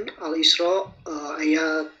 17, Al-Isra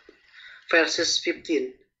ayat verses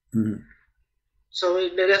 15. Mm-hmm. So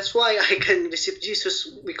that's why I can receive Jesus,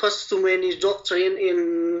 because too many doctrine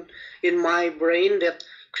in my brain that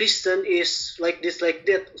Christian is like this, like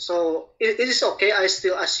that. So it is okay. I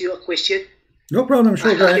still ask you a question. No problem.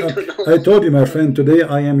 Sure. I told you, my friend, today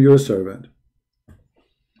I am your servant.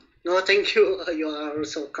 No, thank you. You are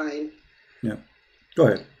so kind. Yeah. Go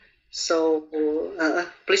ahead. So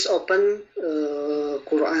please open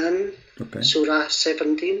Quran, okay. Surah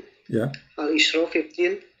 17. Yeah. Al-Isra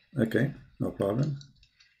 15. Okay. No problem.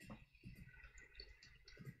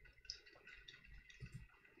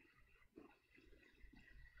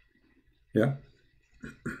 Yeah.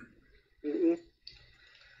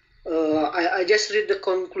 I just read the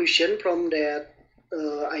conclusion from that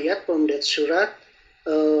ayat, from that surah,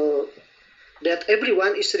 that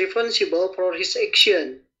everyone is responsible for his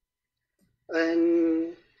action.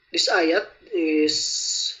 And this ayat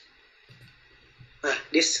is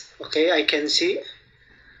this, okay, I can see.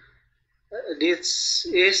 This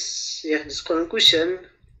is, yeah, this conclusion.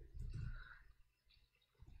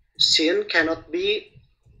 Sin cannot be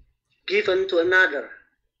given to another.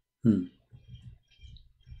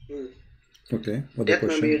 Okay. What that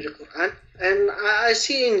may be the Quran. And I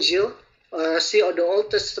see Injil, see the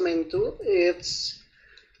Old Testament too. It's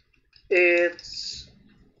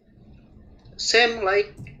same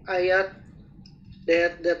like ayat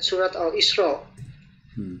that Surat Al-Isra.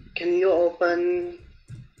 Can you open?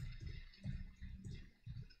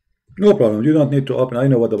 No problem. You don't need to open. I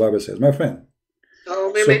know what the Bible says, my friend.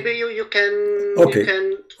 Oh, maybe you can okay.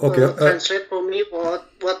 Translate for me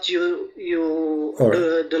what you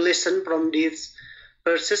right. the lesson from these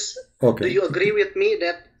verses. Okay. Do you agree with me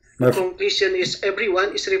that the conclusion is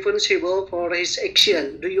everyone is responsible for his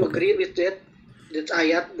action? Do you agree with that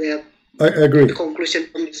ayat, that I agree. The conclusion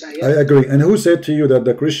from this ayat? I agree. And who said to you that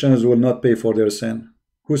the Christians will not pay for their sin?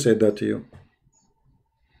 Who said that to you?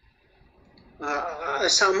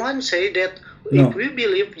 Someone say that no. If we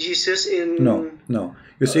believe Jesus in... No.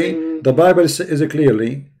 You see, the Bible is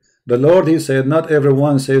clearly, the Lord, he said, not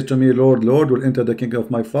everyone says to me, Lord, Lord, will enter the kingdom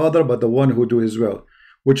of my Father, but the one who do his will.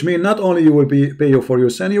 Which means not only you will pay you for your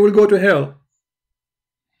sin, you will go to hell.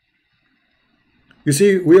 You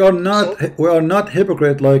see, we are not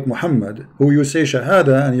hypocrite like Muhammad, who you say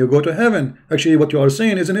Shahada and you go to heaven. Actually, what you are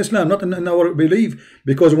saying is in Islam, not in our belief.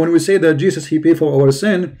 Because when we say that Jesus, he paid for our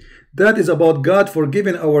sin, that is about God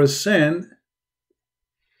forgiving our sin,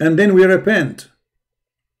 and then we repent.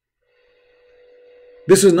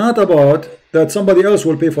 This is not about that somebody else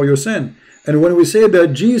will pay for your sin. And when we say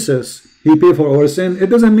that Jesus, he paid for our sin, it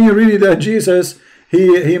doesn't mean really that Jesus,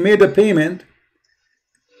 he made a payment.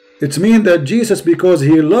 It means that Jesus, because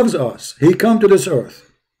he loves us, he come to this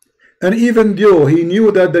earth. And even though he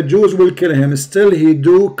knew that the Jews will kill him, still he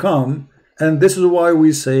do come. And this is why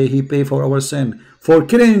we say he paid for our sin. For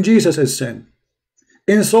killing Jesus is sin.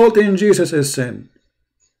 Insulting Jesus is sin.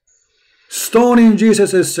 Stoning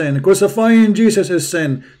Jesus is sin. Crucifying Jesus is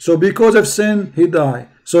sin. So because of sin, he died.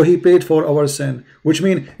 so he paid for our sin, which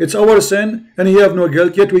means it's our sin and he have no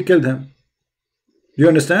guilt, yet we killed him. Do you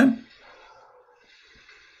understand?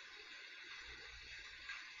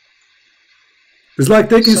 It's like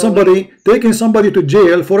taking somebody to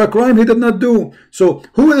jail for a crime he did not do. So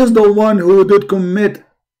who is the one who did commit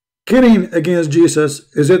killing against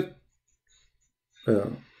Jesus? Is it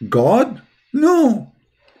God? No,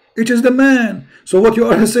 it is the man. So what you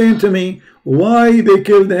are saying to me, why they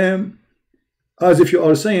killed him, as if you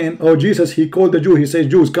are saying, oh, Jesus, he called the Jew, he says,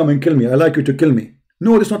 Jews, come and kill me, I like you to kill me.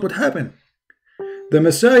 No, that's not what happened. The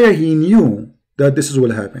Messiah, he knew that this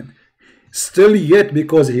will happen. Still yet,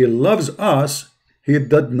 because he loves us, he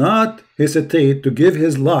did not hesitate to give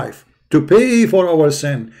his life to pay for our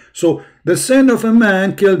sin. So the sin of a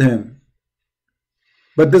man killed him,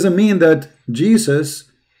 but doesn't mean that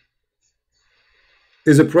Jesus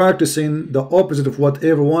is practicing the opposite of what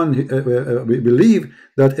everyone we believe,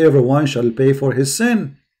 that everyone shall pay for his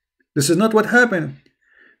sin. This is not what happened.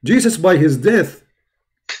 Jesus, by his death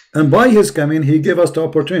and by his coming, he gave us the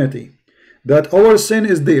opportunity that our sin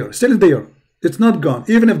is there, still there. It's not gone.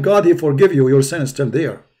 Even if God, he forgive you, your sin is still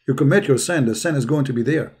there. You commit your sin, the sin is going to be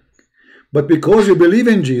there. But because you believe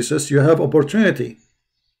in Jesus, you have opportunity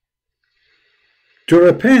to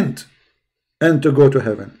repent and to go to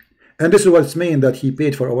heaven. And this is what it means that he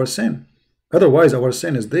paid for our sin. Otherwise, our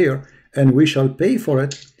sin is there, and we shall pay for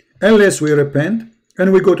it unless we repent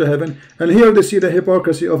and we go to heaven. And here they see the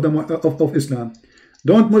hypocrisy of Islam.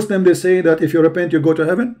 Don't Muslims, they say that if you repent, you go to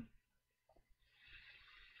heaven?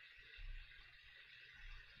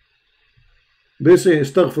 They say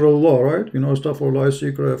astaghfirullah, right? You know, astaghfirullah, I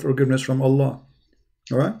seek forgiveness from Allah.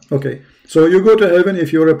 All right? Okay. So you go to heaven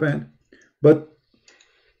if you repent. But,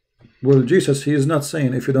 well, Jesus, he is not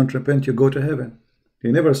saying if you don't repent, you go to heaven.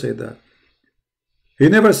 He never said that. He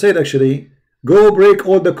never said, actually, go break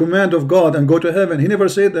all the command of God and go to heaven. He never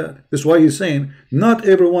said that. That's why he's saying, not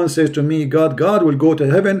everyone says to me, God will go to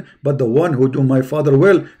heaven, but the one who do my Father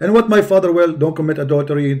will. And what my Father will, don't commit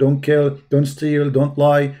adultery, don't kill, don't steal, don't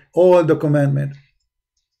lie, all the commandment.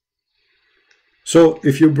 So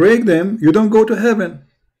if you break them, you don't go to heaven.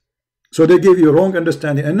 So they give you wrong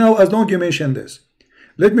understanding. And now, as long as you mention this,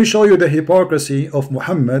 let me show you the hypocrisy of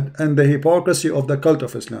Muhammad and the hypocrisy of the cult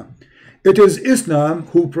of Islam. It is Islam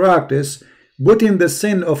who practice putting the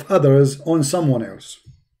sin of others on someone else.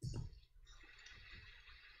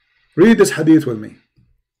 Read this hadith with me.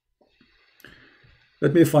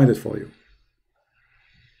 Let me find it for you.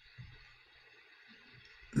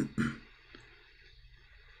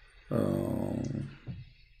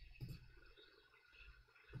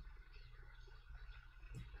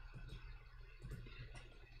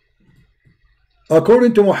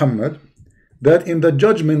 According to Muhammad, that in the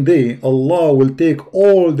judgment day, Allah will take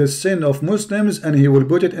all the sin of Muslims and he will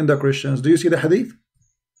put it in the Christians. Do you see the hadith?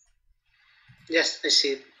 Yes, I see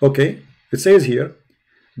it. Okay, it says here,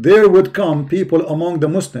 there would come people among the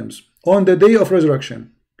Muslims on the day of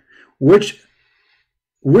resurrection, which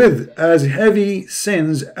with as heavy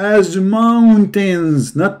sins as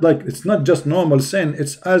mountains, not like, it's not just normal sin,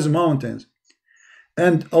 it's as mountains.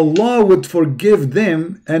 And Allah would forgive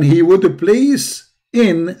them and he would place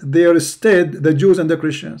in their stead the Jews and the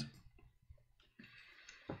Christians.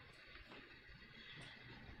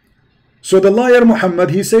 So the liar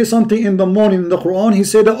Muhammad, he says something in the morning in the Quran, he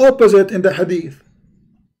said the opposite in the hadith.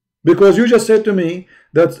 Because you just said to me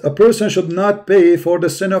that a person should not pay for the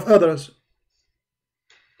sin of others.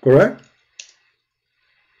 Correct?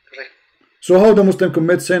 Correct. So how the Muslim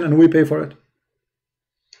commit sin and we pay for it?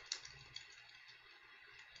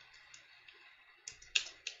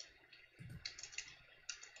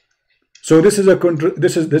 So this is the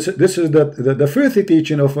filthy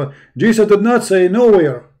teaching of Jesus. Did not say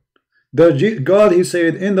nowhere that God, he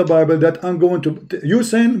said in the Bible that I'm going to, you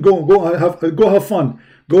sin, go have fun,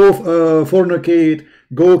 go fornicate,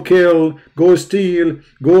 go kill, go steal,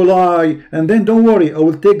 go lie, and then don't worry, I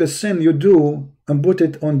will take the sin you do and put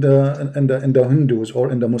it on in the Hindus or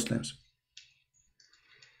in the Muslims.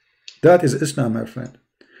 That is Islam, my friend.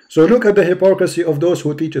 So look at the hypocrisy of those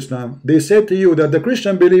who teach Islam. They said to you that the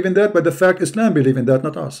Christian believe in that, but the fact Islam believe in that,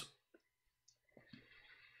 not us.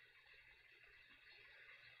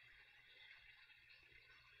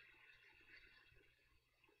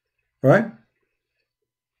 Right?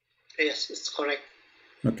 Yes, it's correct.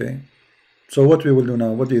 Okay. So what we will do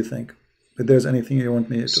now, what do you think? If there's anything you want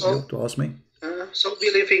me to ask me? So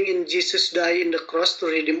believing in Jesus died in the cross to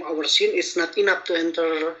redeem our sin is not enough to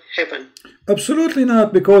enter heaven. Absolutely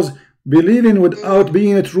not, because believing without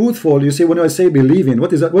being truthful, you see, when I say believing,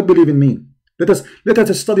 what is that? What believing mean? Let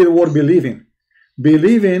us study the word believing.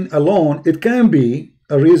 Believing alone, it can be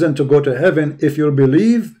a reason to go to heaven if your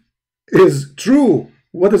belief is true.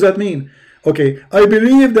 What does that mean? Okay, I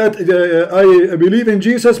believe that I believe in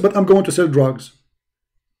Jesus, but I'm going to sell drugs.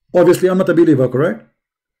 Obviously, I'm not a believer, correct?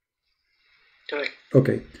 Correct.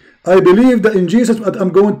 Okay. I believe that in Jesus, but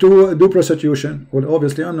I'm going to do prostitution. Well,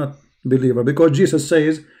 obviously, I'm not a believer, because Jesus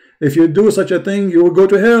says, if you do such a thing, you will go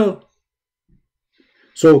to hell.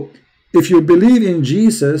 So, if you believe in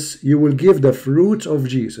Jesus, you will give the fruits of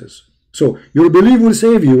Jesus. So, your belief will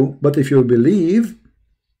save you, but if your belief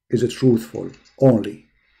is truthful only.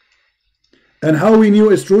 And how we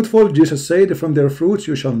knew it's truthful? Jesus said, from their fruits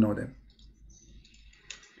you shall know them.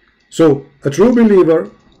 So, a true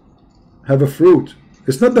believer have a fruit.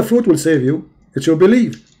 It's not the fruit will save you, it's your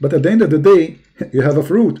belief. But at the end of the day, you have a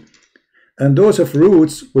fruit. And those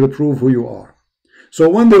fruits will prove who you are. So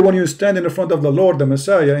one day when you stand in front of the Lord, the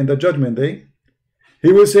Messiah, in the judgment day,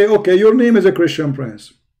 he will say, okay, your name is a Christian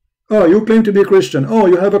prince. Oh, you claim to be Christian. Oh,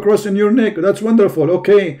 you have a cross in your neck. That's wonderful.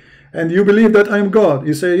 Okay. And you believe that I'm God.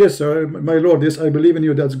 You say, yes, sir, my Lord, yes, I believe in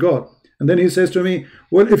you. That's God. And then he says to me,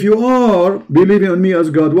 well, if you are believing in me as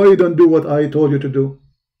God, why you don't do what I told you to do?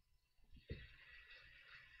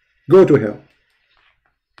 Go to hell.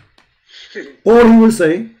 Or he will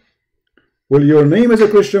say, well, your name is a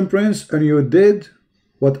Christian prince and you did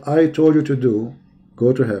what I told you to do.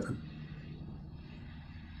 Go to heaven.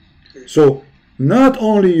 So not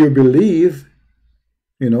only you believe,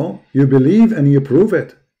 you believe and you prove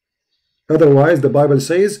it. Otherwise, the Bible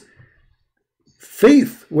says,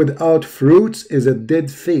 faith without fruits is a dead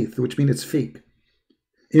faith, which means it's fake.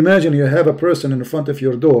 Imagine you have a person in front of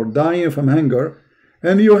your door dying from hunger,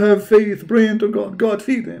 and you have faith praying to God. God,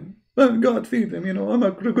 feed him. God, feed him. I'm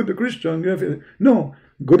a good Christian. No,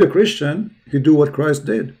 good Christian, you do what Christ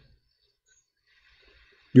did.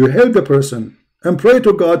 You help the person and pray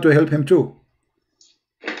to God to help him too.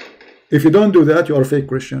 If you don't do that, you are a fake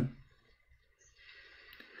Christian.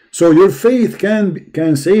 So your faith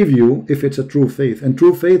can save you if it's a true faith. And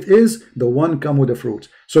true faith is the one come with the fruits.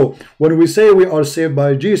 So when we say we are saved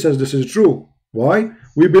by Jesus, this is true. Why?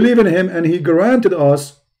 We believe in him and he granted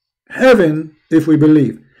us heaven if we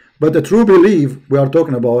believe. But the true belief we are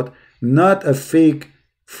talking about, not a fake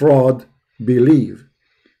fraud belief.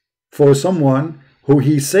 For someone who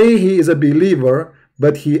he say he is a believer,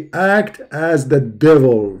 but he act as the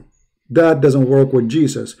devil. That doesn't work with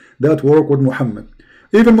Jesus. That work with Muhammad.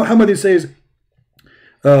 Even Muhammad, he says,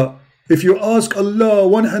 if you ask Allah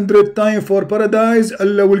 100 times for paradise,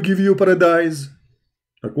 Allah will give you paradise.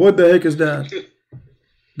 Like, what the heck is that?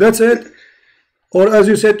 That's it. Or as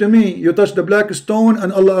you said to me, you touch the black stone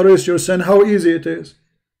and Allah erase your sin. How easy it is.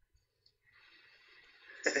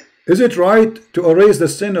 Is it right to erase the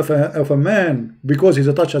sin of a man because he's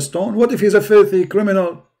a touch a stone? What if he's a filthy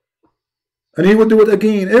criminal? And he will do it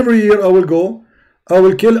again. Every year I will go. I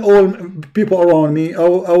will kill all people around me. I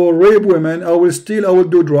will rape women. I will steal. I will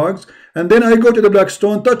do drugs. And then I go to the black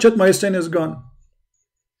stone, touch it, my sin is gone.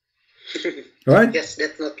 Right? Yes,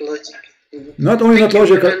 that's not logic. Not only not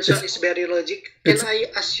logical. Your answer is very logic. Can I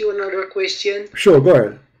ask you another question? Sure, go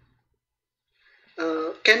ahead.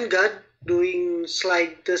 Can God doing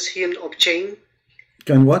slightest hint of change?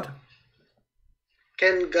 Can what?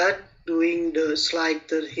 Can God doing the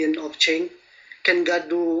slightest hint of change? Can God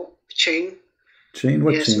do change? Chain?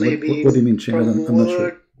 What yes, chain? Maybe what do you mean chain? I'm not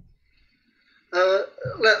sure.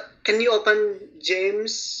 Can you open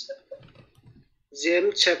James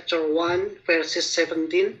chapter 1 verses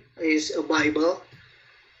 17 is a Bible.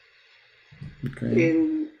 Okay.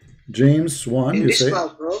 In James 1, in you this say?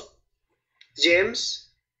 Bible, James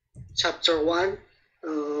chapter 1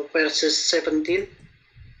 verses 17.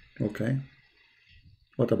 Okay.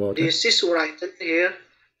 What about it? This is written here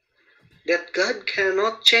that God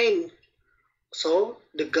cannot change. So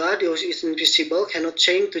the God who is invisible cannot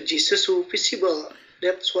change to Jesus who is visible.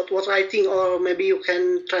 That's what I think, or maybe you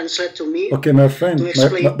can translate to me. Okay, my friend,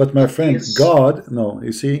 but my friend, is. God, no,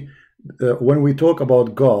 you see, when we talk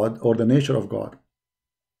about God or the nature of God,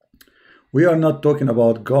 we are not talking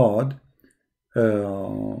about God.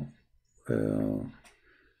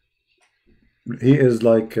 He is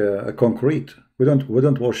like a concrete. We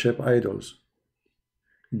don't worship idols.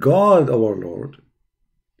 God, our Lord,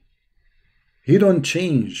 he don't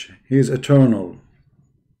change. He is eternal.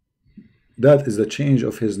 That is the change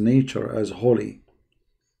of his nature as holy.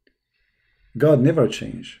 God never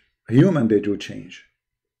change. Human, they do change.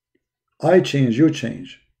 I change, you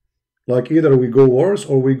change. Like either we go worse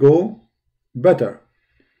or we go better.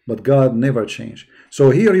 But God never change. So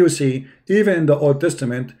here you see, even in the Old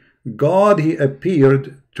Testament, God, he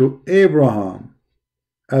appeared to Abraham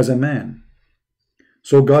as a man.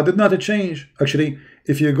 So God did not change. Actually,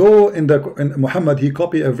 if you go in Muhammad, he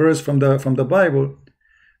copied a verse from the Bible,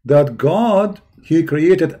 that God, he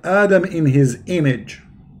created Adam in his image.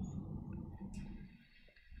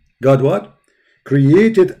 God what?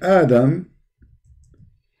 Created Adam.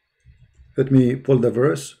 Let me pull the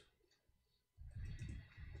verse.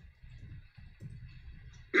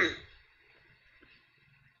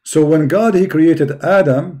 So when God, he created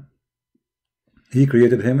Adam, he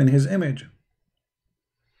created him in his image.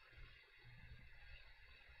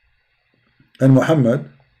 And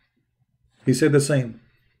Muhammad, he said the same.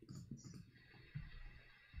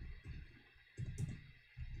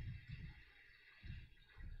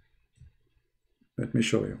 Let me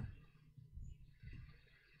show you.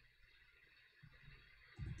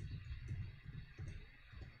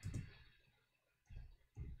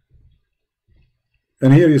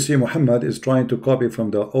 And here you see Muhammad is trying to copy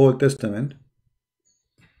from the Old Testament.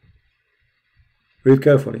 Read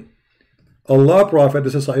carefully. Allah Prophet,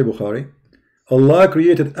 this is Sahih Bukhari, Allah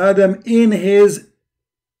created Adam in his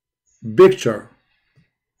picture.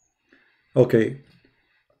 Okay.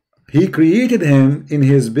 He created him in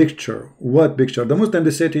his picture. What picture? The Muslims,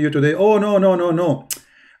 they say to you today, oh, no, no, no, no.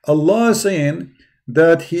 Allah is saying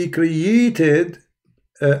that he created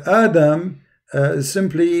Adam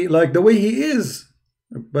simply like the way he is.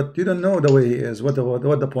 But you don't know the way he is. What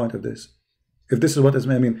the point of this? If this is what is,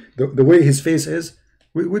 I mean, the way his face is,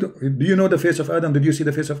 we don't, do you know the face of Adam? Did you see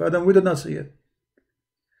the face of Adam? We did not see it.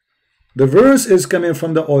 The verse is coming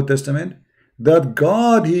from the Old Testament that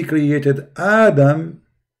God, he created Adam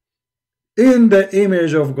in the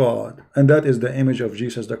image of God, and that is the image of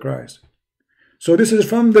Jesus the Christ. So this is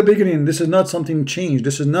from the beginning. This is not something changed.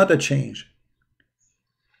 This is not a change.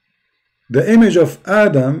 The image of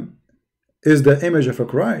Adam is the image of a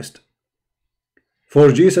Christ.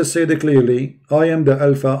 For Jesus said clearly, I am the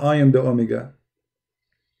Alpha, I am the Omega.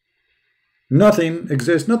 Nothing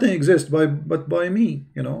exists but by me,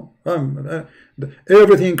 you know.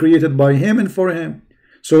 Everything created by him and for him.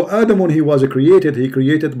 So Adam, when he was created, he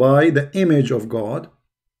created by the image of God.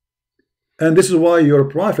 And this is why your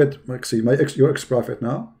prophet, your ex-prophet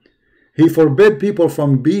now, he forbid people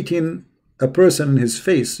from beating a person in his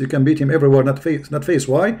face. You can beat him everywhere, not face.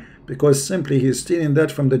 Why? Because simply he is stealing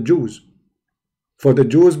that from the Jews. For the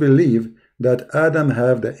Jews believe that Adam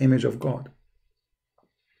have the image of God.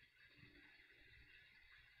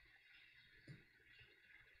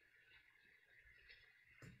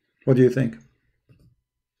 What do you think?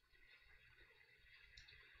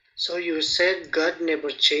 So you said God never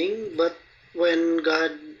changed, but when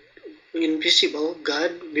God invisible,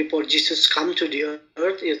 God before Jesus come to the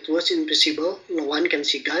earth, it was invisible. No one can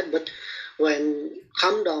see God, but when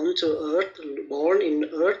come down to earth, born in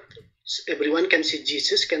earth, everyone can see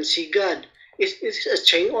Jesus, can see God. Is it a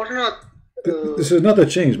change or not? This is not a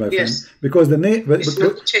change, my friend, because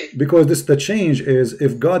the change is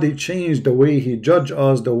if God, he changed the way he judge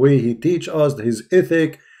us, the way he teach us, his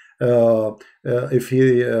ethic, if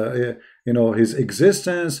he you know, his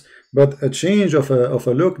existence. But a change of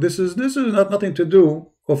a look, this is not nothing to do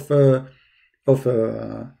of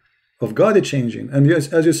God changing. And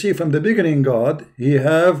yes, as you see from the beginning, God, he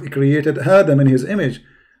have created Adam in his image.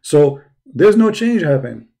 So there's no change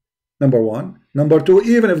happen. Number one. Number two,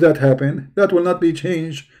 even if that happened, that will not be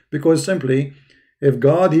changed, because simply, if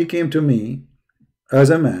God, he came to me as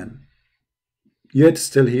a man, yet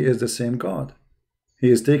still he is the same God. He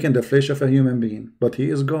is taking the flesh of a human being, but he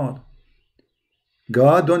is God.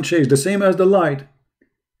 God don't change. The same as the light.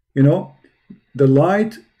 You know, the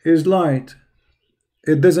light is light.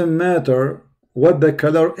 It doesn't matter what the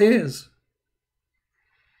color is.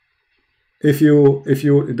 If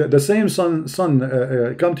the same sun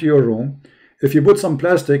come to your room, if you put some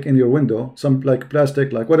plastic in your window, some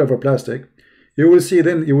plastic, like whatever plastic, you will see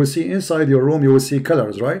inside your room, you will see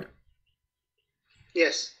colors, right?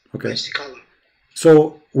 Yes. Okay. I see color.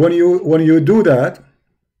 So when you do that,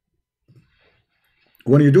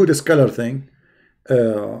 when you do this color thing,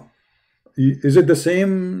 is it the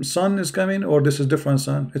same sun is coming, or this is different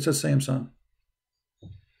sun? It's the same sun,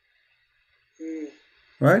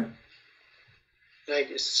 right? Right,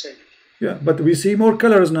 it's the same. Yeah, but we see more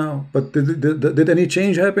colors now. But did any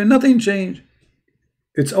change happen? Nothing changed.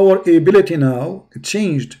 It's our ability now, it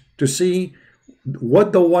changed, to see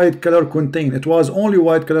what the white color contained. It was only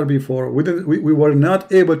white color before. We were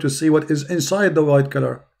not able to see what is inside the white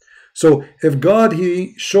color. So if God,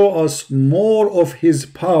 he show us more of his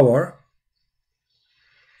power,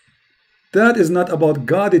 that is not about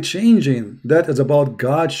God changing. That is about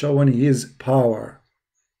God showing his power,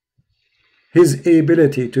 his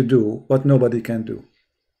ability to do what nobody can do.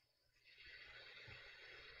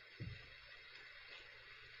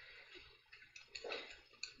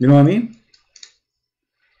 You know what I mean?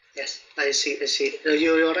 Yes, I see. I see.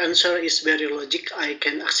 Your answer is very logic. I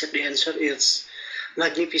can accept the answer. It's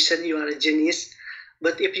magnificent. You are a genius.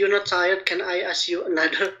 But if you're not tired, can I ask you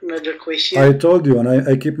another question? I told you, and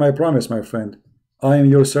I keep my promise, my friend. I am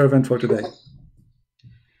your servant for today.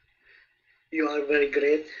 You are very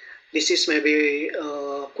great. This is maybe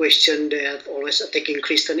a question that always attacking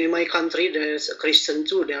Christian in my country. There's a Christian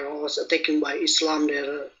too. They are always attacking by Islam.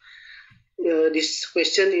 This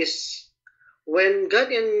question is, when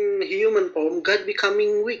God in human form, God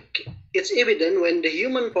becoming weak. It's evident when the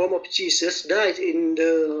human form of Jesus died in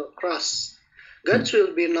the cross. God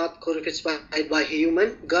will be not crucified by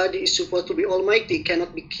human. God is supposed to be almighty,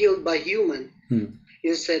 cannot be killed by human.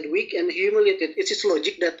 Instead, weak and humiliated. It is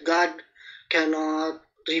logic that God cannot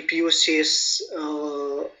refuse his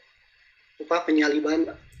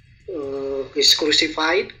penyaliban, is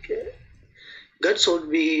crucified. God should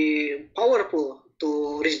be powerful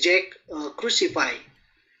to reject, crucify.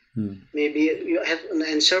 Maybe you have an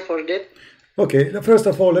answer for that. Okay, first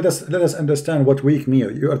of all, let us understand what weak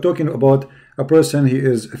means. You are talking about a person he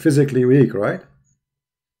is physically weak, right?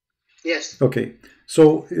 Yes. Okay,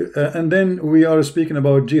 so and then we are speaking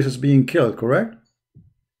about Jesus being killed, correct?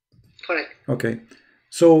 Correct. Okay,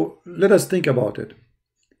 so let us think about it.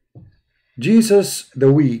 Jesus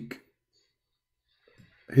the weak,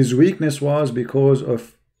 his weakness was because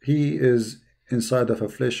of he is inside of a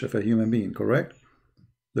flesh of a human being, correct?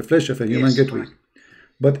 The flesh of a human get weak.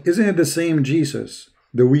 But isn't it the same Jesus,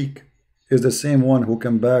 the weak, is the same one who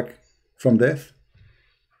came back from death?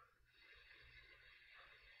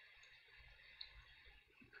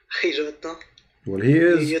 I don't know. Well, he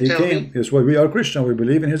is. He came. Is why we are Christian. We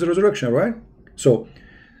believe in his resurrection, right? So,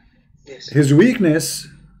 yes. His weakness,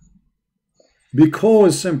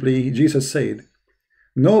 because simply Jesus said,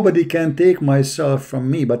 "Nobody can take myself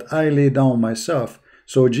from me, but I lay down myself."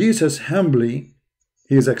 So Jesus humbly,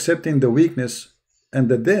 he is accepting the weakness and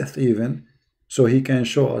the death even, so he can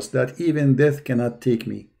show us that even death cannot take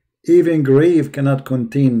me, even grave cannot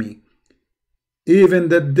contain me, even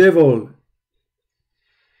the devil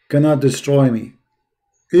cannot destroy me,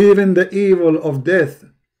 even the evil of death,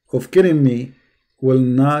 of killing me, will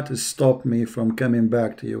not stop me from coming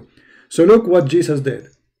back to you. So look what Jesus did.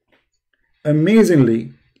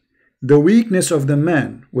 Amazingly, the weakness of the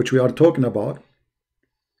man, which we are talking about,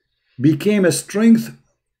 became a strength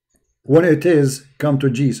when it is come to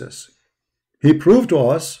Jesus. He proved to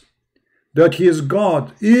us that he is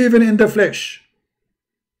God even in the flesh,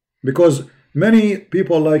 because many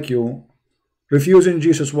people like you refusing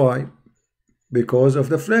Jesus. Why? Because of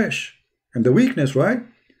the flesh and the weakness, right?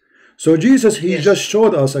 So Jesus, he just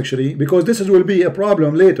showed us actually, because this will be a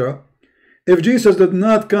problem later. If Jesus did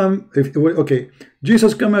not come,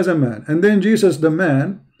 Jesus come as a man, and then Jesus the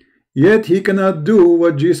man, yet he cannot do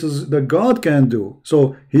what Jesus the God can do.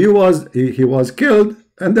 So he was killed,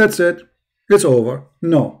 and that's it. It's over.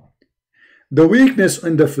 No. The weakness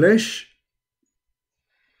in the flesh,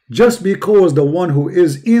 just because the one who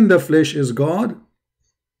is in the flesh is God,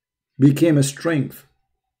 became a strength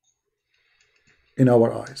in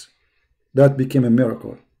our eyes. That became a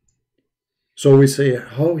miracle. So we say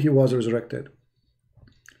how he was resurrected,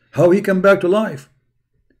 how he came back to life.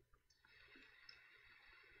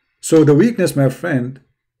 So the weakness, my friend,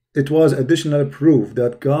 it was additional proof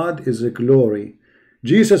that God is a glory.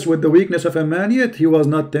 Jesus with the weakness of a man, yet he was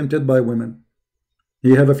not tempted by women.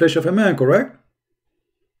 He have a flesh of a man, correct?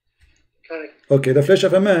 Correct. Okay, the flesh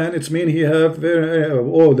of a man, it's mean he have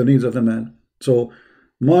all the needs of the man. So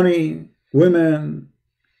money, women,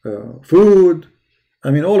 food, I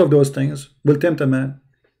mean all of those things will tempt a man.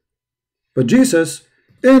 But Jesus,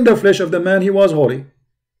 in the flesh of the man, he was holy.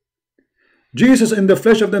 Jesus in the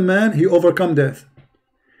flesh of the man, he overcome death.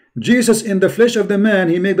 Jesus in the flesh of the man,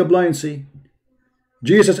 he made the blind see.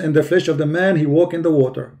 Jesus in the flesh of the man, he walk in the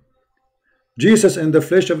water. Jesus in the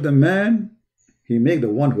flesh of the man, he made the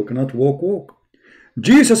one who cannot walk.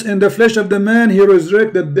 Jesus in the flesh of the man, he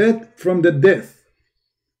resurrected death from the death.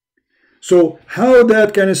 So how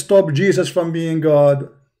that can stop Jesus from being God?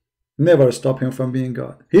 Never stop him from being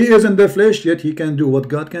God. He is in the flesh, yet he can do what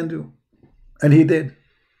God can do. And he did.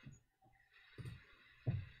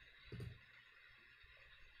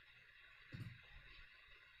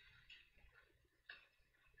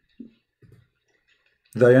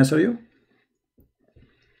 Did I answer you?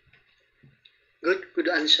 Good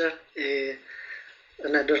answer.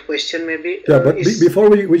 Another question maybe. Yeah, but before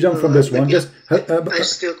we jump from this one, just I'm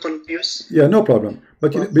still confused. Yeah, no problem.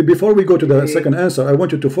 But before we go to the second answer, I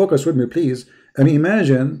want you to focus with me, please, and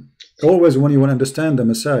imagine always when you want to understand the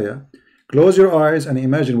Messiah, close your eyes and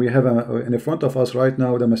imagine we have in front of us right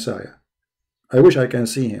now the Messiah. I wish I can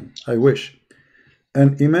see him. I wish.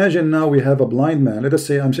 And imagine now we have a blind man. Let us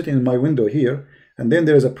say I'm sitting in my window here, and then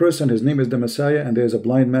there is a person, his name is the Messiah, and there is a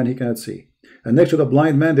blind man, he cannot see. And next to the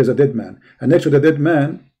blind man, there's a dead man. And next to the dead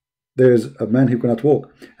man, there's a man who cannot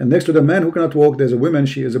walk. And next to the man who cannot walk, there's a woman,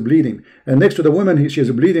 she is bleeding. And next to the woman, she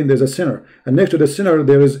is bleeding, there's a sinner. And next to the sinner,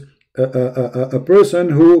 there is a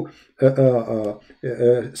person who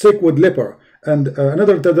sick with leper. And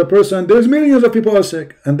another person, there's millions of people are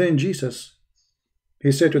sick. And then Jesus,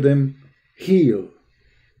 he said to them, heal.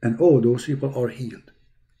 And all those people are healed.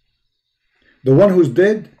 The one who's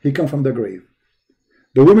dead, he come from the grave.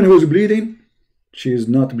 The woman who is bleeding, she is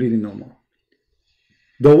not bleeding no more.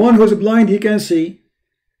 The one who is blind, he can see.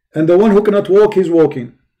 And the one who cannot walk, he's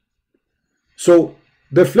walking. So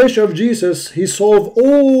the flesh of Jesus, he solved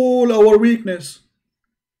all our weakness.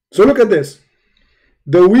 So look at this.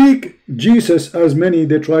 The weak Jesus, as many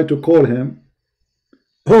they try to call him,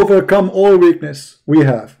 overcome all weakness we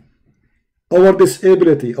have. Our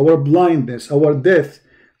disability, our blindness, our death,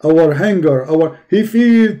 our hunger, he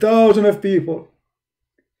feed thousands of people.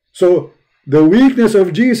 So the weakness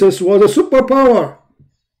of Jesus was a superpower,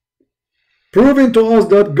 proving to us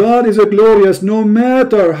that God is a glorious no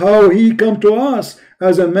matter how he come to us,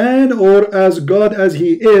 as a man or as God as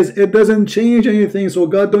he is. It doesn't change anything, so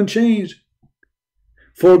God don't change.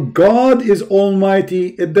 For God is almighty,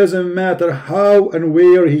 it doesn't matter how and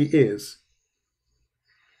where he is.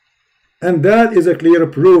 And that is a clear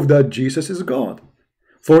proof that Jesus is God.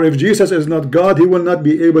 For if Jesus is not God, he will not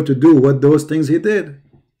be able to do what those things he did.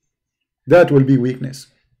 That will be weakness.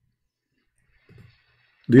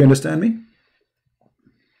 Do you understand me?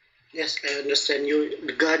 Yes, I understand you.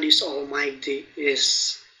 God is almighty.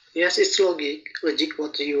 Yes, it's logic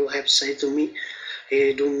what you have said to me.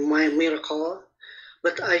 He do my miracle,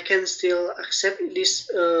 but I can still accept this.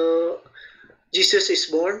 Jesus is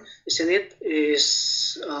born, isn't it?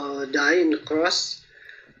 Is die in the cross.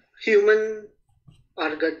 Human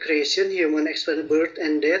are God creation. Human experience birth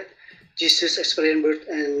and death. Jesus experienced birth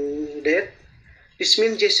and death. This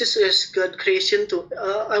means Jesus is God creation too.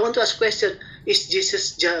 I want to ask a question: is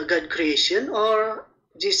Jesus God creation or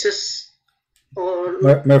Jesus or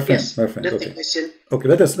my friend? Yes, my friend. that's Okay. the question. Okay.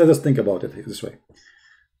 Let us think about it this way.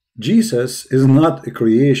 Jesus is not a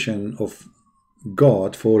creation of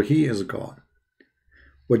God, for he is God.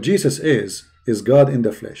 What Jesus is God in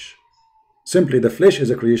the flesh. Simply, the flesh is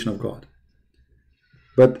a creation of God.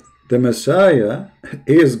 But the Messiah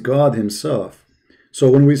is God himself. So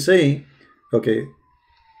when we say, okay,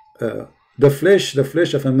 the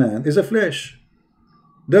flesh of a man is a flesh,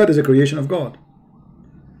 that is a creation of God.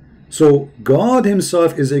 So God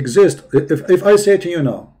himself is exist. If I say to you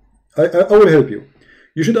now, I will help you.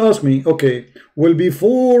 You should ask me, okay, well,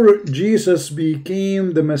 before Jesus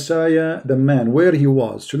became the Messiah, the man, where he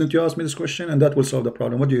was, shouldn't you ask me this question? And that will solve the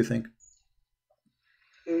problem. What do you think?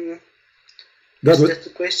 That's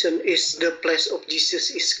the question. Is the place of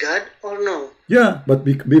Jesus is God or no? Yeah, but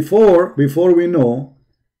before we know,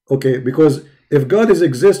 okay, because if God is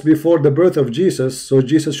exist before the birth of Jesus, so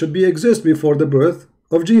Jesus should be exist before the birth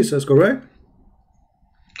of Jesus, correct?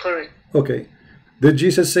 Correct. Okay. Did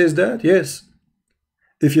Jesus says that? Yes.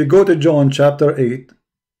 If you go to John chapter 8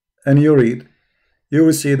 and you read, you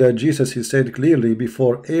will see that Jesus, he said clearly,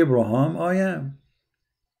 before Abraham I am.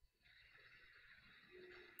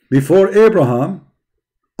 Before Abraham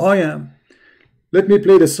I am. Let me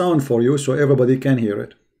play the sound for you so everybody can hear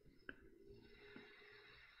it.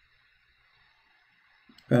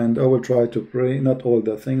 And I will try to pray not all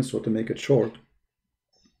the things, so to make it short.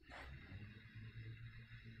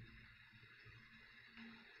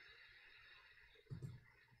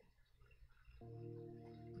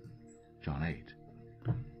 John 8.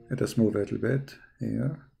 Let us move a little bit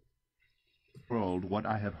here. World, what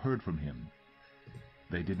I have heard from him.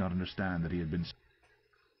 They did not understand that he had been.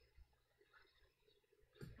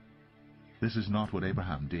 This is not what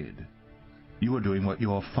Abraham did. You are doing what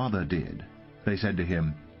your father did. They said to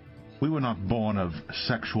him, we were not born of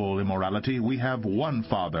sexual immorality. We have one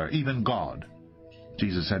Father, even God.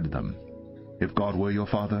 Jesus said to them, if God were your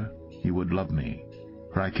father, you would love me.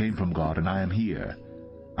 For I came from God, and I am here.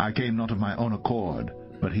 I came not of my own accord,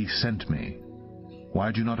 but he sent me.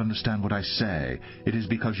 Why do you not understand what I say? It is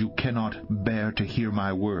because you cannot bear to hear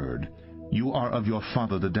my word. You are of your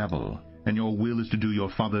father the devil, and your will is to do your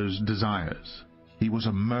father's desires. He was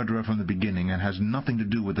a murderer from the beginning and has nothing to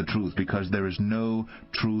do with the truth, because there is no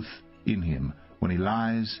truth in him. When he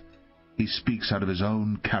lies, he speaks out of his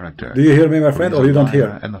own character. Do you hear me, my friend, or you don't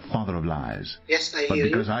hear? And the father of lies. Yes, I but hear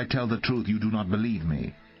because you. I tell the truth, you do not believe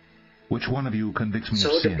me. Which one of you convicts me So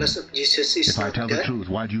of the sin? blood of Jesus is If I not tell the there. truth,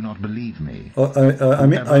 why do you not believe me? I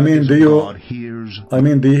mean, Whoever do is you? God hears. I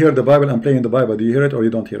mean, do you hear the Bible? I'm playing the Bible. Do you hear it or you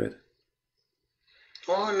don't hear it?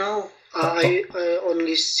 Oh no, I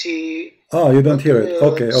only see. Oh, you don't hear it.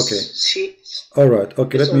 Okay, okay. See. All right.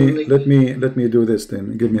 Okay. It's Let me do this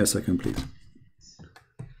then. Give me a second, please.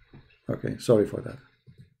 Okay. Sorry for that.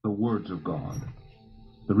 The words of God.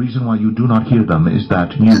 The reason why you do not hear them is that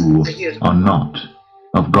you are not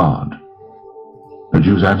of God. The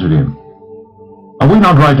Jews answered him, Are we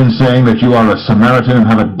not right in saying that you are a Samaritan and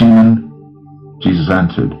have a demon? Jesus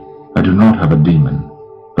answered, I do not have a demon,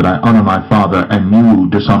 but I honor my Father, and you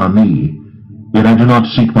dishonor me. Yet I do not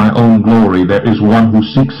seek my own glory. There is one who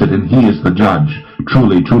seeks it, and he is the judge.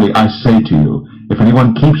 Truly, truly, I say to you, if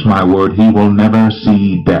anyone keeps my word, he will never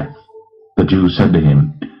see death. The Jews said to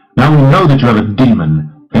him, Now we know that you have a demon.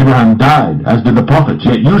 Abraham died, as did the prophets.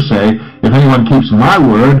 Yet you say, if anyone keeps my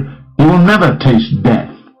word, he will never taste death.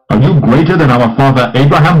 Are you greater than our father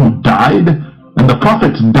Abraham, who died? And the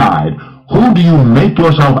prophets died. Who do you make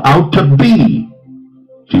yourself out to be?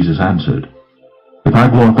 Jesus answered, If I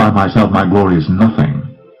glorify myself, my glory is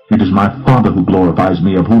nothing. It is my Father who glorifies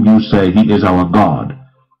me, of whom you say he is our God.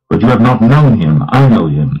 But you have not known him. I know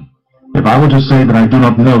him. If I were to say that I do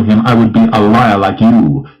not know him, I would be a liar like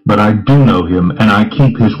you. But I do know him, and I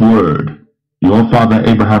keep his word. Your father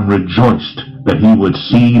Abraham rejoiced that he would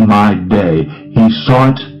see my day. He saw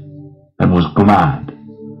it and was glad.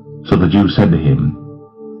 So the Jews said to him,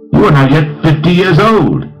 You are not yet 50 years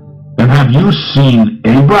old, and have you seen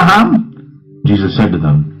Abraham? Jesus said to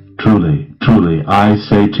them, Truly, truly, I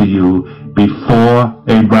say to you, before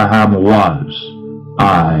Abraham was,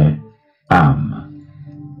 I am.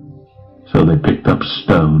 So they picked up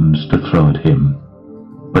stones to throw at him.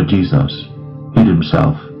 But Jesus hid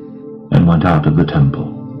himself and went out of the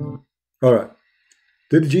temple. All right.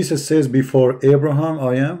 Did Jesus say before Abraham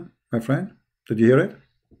I am, my friend? Did you hear it?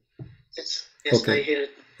 Yes, Okay. I hear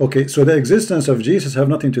it. Okay, so the existence of Jesus have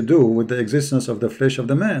nothing to do with the existence of the flesh of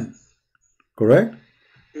the man. Correct?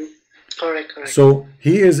 Correct. So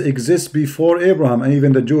he exists before Abraham, and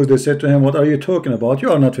even the Jews, they said to him, What are you talking about?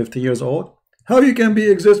 You are not 50 years old. How you can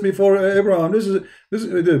exist before Abraham? This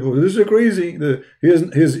is crazy.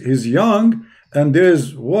 He's young, and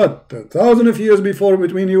there's what 1,000 of years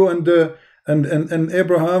between you and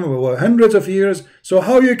Abraham, hundreds of years. So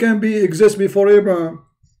how you can exist before Abraham?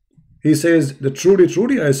 He says, truly,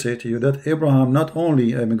 truly, I say to you that Abraham not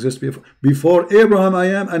only exists before Abraham I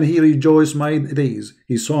am, and he rejoiced my days.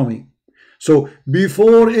 He saw me. So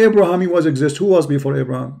before Abraham he was exist. Who was before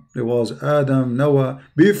Abraham? There was Adam, Noah.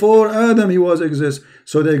 Before Adam he was exist.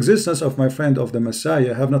 So the existence of my friend of the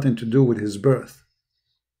Messiah have nothing to do with his birth.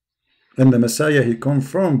 And the Messiah, he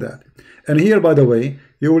confirmed that. And here, by the way,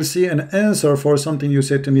 you will see an answer for something you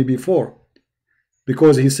said to me before.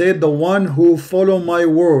 Because he said, the one who follow my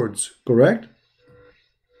words, correct?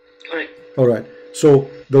 Correct. All right. So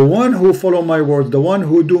the one who follow my words, the one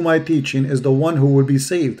who do my teaching is the one who will be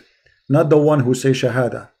saved. Not the one who say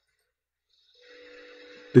Shahada.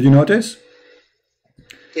 Did you notice?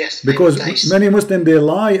 Yes. Because many Muslims, they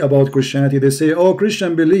lie about Christianity. They say, oh,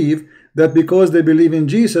 Christians believe that because they believe in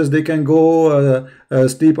Jesus, they can go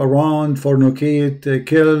sleep around, fornicate,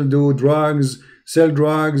 kill, do drugs, sell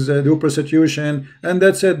drugs, do prostitution, and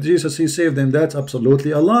that's it. Jesus, he saved them. That's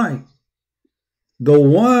absolutely a lie. The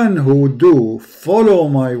one who do follow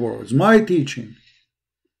my words, my teaching,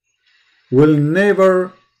 will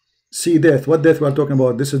never see death. What death we are talking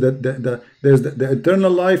about? This is there's the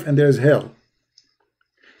eternal life, and there's hell.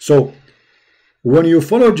 So when you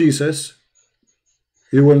follow Jesus,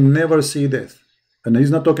 you will never see death. And he's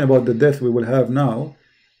not talking about the death we will have now.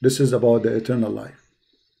 This is about the eternal life.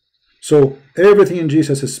 So everything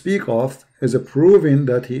Jesus speaks of is a proving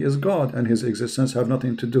that he is God, and his existence have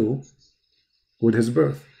nothing to do with his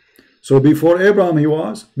birth. So before Abraham he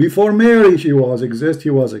was, before Mary he was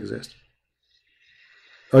exist.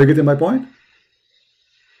 Are you getting my point?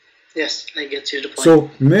 Yes, I get you the point. So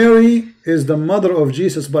Mary is the mother of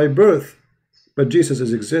Jesus by birth, but Jesus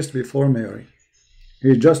exists before Mary.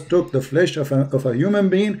 He just took the flesh of a human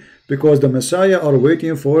being because the Messiah are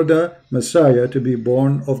waiting for the Messiah to be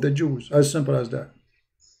born of the Jews. As simple as that.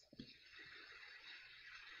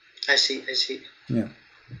 I see. Yeah.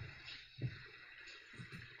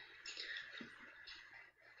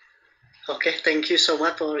 Okay, thank you so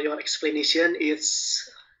much for your explanation. It's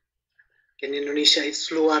in Indonesia, it's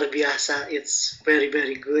luar biasa. It's very,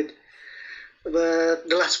 very good. But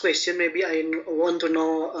the last question, maybe I want to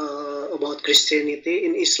know about Christianity.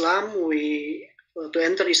 In Islam, we to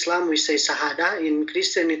enter Islam, we say Shahada. In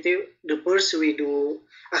Christianity, the first we do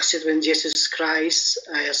accept when Jesus Christ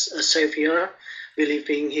as a Savior,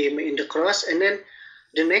 believing Him in the cross, and then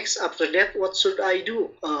the next after that, what should I do?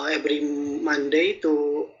 Every Monday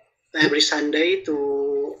to every Sunday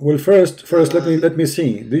to. Well, first, let me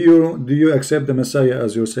see. Do you accept the Messiah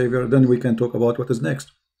as your Savior? Then we can talk about what is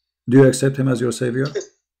next. Do you accept Him as your Savior?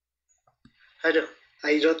 I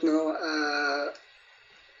don't know.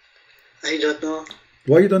 I don't know.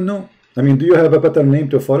 Why you don't know? I mean, do you have a better name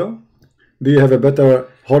to follow? Do you have a better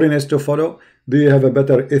holiness to follow? Do you have a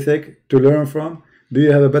better ethic to learn from? Do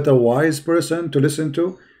you have a better wise person to listen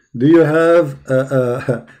to? Do you have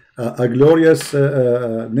a glorious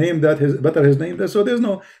name that is better his name? So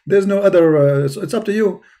there's no other. So it's up to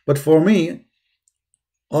you. But for me,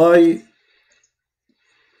 I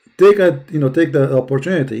take the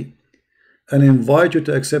opportunity and invite you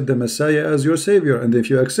to accept the Messiah as your Savior. And if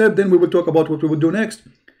you accept, then we will talk about what we will do next.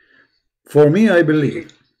 For me, I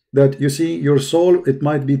believe that, you see, your soul, it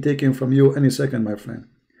might be taken from you any second, my friend.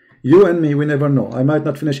 You and me, we never know. I might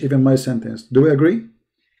not finish even my sentence. Do we agree?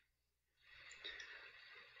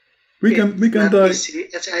 We can die. Easy.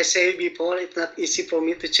 As I said before, it's not easy for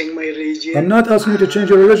me to change my religion. I'm not asking you to change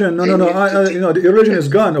your religion. No. The religion is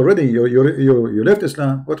gone already. You left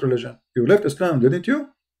Islam. What religion? You left Islam, didn't you?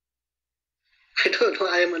 I don't know.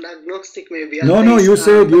 I am an agnostic, maybe. No. You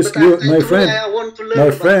said my friend. I want to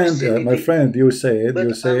learn My friend. You said.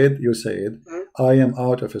 I am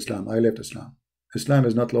out of Islam. I left Islam. Islam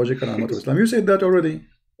is not logical. I'm out of Islam. You said that already,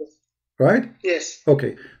 right? Yes.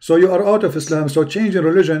 Okay. So you are out of Islam. So changing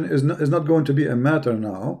religion is not going to be a matter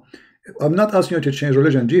now. I'm not asking you to change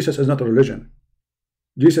religion. Jesus is not a religion.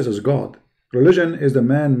 Jesus is God. Religion is the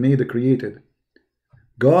man-made, created.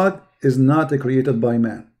 God is not created by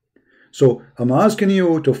man. So I'm asking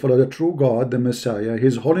you to follow the true God, the Messiah.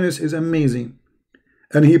 His holiness is amazing,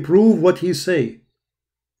 and He proved what He say.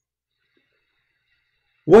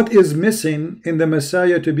 What is missing in the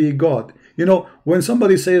Messiah to be God? You know, when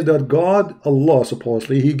somebody says that God, Allah,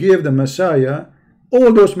 supposedly, He gave the Messiah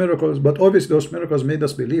all those miracles, but obviously those miracles made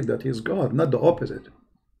us believe that He is God, not the opposite.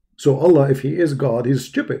 So Allah, if He is God, He's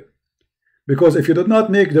stupid. Because if you did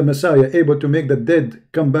not make the Messiah able to make the dead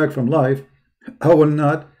come back from life, I will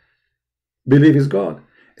not believe He's God.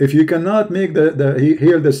 If you cannot make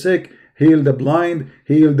heal the sick, heal the blind,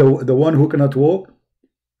 heal the one who cannot walk,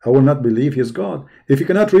 I will not believe He's God. If you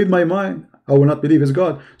cannot read my mind, I will not believe He's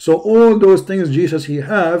God. So all those things Jesus He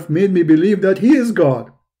have made me believe that He is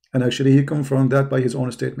God. And actually He confirmed that by His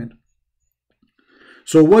own statement.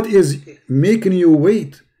 So what is making you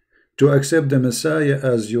wait to accept the Messiah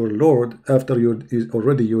as your Lord after you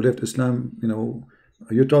left Islam? You know,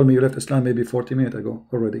 you told me you left Islam maybe 40 minutes ago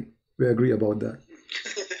already. We agree about that.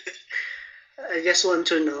 I just want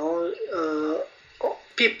to know,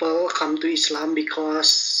 people come to Islam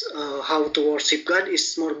because how to worship God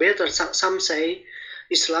is more better. Some say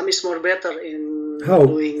Islam is more better in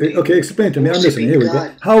doing. Okay, explain to me. I'm listening. Here we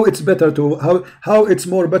go. How it's better to how it's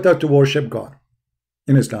more better to worship God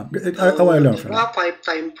in Islam? I want to learn from you. There are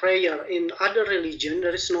 5-time prayer. In other religion,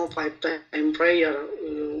 there is no 5-time prayer.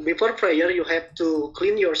 Before prayer, you have to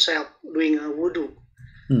clean yourself doing a wudu.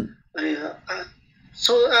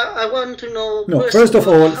 So I want to know. No, first of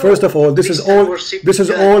all, this is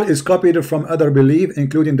all copied from other belief,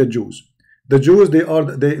 including the Jews. The Jews,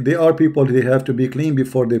 they are people. They have to be clean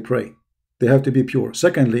before they pray. They have to be pure.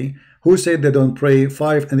 Secondly, who said they don't pray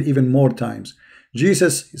 5 and even more times?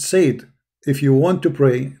 Jesus said, if you want to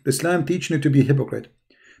pray, Islam teaches you to be hypocrite,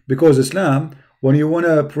 because Islam, when you want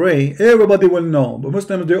to pray, everybody will know. But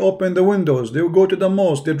Muslims, they open the windows, they will go to the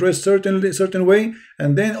mosque, they dress certain way,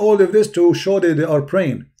 and then all of this to show that they are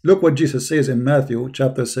praying. Look what Jesus says in Matthew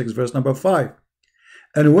chapter 6, verse number 5.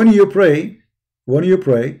 And when you pray,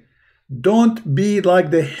 don't be like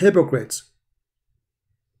the hypocrites.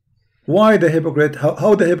 Why the hypocrite?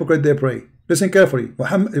 How the hypocrite they pray? Listen carefully.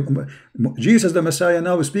 Jesus the Messiah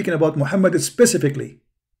now is speaking about Muhammad specifically,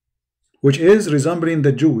 which is resembling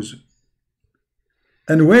the Jews.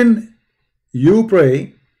 And when you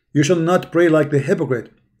pray, you shall not pray like the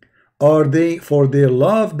hypocrite. For they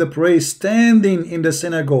love the prayer standing in the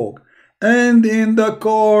synagogue and in the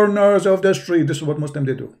corners of the street. This is what Muslims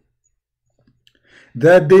they do.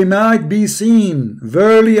 That they might be seen.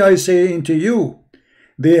 Verily I say unto you,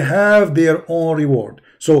 they have their own reward.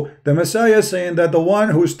 So the Messiah is saying that the one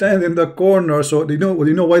who stands in the corner, so you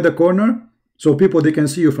know why the corner? So people, they can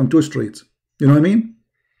see you from 2 streets. You know what I mean?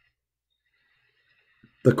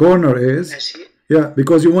 The corner is, yeah,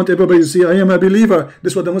 because you want everybody to see I am a believer.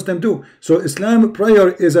 This is what the Muslims do. So Islam prayer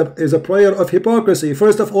is a prayer of hypocrisy.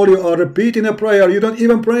 First of all, you are repeating a prayer. You don't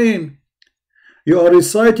even praying. You are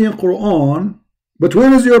reciting Qur'an, but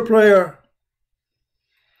where is your prayer?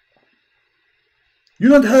 You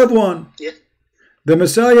don't have one. Yeah. The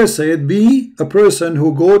Messiah said, be a person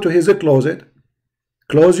who go to his closet,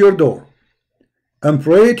 close your door, and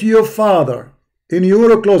pray to your Father in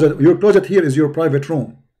your closet. Your closet here is your private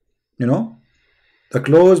room, you know, a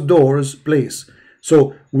closed doors place.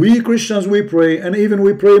 So we Christians, we pray, and even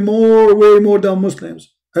we pray more, way more than Muslims,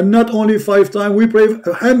 and not only 5 times, we pray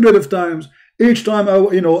 100 of times. Each time,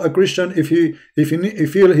 you know, a Christian, if he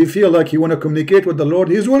feel like he want to communicate with the Lord,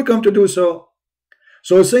 he is welcome to do so.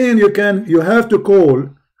 So saying you have to call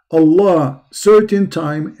Allah certain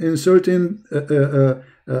time in certain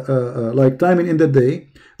like timing in the day,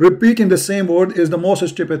 repeating the same word is the most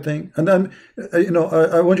stupid thing. And then you know,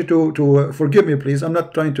 I want you to forgive me, please. I'm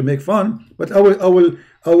not trying to make fun, but I will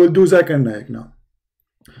do Zakir Naik now.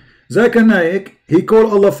 Zakir Naik, he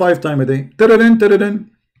called Allah 5 times a day. Tadadin, tadadin,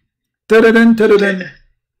 tadadin, tadadin,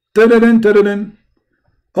 tadadin, tadadin.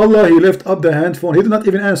 Allah, he left up the hand phone. He did not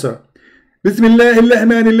even answer. بسم الله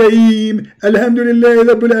الرحمن الرحيم الحمد لله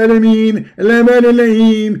رب العالمين الرحمن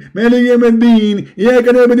الرحيم مالك يوم الدين إياك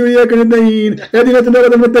نعبد وإياك نستعين اهدنا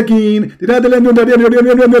الصراط المستقيم صراط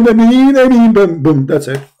الذين آمين. Boom, that's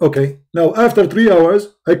it. Okay, now after 3 hours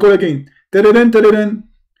I call again. Tadadin, tadadin,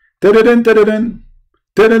 tadadin, tadadin,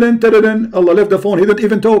 tadadin, tadadin. Allah left the phone. He didn't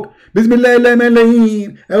even talk. بسم الله الرحمن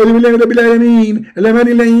الرحيم أعوذ بالله رب العالمين الرحمن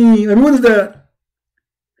الرحيم. And what is that?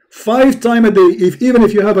 5 times a day. Even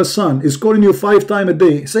if you have a son is calling you 5 times a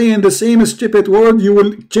day saying the same stupid word, you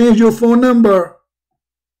will change your phone number.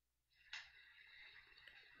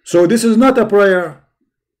 So this is not a prayer.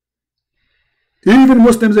 Even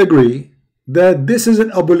Muslims agree that this is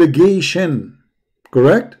an obligation.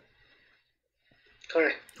 Correct?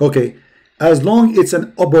 Correct. Okay, as long it's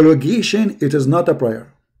an obligation, it is not a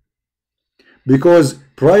prayer, because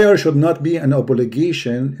prayer should not be an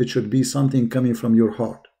obligation. It should be something coming from your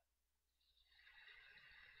heart.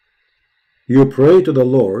 You pray to the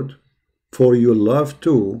Lord for you love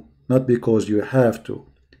to, not because you have to.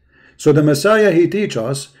 So the Messiah, he teaches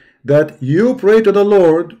us that you pray to the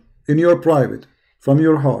Lord in your private, from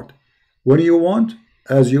your heart, when you want,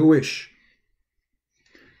 as you wish.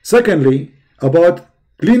 Secondly, about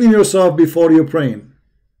cleaning yourself before you praying.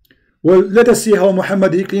 Well, let us see how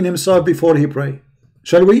Muhammad, he cleaned himself before he pray.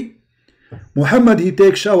 Shall we? Muhammad, he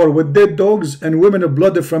takes shower with dead dogs and women of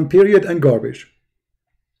blood from period and garbage.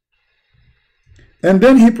 And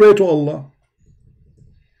then he pray to Allah.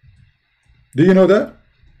 Do you know that?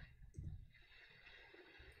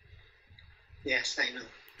 Yes, I know.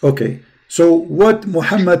 Okay, so what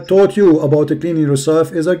Muhammad taught you about cleaning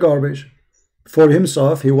yourself is a garbage. For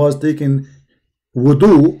himself, he was taking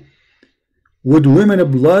wudu with women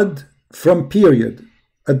of blood from period.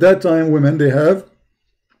 At that time, women, they have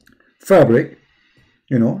fabric,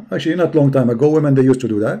 you know, actually not long time ago, women, they used to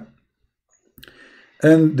do that.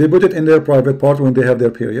 And they put it in their private part when they have their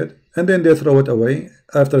period, and then they throw it away.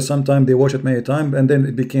 After some time, they wash it many times, and then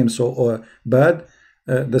it became so bad.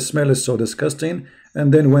 The smell is so disgusting.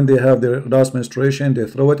 And then when they have their last menstruation, they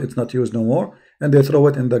throw it. It's not used no more, and they throw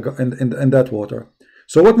it in that water.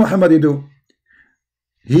 So what Muhammad he do?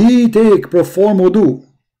 He perform wudu.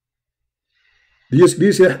 Do you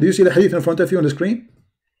see the hadith in front of you on the screen?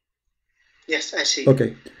 Yes, I see.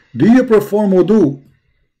 Okay. Do you perform wudu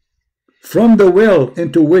from the well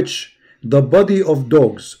into which the body of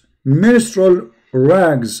dogs, menstrual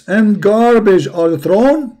rags, and garbage are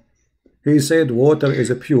thrown? He said water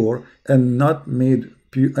is pure and not made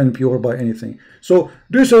impure by anything. So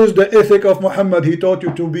this is the ethic of Muhammad. He taught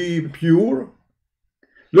you to be pure.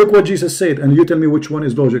 Look what Jesus said, and you tell me which one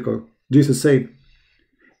is logical. Jesus said,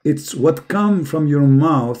 it's what come from your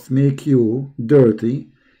mouth make you dirty,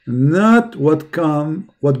 not what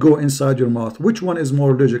go inside your mouth. Which one is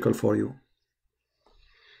more logical for you?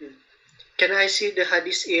 Can I see the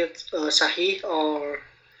hadith is Sahih or?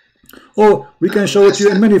 Oh, we can show it to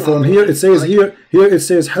you in many forms. Here it says here it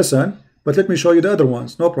says Hassan, but let me show you the other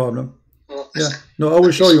ones. No problem. Yeah. No, I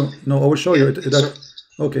will show you. No, I will show you that.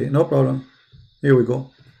 Okay, no problem. Here we go.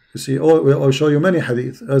 You see, I'll show you many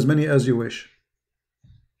hadith, as many as you wish.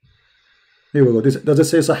 Here we go. Does it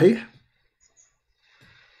say Sahih?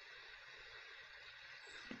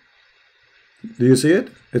 Do you see it?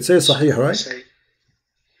 It says Sahih, right?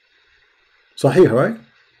 Sahih, right?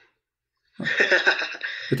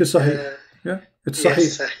 It is Sahih. Yeah, it's Sahih.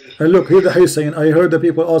 Yes, Sahih. And look, here the hadith saying, I heard the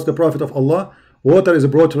people ask the Prophet of Allah, water is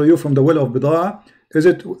brought to you from the well of Bida'ah. Is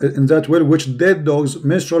it in that well which dead dogs,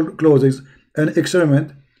 menstrual clothes, and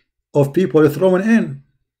excrement of people are thrown in?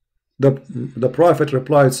 The Prophet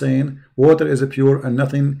replied saying, water is pure and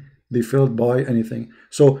nothing defiled by anything.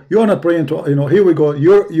 So you are not praying to, here we go.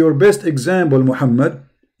 Your best example, Muhammad,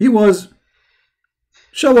 he was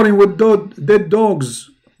showering with dead dogs'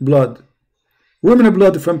 blood, women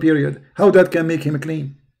blood from period. How that can make him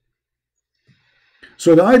clean?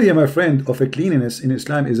 So the idea, my friend, of a cleanliness in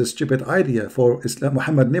Islam is a stupid idea. For Islam,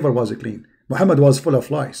 Muhammad never was clean. Muhammad was full of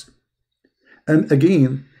lies. And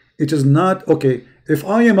again, it is not okay. If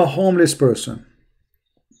I am a homeless person,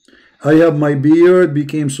 I have my beard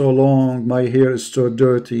became so long, my hair is so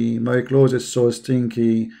dirty, my clothes is so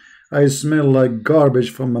stinky, I smell like garbage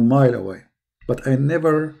from a mile away. But I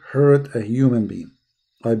never hurt a human being.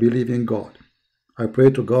 I believe in God. I pray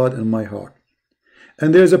to God in my heart.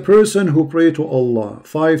 And there's a person who pray to Allah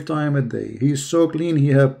 5 times a day. He's so clean, he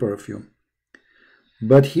have perfume.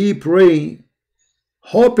 But he pray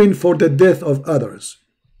hoping for the death of others.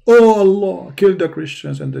 Oh Allah, kill the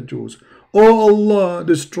Christians and the Jews. Oh Allah,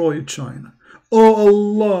 destroy China. Oh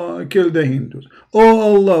Allah, kill the Hindus. Oh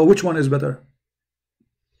Allah, which one is better?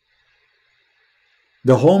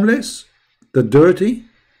 The homeless, the dirty,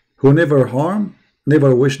 who never harm,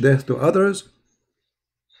 never wish death to others,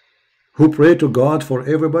 who pray to God for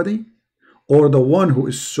everybody, or the one who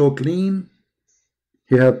is so clean,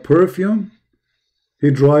 he have perfume,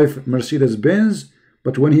 he drive Mercedes-Benz,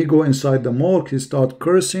 but when he go inside the mosque, he start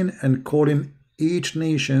cursing and calling each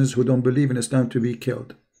nations who don't believe in Islam to be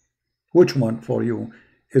killed. Which one for you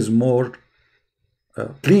is more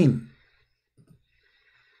clean?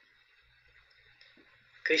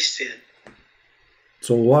 Christian.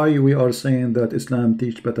 So why we are saying that Islam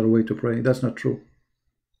teach better way to pray? That's not true.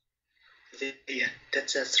 Yeah,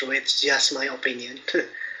 that's true. It's just my opinion.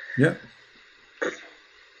 Yeah.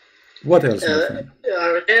 What else?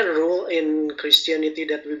 Are there rules in Christianity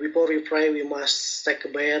that before we pray we must take a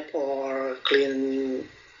bath or clean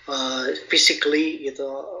physically?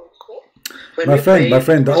 My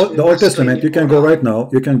friend, the Old Testament. You can go right now.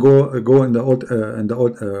 You can go in the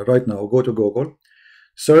old right now. Go to Google,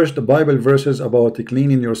 search the Bible verses about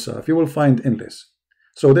cleaning yourself. You will find endless.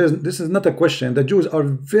 So this is not a question. The Jews are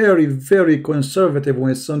very, very conservative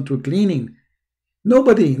when it's come to cleaning.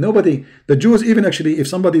 Nobody. The Jews, even actually, if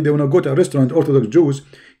somebody they want to go to a restaurant, Orthodox Jews,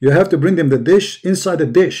 you have to bring them the dish inside the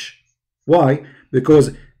dish. Why?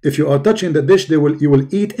 Because if you are touching the dish, you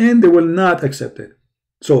will eat and they will not accept it.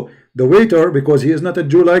 So the waiter, because he is not a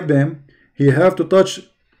Jew like them, he have to touch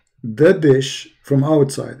the dish from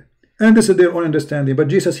outside. And this is their own understanding. But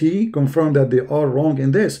Jesus, he confirmed that they are wrong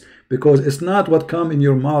in this, because it's not what come in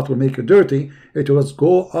your mouth will make you dirty. It will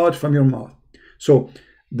go out from your mouth. So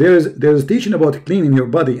there's teaching about cleaning your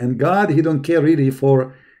body, and God, he don't care really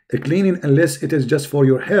for a cleaning unless it is just for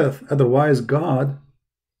your health. Otherwise, God,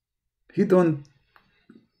 he don't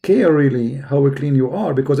care really how clean you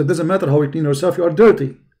are, because it doesn't matter how you clean yourself, you are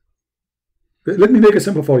dirty. Let me make it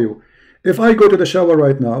simple for you. If I go to the shower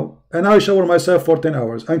right now and I shower myself for 10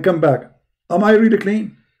 hours and come back, am I really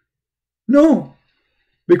clean? No,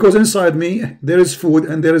 because inside me there is food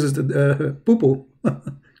and there is poo-poo.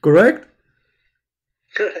 Correct?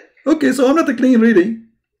 Correct. Okay, so I'm not clean really.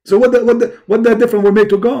 So what that difference will make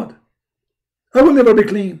to God? I will never be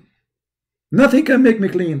clean. Nothing can make me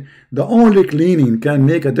clean. The only cleaning can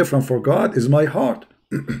make a difference for God is my heart.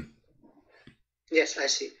 Yes, I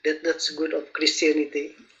see. That's good of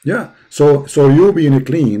Christianity. Yeah. So you being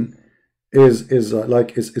clean is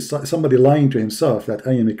somebody lying to himself that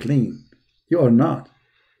I am clean. You are not.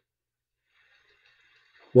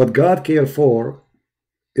 What God cares for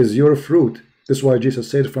is your fruit. This is why Jesus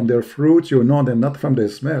said, from their fruits you know them, not from their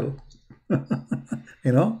smell.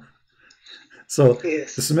 You know? So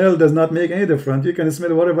yes. The smell does not make any difference. You can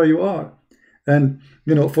smell whatever you are. And,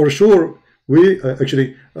 you know, for sure, we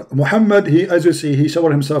actually, Muhammad, he, as you see, he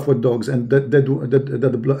showered himself with dogs and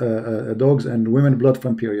dogs and women blood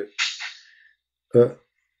from period.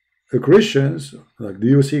 Christians, like, do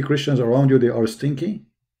you see Christians around you, they are stinky?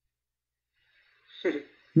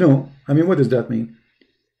 No. I mean, what does that mean?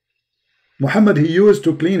 Muhammad, he used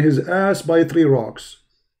to clean his ass by 3 rocks.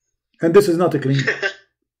 And this is not a clean.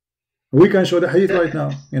 We can show the hadith right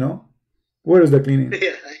now, you know. Where is the cleaning?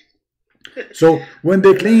 So when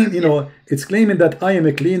they clean, you know, it's claiming that I am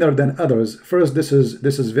a cleaner than others. First, this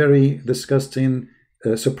is very disgusting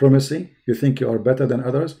supremacy. You think you are better than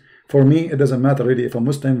others. For me, it doesn't matter really if a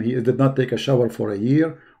Muslim, he did not take a shower for a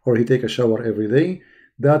year or he take a shower every day.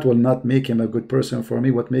 That will not make him a good person for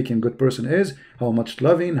me. What makes him a good person is how much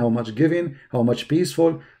loving, how much giving, how much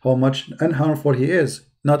peaceful, how much unharmful he is.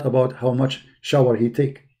 Not about how much shower he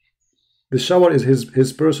take. The shower is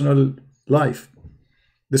his personal life.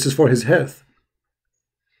 This is for his health.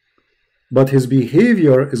 But his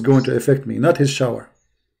behavior is going to affect me, not his shower.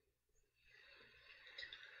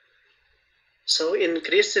 So in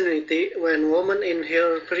Christianity, when woman in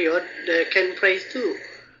her period, they can pray too.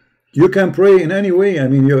 You can pray in any way. I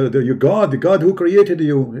mean, you God, the God who created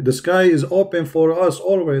you. The sky is open for us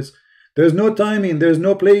always. There's no timing. There's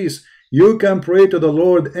no place. You can pray to the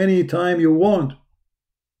Lord anytime you want.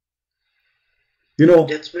 You know,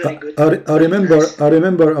 That's very good. I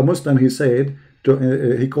remember a Muslim. He said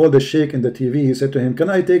to he called the sheikh in the TV. He said to him, "Can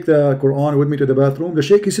I take the Quran with me to the bathroom?" The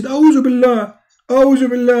sheikh, he said, "A'udhu billah, a'udhu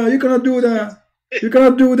billah. You cannot do that. You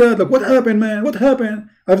cannot do that. Like, what happened, man? What happened?"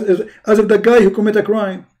 As if the guy who committed a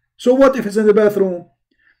crime. So what if it's in the bathroom?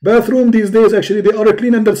 Bathroom these days, actually, they are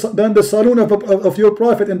cleaner than the saloon of your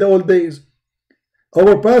prophet in the old days.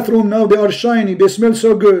 Our bathroom now, they are shiny. They smell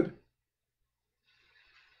so good.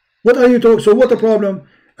 What are you talking? So what the problem?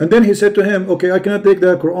 And then he said to him, okay, I cannot take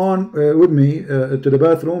the Quran with me to the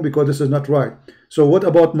bathroom because this is not right. So what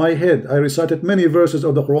about my head? I recited many verses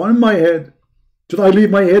of the Quran in my head. Should I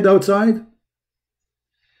leave my head outside?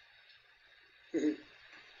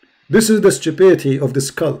 This is the stupidity of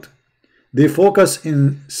this cult. They focus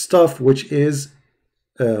in stuff which is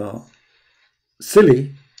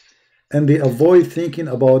silly, and they avoid thinking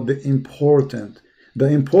about the important. The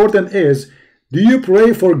important is, do you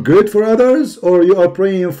pray for good for others, or you are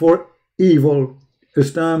praying for evil?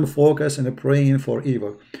 Islam focus on praying for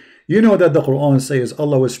evil. You know that the Quran says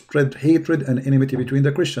Allah will spread hatred and enmity between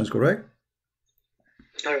the Christians, correct?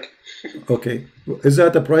 Okay, is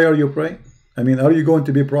that a prayer you pray? I mean, are you going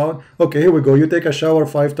to be proud? Okay, here we go. You take a shower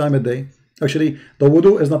 5 times a day. Actually, the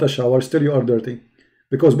wudu is not a shower. Still, you are dirty.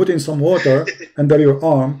 Because putting some water under your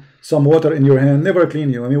arm, some water in your hand, never clean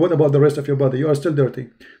you. I mean, what about the rest of your body? You are still dirty.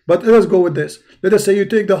 But let us go with this. Let us say you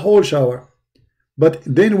take the whole shower. But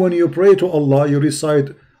then when you pray to Allah, you recite,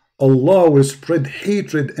 Allah will spread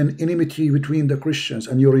hatred and enmity between the Christians,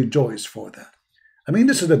 and you rejoice for that. I mean,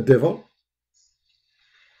 this is the devil.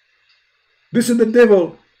 This is the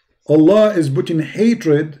devil. Allah is putting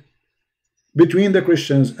hatred between the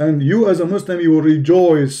Christians, and you as a Muslim, you will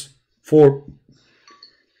rejoice for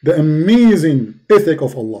the amazing ethic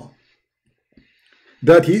of Allah,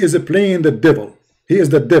 that He is playing the devil. He is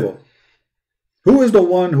the devil. Who is the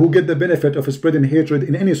one who get the benefit of spreading hatred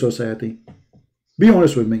in any society? Be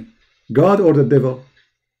honest with me. God or the devil?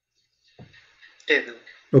 Devil.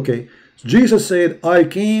 Okay. Jesus said, I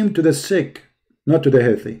came to the sick, not to the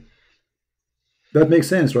healthy. That makes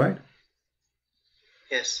sense, right?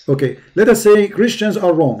 Yes. Okay. Let us say Christians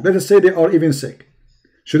are wrong. Let us say they are even sick.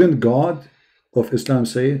 Shouldn't God of Islam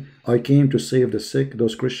say, I came to save the sick,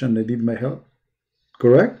 those Christians, they need my help?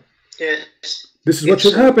 Correct? Yes. This is what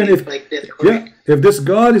should happen. If like that, yeah, if this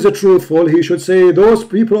God is a truthful, He should say, those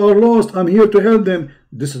people are lost, I'm here to help them.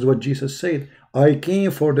 This is what Jesus said. I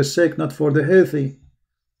came for the sick, not for the healthy.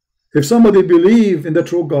 If somebody believes in the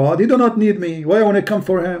true God, he do not need me. Why I want to come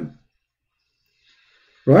for him?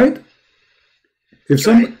 Right? If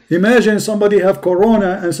imagine somebody have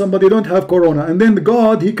corona and somebody don't have corona, and then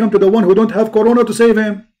God, He come to the one who don't have corona to save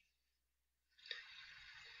him.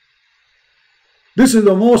 This is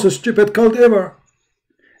the most stupid cult ever.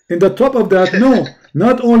 In the top of that, no,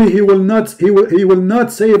 not only he will not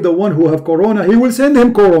save the one who have corona, He will send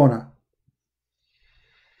him corona.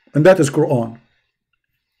 And that is Qur'an.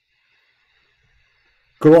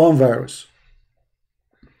 Qur'an virus.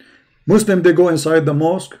 Muslim, they go inside the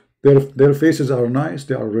mosque, their faces are nice,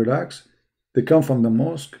 they are relaxed. They come from the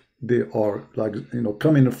mosque, they are like,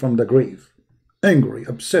 coming from the grave, angry,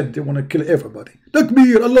 upset, they want to kill everybody.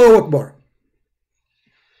 Takbir, Allahu Akbar.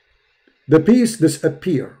 The peace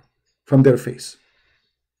disappear from their face.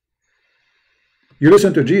 You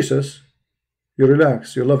listen to Jesus, you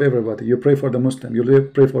relax, you love everybody, you pray for the Muslim,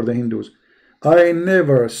 you pray for the Hindus. I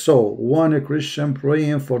never saw one Christian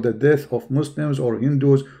praying for the death of Muslims or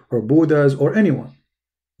Hindus or Buddhas or anyone.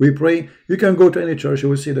 We pray, you can go to any church, you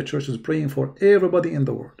will see the church is praying for everybody in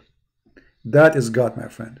the world. That is God, my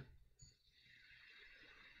friend.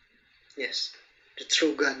 Yes, the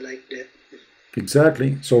true God like that.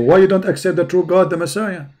 Exactly. So why you don't accept the true God, the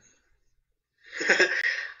Messiah?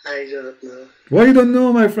 I don't know. Why you don't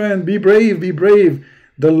know, my friend? Be brave, be brave.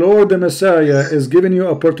 The Lord, the Messiah, is giving you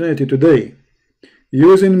opportunity today,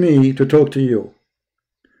 using me to talk to you,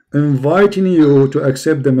 inviting you to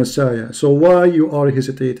accept the Messiah. So why you are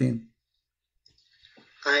hesitating?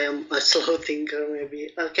 I am a slow thinker, maybe.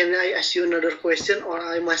 Can I ask you another question, or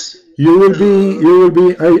I must? You will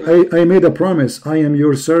be. I made a promise. I am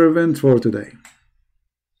your servant for today.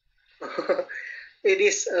 It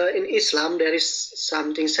is in Islam. There is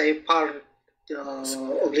something say part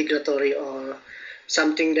obligatory, or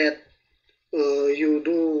something that you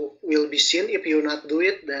do will be sin. If you not do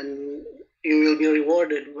it, then you will be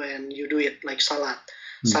rewarded when you do it, like salat.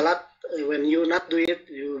 Salat When you not do it,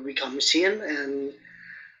 you become sin, and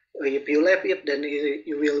if you left it, then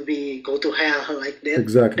you will be go to hell like that.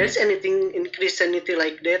 Exactly. There's anything in Christianity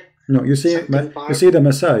like that? No, you see, the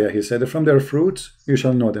Messiah, he said, from their fruits you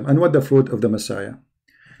shall know them. And what the fruit of the Messiah?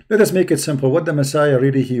 Let us make it simple. What the Messiah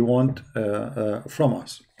really he want from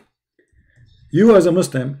us. You as a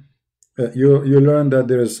Muslim, you learn that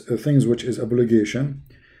there is things which is obligation,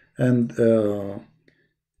 and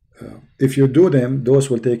if you do them, those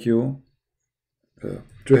will take you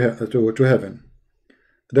to heaven.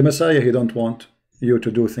 The Messiah, he don't want you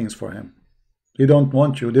to do things for him. He don't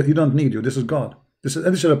want you. He don't need you. This is God. This is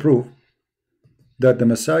additional proof that the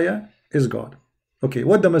Messiah is God. Okay,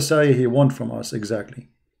 what the Messiah he want from us exactly?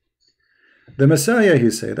 The Messiah,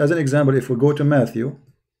 he said, as an example, if we go to Matthew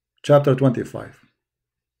chapter 25.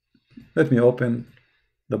 Let me open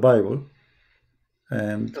the Bible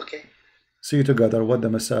and see together what the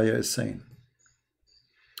Messiah is saying.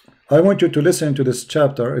 I want you to listen to this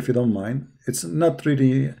chapter, if you don't mind. It's not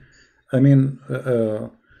really, I mean,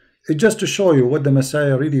 it's just to show you what the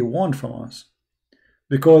Messiah really wants from us.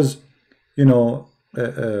 Because, you know,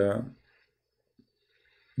 the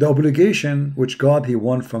obligation which God he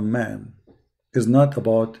wants from man is not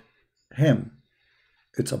about him.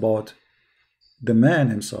 It's about the man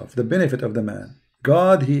himself, the benefit of the man.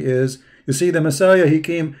 God, he is, you see, the Messiah, he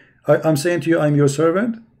came, I'm saying to you, I'm your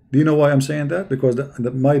servant. Do you know why I'm saying that? Because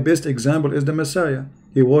my best example is the Messiah.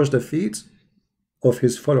 He washed the feet of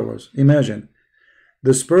his followers. Imagine,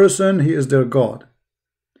 this person, he is their God.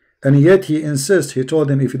 And yet he insists, he told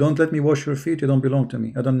them, if you don't let me wash your feet, you don't belong to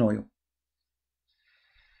me. I don't know you.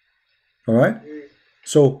 All right?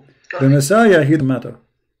 So the Messiah, he doesn't matter.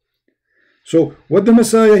 So what the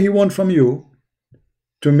Messiah, he wants from you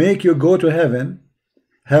to make you go to heaven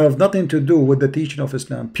have nothing to do with the teaching of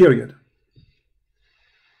Islam, period.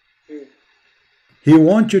 He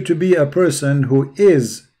wants you to be a person who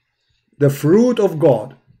is the fruit of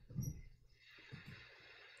God.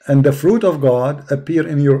 And the fruit of God appear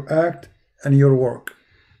in your act and your work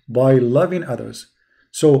by loving others.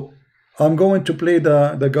 So I'm going to play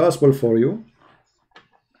the gospel for you.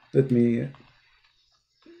 Let me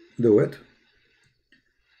do it.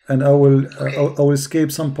 And I will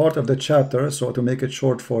skip some part of the chapter so to make it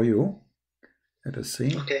short for you. Let us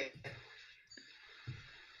see. Okay.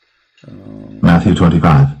 Matthew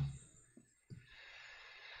 25.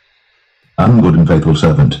 Good and faithful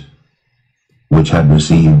servant, which had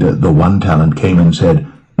received the 1 talent, came and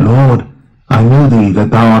said, Lord, I knew thee that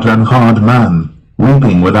thou art an hard man,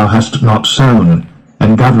 reaping where thou hast not sown,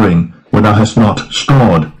 and gathering where thou hast not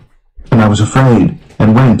stored. And I was afraid,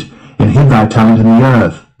 and went, and hid thy talent in the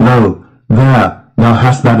earth. Lo, there thou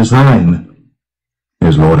hast that is thine.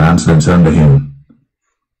 His Lord answered and said unto him,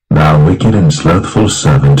 Thou wicked and slothful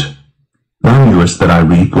servant, thou knewest that I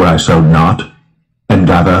reap where I sowed not, and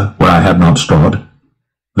gather where I had not stored.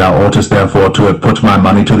 Thou oughtest therefore to have put my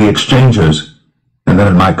money to the exchangers, and then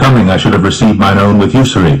at my coming I should have received mine own with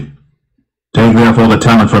usury. Take therefore the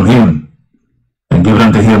talent from him, and give it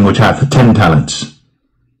unto him which hath 10 talents.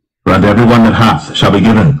 For unto every one that hath shall be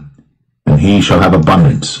given, and he shall have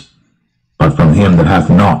abundance. But from him that hath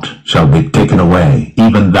not shall be taken away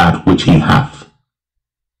even that which he hath.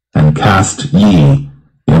 And cast ye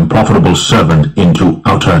the unprofitable servant into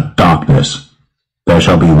outer darkness. There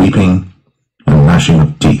shall be weeping and gnashing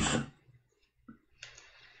of teeth.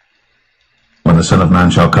 When the Son of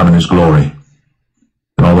Man shall come in his glory,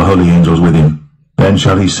 and all the holy angels with him, then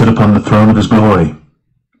shall he sit upon the throne of his glory.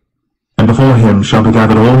 And before him shall be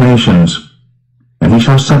gathered all nations, and he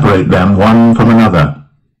shall separate them one from another,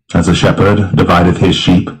 as a shepherd divideth his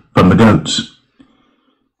sheep from the goats.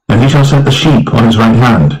 And he shall set the sheep on his right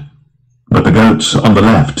hand, but the goats on the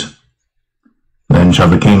left. Then shall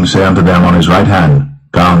the king say unto them on his right hand,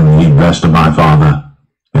 Come, ye blessed of my Father,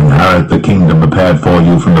 inherit the kingdom prepared for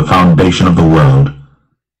you from the foundation of the world.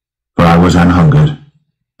 For I was an hungered,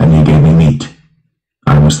 and ye gave me meat.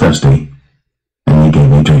 I was thirsty, and ye gave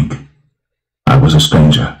me drink. I was a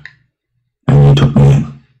stranger, and ye took me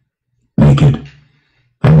in. Naked,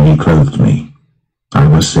 and ye clothed me. I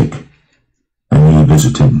was sick, and ye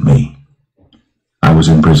visited me. I was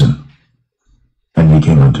in prison, and ye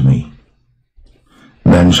came unto me.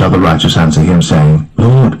 Then shall the righteous answer him, saying,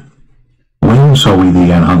 Lord, when saw we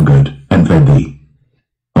thee an hungered, and fed thee,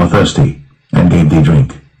 or thirsty, and gave thee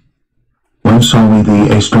drink? When saw we thee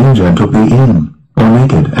a stranger, and took thee in, or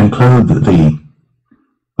naked, and clothed thee?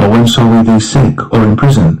 Or when saw we thee sick, or in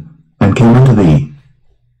prison, and came unto thee?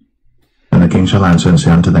 And the king shall answer and say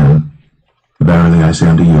unto them, Verily I say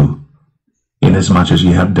unto you, inasmuch as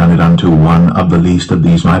ye have done it unto one of the least of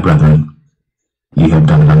these my brethren, ye have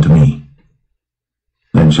done it unto me.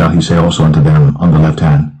 Then shall he say also unto them on the left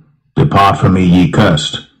hand, Depart from me, ye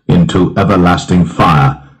cursed, into everlasting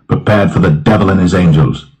fire, prepared for the devil and his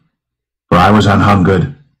angels. For I was an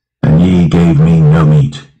hungered, and ye gave me no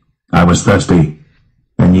meat. I was thirsty,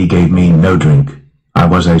 and ye gave me no drink. I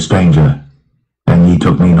was a stranger, and ye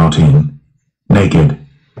took me not in. Naked,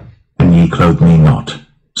 and ye clothed me not.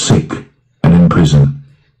 Sick, and in prison,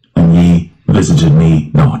 and ye visited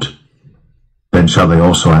me not. Then shall they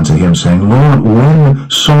also answer him, saying, Lord, when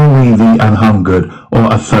saw we thee an hungered,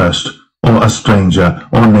 or athirst, or a stranger,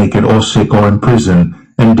 or naked, or sick, or in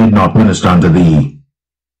prison, and did not minister unto thee?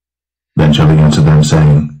 Then shall he answer them,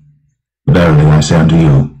 saying, Verily I say unto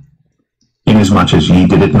you, inasmuch as ye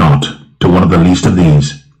did it not to one of the least of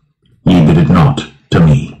these, ye did it not to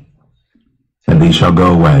me. And these shall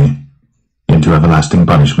go away into everlasting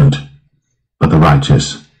punishment, but the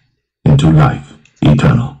righteous into life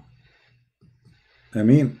eternal. I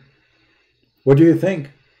mean, what do you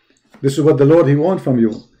think? This is what the Lord, He wants from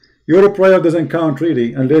you. Your prayer doesn't count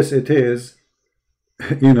really unless it is,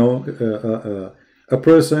 you know, a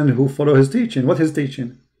person who follow His teaching. What His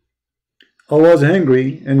teaching? I was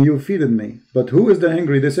hungry and you feeded me. But who is the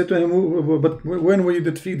hungry? They said to him, but when we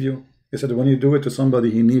did feed you? He said, when you do it to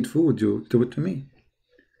somebody he need food, you do it to me.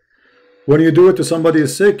 When you do it to somebody who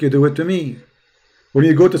is sick, you do it to me. When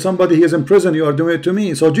you go to somebody he is in prison, you are doing it to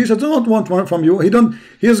me. So Jesus does not want one from you.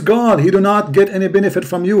 He is God. He do not get any benefit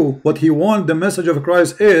from you. What He wants, the message of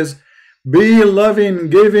Christ is, be loving,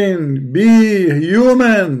 giving, be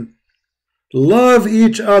human, love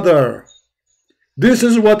each other. This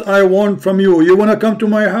is what I want from you. You want to come to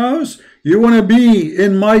my house? You want to be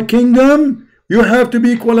in my kingdom? You have to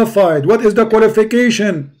be qualified. What is the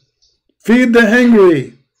qualification? Feed the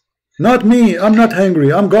hungry. Not me. I'm not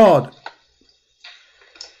hungry. I'm God.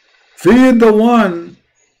 Feed the one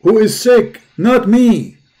who is sick, not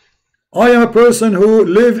me. I am a person who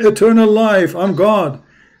live eternal life. I'm God.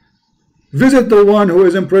 Visit the one who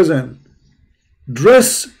is in prison.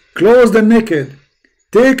 Dress, clothe the naked.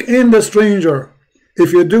 Take in the stranger.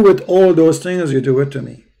 If you do it, all those things, you do it to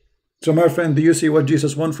me. So my friend, do you see what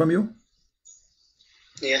Jesus wants from you?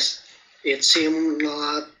 Yes. It seems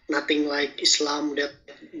nothing like Islam that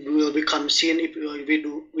will become sin if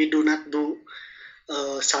we do not do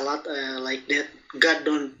salat like that. God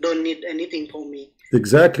don't need anything from me.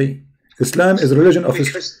 Exactly. Islam is a religion of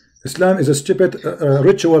Islam is a stupid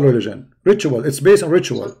ritual religion. Ritual. It's based on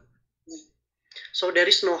ritual. So there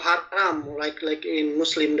is no haram like in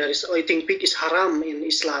Muslim. There is eating pig is haram in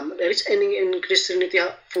Islam. There is any in Christianity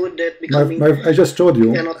food that becoming. I just told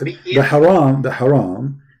you the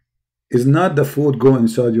haram is not the food going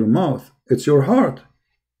inside your mouth. It's your heart.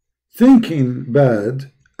 Thinking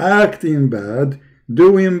bad, acting bad,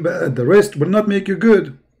 doing bad. The rest will not make you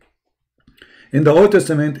good. In the Old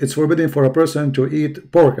Testament, it's forbidden for a person to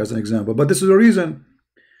eat pork, as an example. But this is the reason,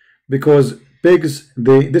 because pigs,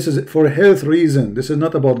 this is for health reason. This is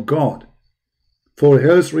not about God. For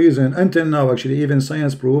health reason, until now, actually, even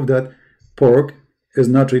science proved that pork is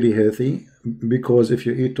not really healthy, because if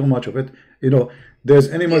you eat too much of it, you know, there's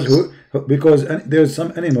animals who, because there's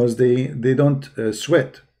some animals they don't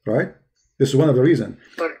sweat, right? This is one of the reasons.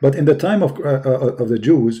 But in the time of the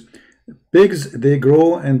Jews, pigs, they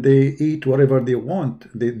grow and they eat whatever they want.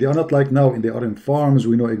 They are not like now, they are in farms.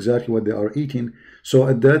 We know exactly what they are eating. So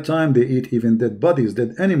at that time, they eat even dead bodies,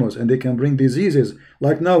 dead animals, and they can bring diseases.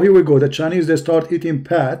 Like now, here we go. The Chinese, they start eating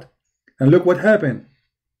pat, and look what happened,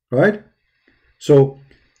 right? So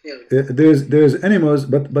there's animals,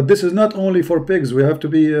 but this is not only for pigs. We have to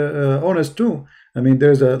be honest too. I mean,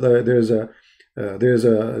 there's the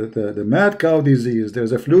mad cow disease.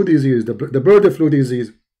 There's a flu disease, the bird flu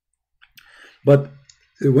disease. But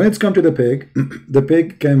when it's come to the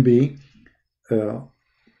pig can be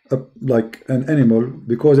like an animal,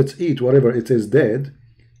 because it's eat whatever it is dead.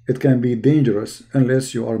 It can be dangerous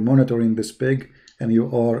unless you are monitoring this pig and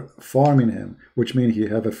you are farming him, which means he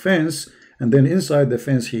have a fence, and then inside the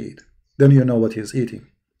fence he eat. Then you know what he's eating.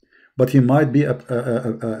 But he might be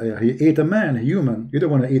he ate a man, a human. You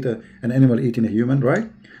don't want to eat an animal eating a human,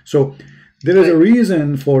 right? So there is a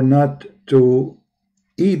reason for not to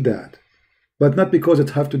eat that, but not because it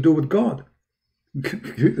have to do with God.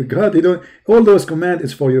 God, all those commands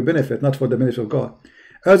is for your benefit, not for the benefit of God.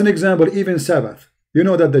 As an example, even Sabbath. You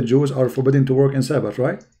know that the Jews are forbidden to work in Sabbath,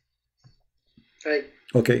 right? Right.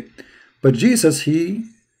 Okay, but Jesus, he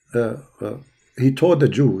taught the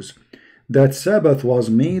Jews that Sabbath was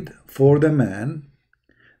made for the man,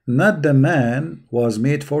 not the man was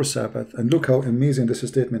made for Sabbath. And look how amazing this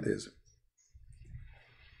statement is.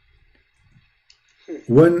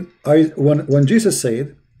 When Jesus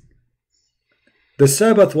said The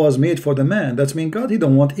Sabbath was made for the man. That's mean God, he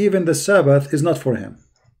don't want, even the Sabbath is not for him.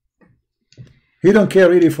 He don't care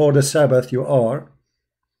really for the Sabbath. You are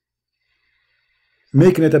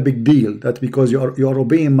making it a big deal that because you are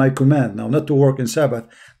obeying my command now not to work in Sabbath.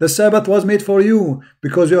 The Sabbath was made for you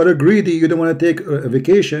because you are greedy. You don't want to take a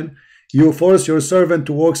vacation. You force your servant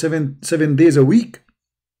to work seven days a week.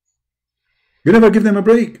 You never give them a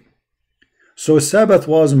break. So Sabbath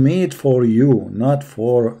was made for you, not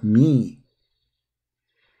for me.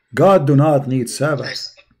 God do not need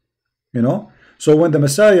Sabbath. You know. So when the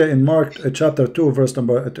Messiah in Mark chapter 2 verse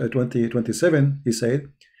number 27, he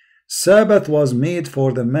said, Sabbath was made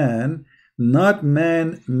for the man, not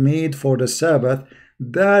man made for the Sabbath.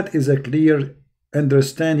 That is a clear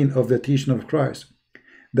understanding of the teaching of Christ.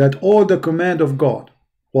 That all the command of God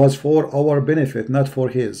was for our benefit, not for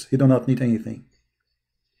his. He do not need anything.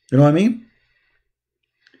 You know what I mean?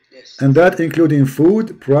 Yes. And that including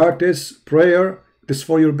food, practice, prayer, is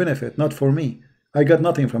for your benefit, not for me. I got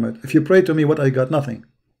nothing from it. If you pray to me, what I got? Nothing.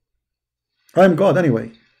 I'm God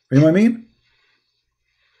anyway. You know what I mean?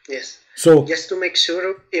 Yes. So just to make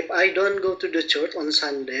sure, if I don't go to the church on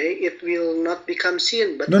Sunday, it will not become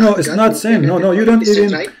sin. But no, it's not sin. No, you don't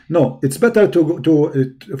even. Right? No, it's better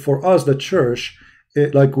for us, the church.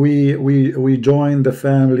 Like we join the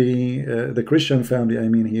family, the Christian family. I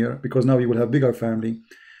mean here, because now you will have bigger family.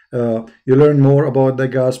 You learn more about the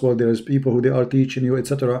gospel. There's people who they are teaching you,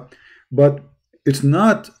 etc. But it's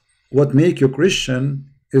not what make you Christian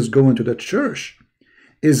is going to the church,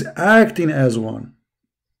 is acting as one.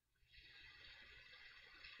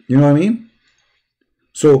 You know what I mean?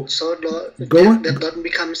 So that doesn't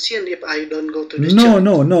become sin if I don't go to the church.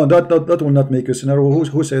 No, that will not make you sin.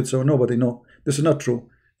 Who said so? Nobody. No, this is not true.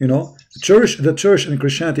 You know, the church in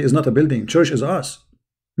Christianity is not a building. Church is us.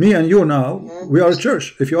 Me and you now, we are a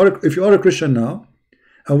church. If you are a Christian now,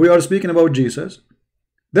 and we are speaking about Jesus,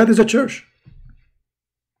 that is a church.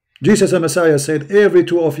 Jesus and Messiah said, every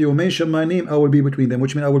two of you mention my name, I will be between them,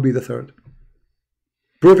 which means I will be the third.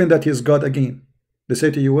 Proving that he is God again. They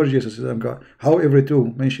say to you, where Jesus is, I'm God. How every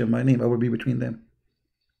two mention my name, I will be between them.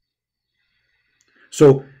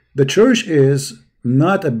 So the church is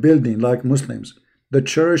not a building like Muslims. The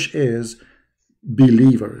church is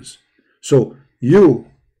believers. So you,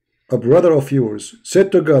 a brother of yours,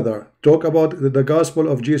 sit together, talk about the gospel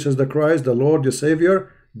of Jesus the Christ, the Lord, the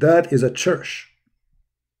Savior. That is a church.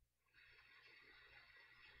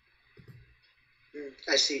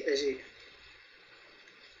 I see.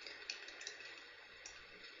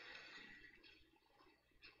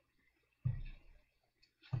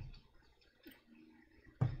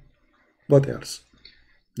 What else?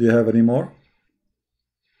 Do you have any more?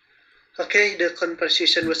 Okay, the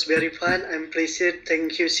conversation was very fun. I'm pleased.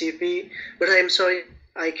 Thank you, CP. But I'm sorry,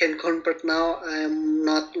 I can convert now. I'm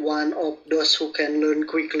not one of those who can learn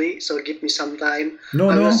quickly. So give me some time. No.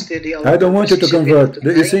 I don't want you to convert.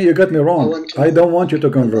 You see, you got me wrong. I don't want you to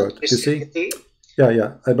convert. You see?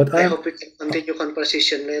 Yeah. But I hope we can continue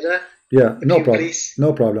conversation later. Yeah, no problem. Please.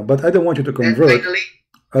 No problem. But I don't want you to convert. Finally,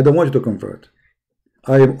 I don't want you to convert.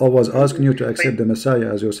 I was asking you to accept the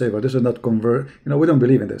Messiah as your Savior. This is not convert. You know, we don't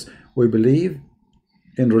believe in this. We believe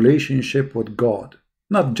in relationship with God,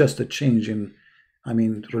 not just a change in,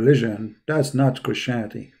 religion. That's not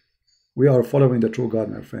Christianity. We are following the true God,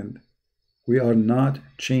 my friend. We are not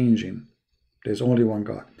changing. There's only one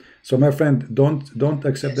God. So, my friend, don't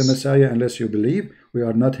accept the Messiah unless you believe. We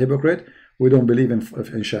are not hypocrite. We don't believe in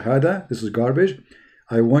Shahada. This is garbage.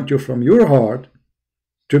 I want you from your heart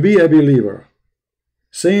to be a believer.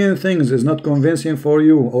 Saying things is not convincing for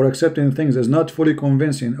you, or accepting things is not fully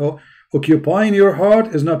convincing, or occupying your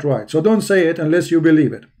heart is not right. So don't say it unless you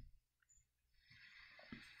believe it.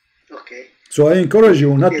 Okay. So I encourage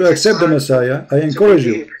you not to accept the Messiah. I encourage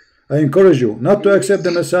you not to accept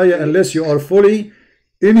the Messiah unless you are fully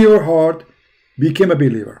in your heart became a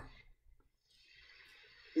believer.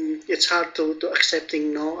 It's hard to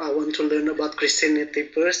accepting now. I want to learn about Christianity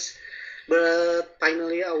first. But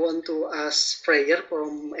finally, I want to ask prayer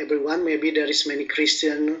from everyone. Maybe there is many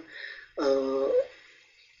Christian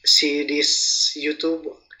see this YouTube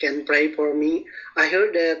can pray for me. I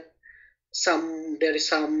heard that someone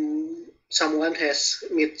has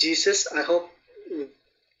met Jesus. I hope.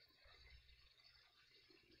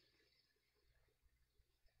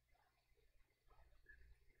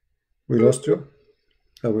 We lost you?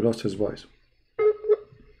 Oh, we lost his voice.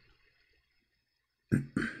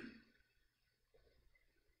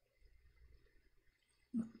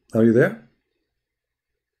 Are you there?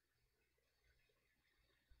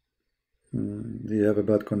 Do you have a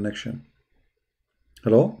bad connection?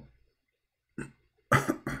 Hello?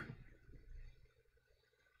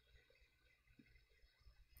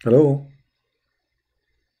 Hello.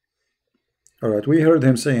 All right, we heard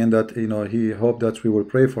him saying that, you know, he hoped that we will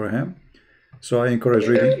pray for him. So I encourage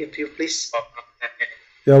reading. If you please.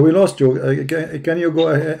 Yeah, we lost you. Can you go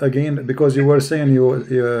again? Because you were saying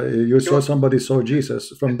you saw somebody saw Jesus.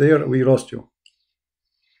 From there, we lost you.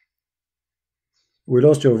 We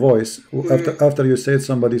lost your voice after you said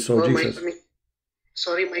somebody saw Jesus.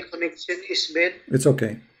 Sorry, my connection is bad. It's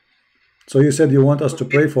okay. So you said you want us to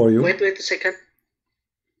pray for you. Wait a second.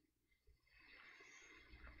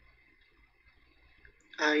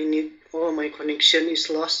 I need. Oh, my connection is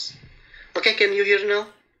lost. Okay, can you hear now?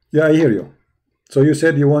 Yeah, I hear you. So you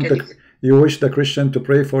said you want you wish the Christian to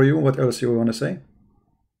pray for you. What else you want to say?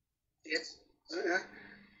 Yes.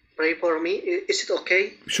 Pray for me. Is it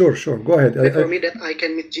okay? Sure, sure. Go ahead. Pray for me that I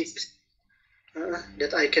can meet Jesus.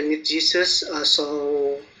 That I can meet Jesus,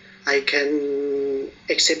 so I can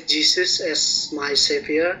accept Jesus as my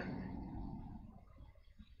Savior.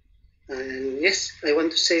 And yes, I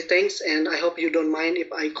want to say thanks, and I hope you don't mind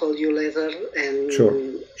if I call you later and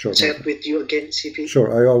chat with you again, CP.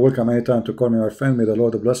 Sure, I are welcome anytime to call me my friend. May the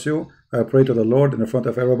Lord bless you. I pray to the Lord in front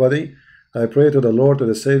of everybody. I pray to the Lord, to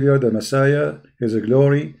the Savior, the Messiah, His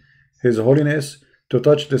glory, His holiness, to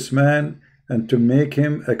touch this man and to make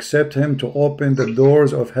him, accept him, to open the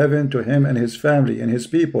doors of heaven to him and his family and his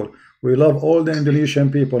people. We love all the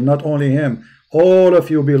Indonesian people, not only him. All of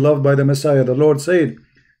you be loved by the Messiah. The Lord said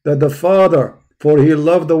that the Father, for He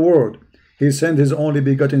loved the world, He sent His only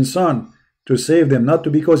begotten Son to save them,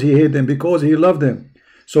 not because He hated them, because He loved them.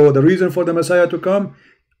 So the reason for the Messiah to come,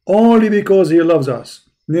 only because He loves us.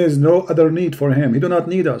 There is no other need for Him. He do not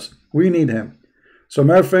need us. We need Him. So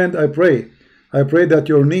my friend, I pray that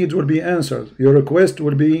your needs will be answered. Your request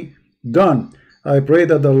will be done. I pray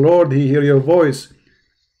that the Lord, He hear your voice.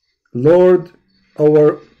 Lord,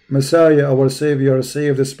 our Messiah, our Savior,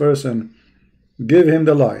 save this person. Give him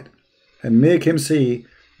the light and make him see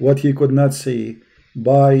what he could not see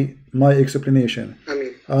by my explanation.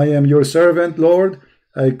 Amen. I am your servant, Lord.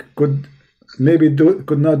 I could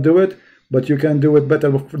not do it, but you can do it better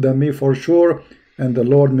than me for sure. And the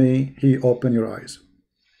Lord, may He open your eyes.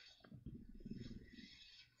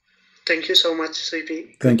 Thank you so much,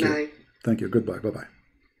 CP. Thank you. Thank you. Goodbye. Bye-bye.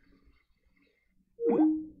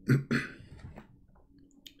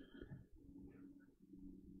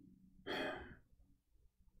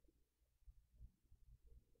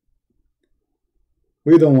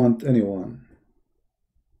 We don't want anyone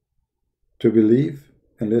to believe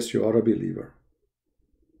unless you are a believer.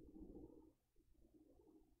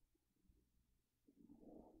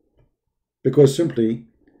 Because simply,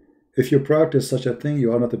 if you practice such a thing,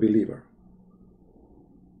 you are not a believer.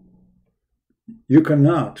 You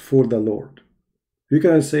cannot fool the Lord. You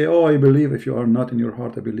cannot say, oh, I believe. If you are not in your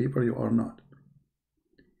heart a believer, you are not.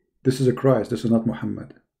 This is a Christ. This is not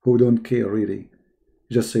Muhammad, who don't care really.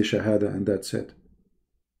 Just say Shahada and that's it.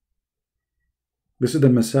 This is the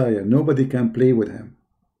Messiah. Nobody can play with him.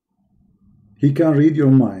 He can read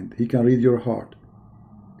your mind. He can read your heart.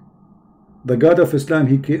 The God of Islam,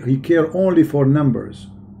 he care only for numbers.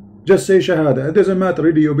 Just say Shahada. It doesn't matter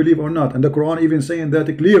really you believe or not. And the Quran even saying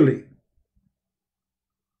that clearly.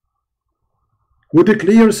 With a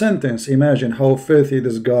clear sentence, imagine how filthy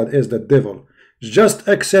this God is, the devil. Just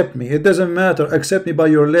accept me. It doesn't matter. Accept me by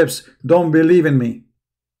your lips. Don't believe in me.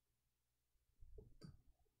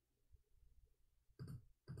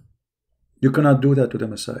 You cannot do that to the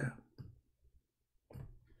Messiah.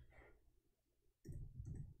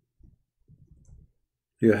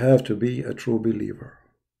 You have to be a true believer.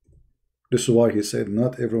 This is why he said,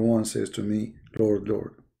 not everyone says to me, Lord,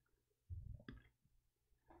 Lord.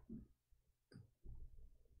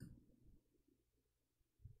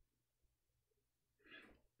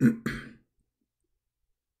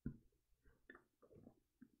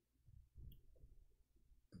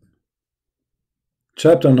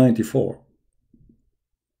 Chapter 94,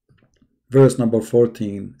 verse number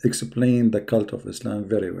 14, explain the cult of Islam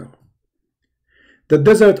very well. The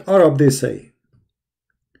desert Arab, they say,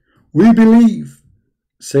 we believe.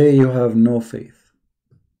 Say you have no faith.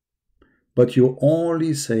 But you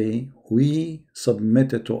only say we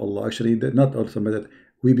submitted to Allah. Actually, not all submitted.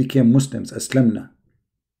 We became Muslims, Aslamna.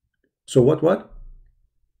 So what?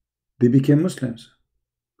 They became Muslims.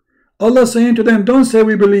 Allah saying to them, don't say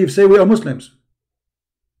we believe, say we are Muslims.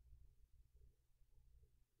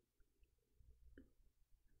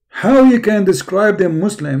 How you can describe them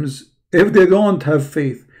Muslims if they don't have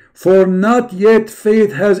faith? For not yet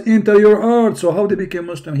faith has entered your heart. So how they became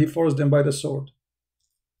Muslim? He forced them by the sword.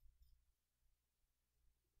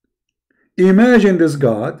 Imagine this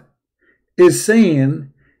God is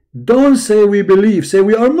saying, don't say we believe, say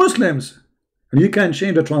we are Muslims. And you can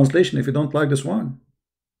change the translation if you don't like this one.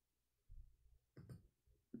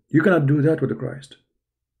 You cannot do that with the Christ.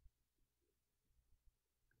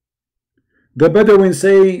 The Bedouin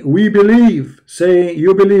say, we believe, say,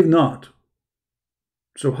 you believe not.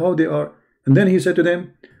 So how they are? And then he said to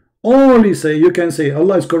them, only say, you can say,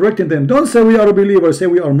 Allah is correcting them. Don't say we are believers, say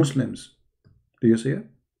we are Muslims. Do you see it?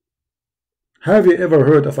 Have you ever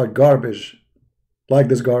heard of a garbage like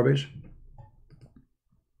this garbage?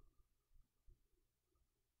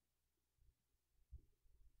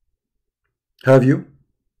 Have you?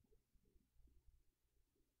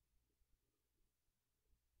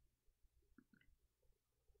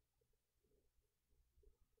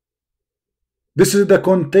 This is the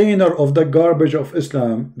container of the garbage of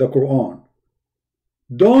Islam, the Quran.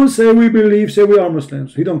 Don't say we believe, say we are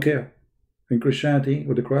Muslims. He don't care. In Christianity,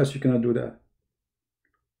 with the Christ, you cannot do that.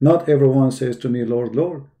 Not everyone says to me, Lord,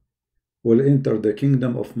 Lord, will enter the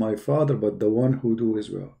kingdom of my Father, but the one who do his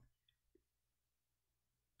will.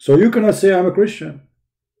 So you cannot say I'm a Christian.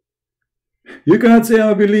 You cannot say I'm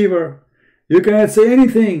a believer. You cannot say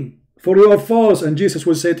anything, for you are false. And Jesus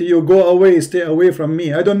will say to you, go away, stay away from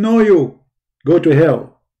me. I don't know you. Go to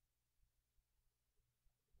hell.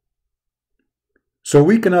 So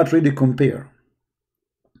we cannot really compare.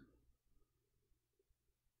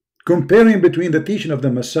 Comparing between the teaching of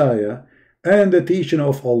the Messiah and the teaching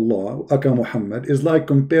of Allah, Aka Muhammad, is like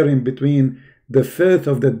comparing between the filth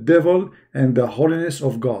of the devil and the holiness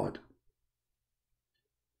of God.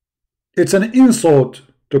 It's an insult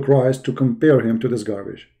to Christ to compare him to this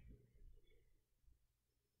garbage.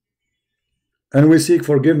 And we seek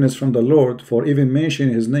forgiveness from the Lord for even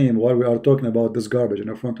mentioning his name while we are talking about this garbage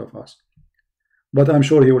in front of us. But I'm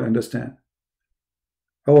sure he will understand.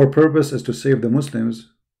 Our purpose is to save the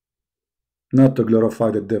Muslims, not to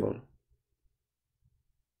glorify the devil.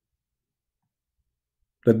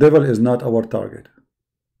 The devil is not our target.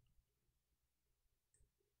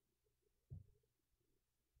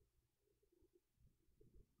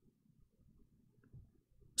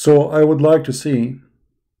 So I would like to see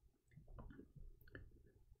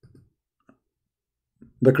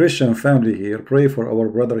the Christian family here pray for our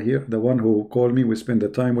brother here, the one who called me. We spend the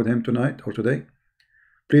time with him tonight or today.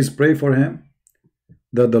 Please pray for him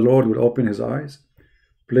that the Lord will open his eyes.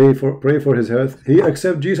 Pray for his health. He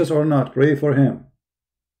accept Jesus or not, pray for him.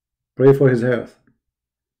 Pray for his health.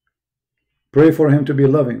 Pray for him to be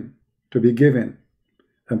loving, to be given,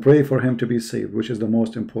 and pray for him to be saved, which is the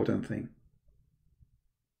most important thing.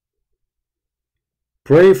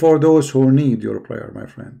 Pray for those who need your prayer, my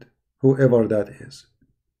friend, whoever that is.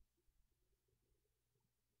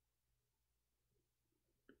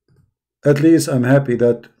 At least I'm happy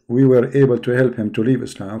that we were able to help him to leave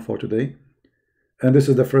Islam for today. And this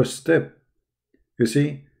is the first step. You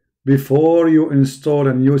see, before you install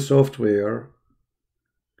a new software,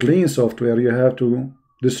 clean software, you have to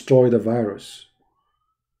destroy the virus.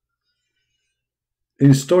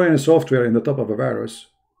 Installing a software in the top of a virus,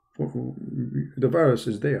 the virus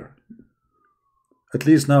is there. At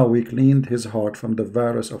least now we cleaned his heart from the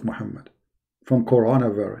virus of Muhammad, from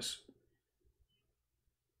coronavirus.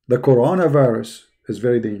 The coronavirus is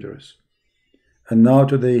very dangerous. And now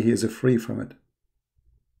today he is free from it.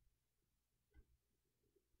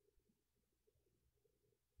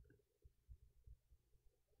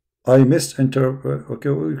 I misinterpret. Okay,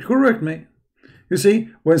 correct me. You see,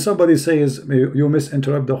 when somebody says you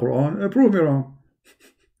misinterpret the Quran, prove me wrong.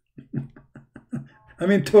 I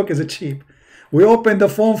mean, talk is cheap. We open the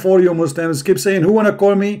phone for you Muslims, keep saying who wanna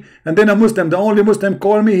call me, and then a Muslim, the only Muslim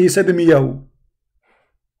called me, he said meow.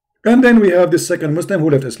 And then we have this second Muslim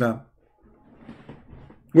who left Islam.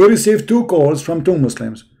 We received 2 calls from 2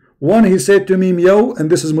 Muslims. One, he said to me meow,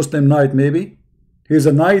 and this is Muslim night maybe. He's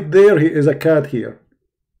a knight there, he is a cat here.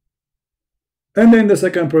 And then the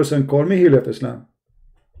second person called me, he left Islam.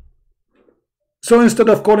 So instead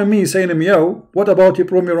of calling me saying meow, what about you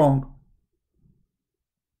prove me wrong?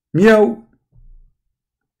 Meow.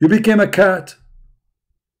 You became a cat.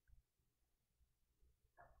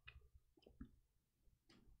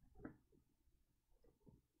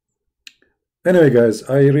 Anyway guys,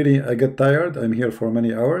 I get tired. I'm here for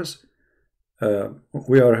many hours.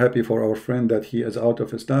 We are happy for our friend that he is out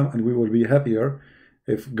of Islam, and we will be happier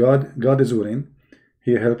if God is willing,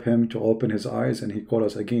 he help him to open his eyes and he call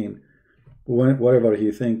us again wherever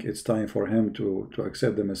he think it's time for him to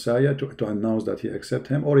accept the Messiah, to announce that he accept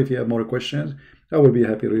him. Or if you have more questions, I will be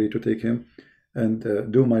happy really to take him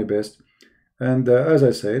and do my best. And as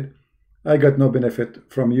I said, I got no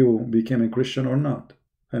benefit from you becoming Christian or not.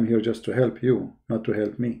 I'm here just to help you, not to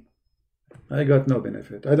help me. I got no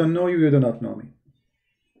benefit. I don't know you, you do not know me.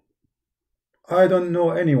 I don't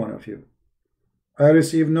know any one of you. I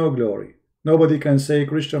receive no glory. Nobody can say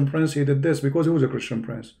Christian prince, he did this, because who's a Christian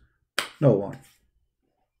prince? No one.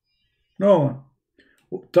 No one.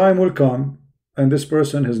 Time will come, and this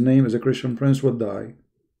person, his name is a Christian prince, will die.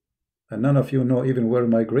 And none of you know even where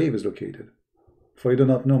my grave is located, for you do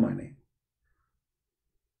not know my name.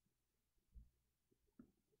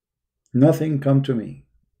 Nothing come to me.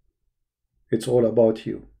 It's all about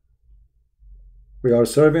you. We are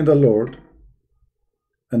serving the Lord,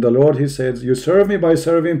 and the Lord, he says, you serve me by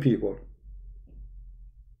serving people.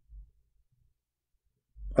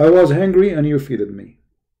 I was hungry and you feeded me.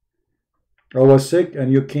 I was sick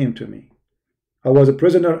and you came to me. I was a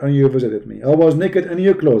prisoner and you visited me. I was naked and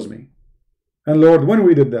you clothed me. And Lord, when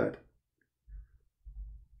we did that,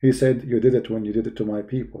 he said, you did it when you did it to my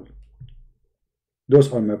people.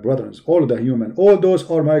 Those are my brothers, all the human, all those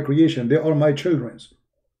are my creation, they are my children's.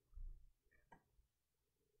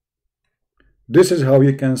 This is how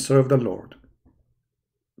you can serve the Lord.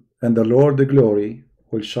 And the Lord, the glory,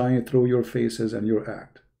 will shine through your faces and your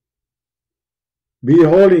act. Be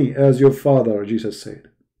holy as your Father, Jesus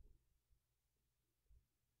said.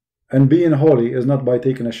 And being holy is not by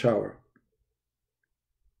taking a shower,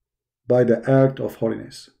 by the act of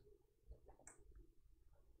holiness.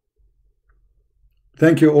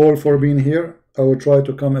 Thank you all for being here. I will try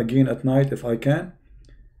to come again at night if I can,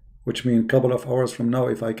 which means a couple of hours from now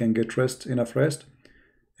if I can get rest, enough rest.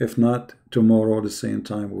 If not, tomorrow at the same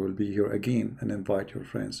time we will be here again, and invite your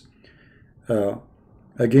friends.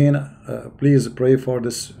 Please pray for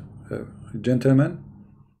this gentleman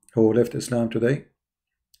who left Islam today.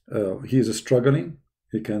 He is struggling,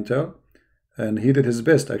 you can tell, and he did his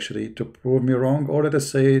best actually to prove me wrong, or let us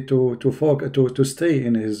say to stay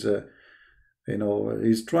in his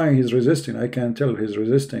he's trying, he's resisting. I can tell he's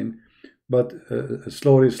resisting, but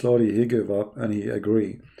slowly he gave up, and he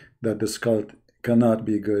agreed that this cult cannot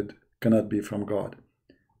be good, cannot be from God.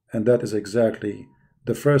 And that is exactly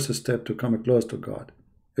the first step to come close to God,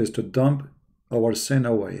 is to dump our sin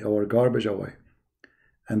away, our garbage away,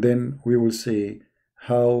 and then we will see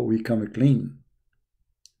how we come clean.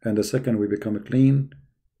 And the second we become clean,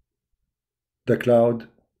 the cloud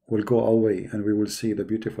will go away, and we will see the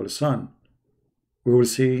beautiful sun. We will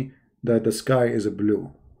see that the sky is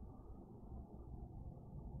blue.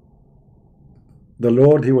 The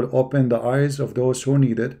Lord, he will open the eyes of those who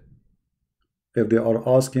need it, if they are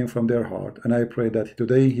asking from their heart. And I pray that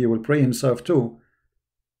today he will pray himself too.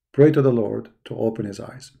 Pray to the Lord to open his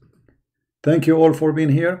eyes. Thank you all for being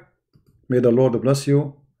here. May the Lord bless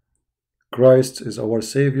you. Christ is our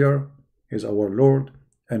Savior, is our Lord,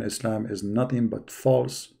 and Islam is nothing but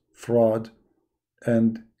false, fraud,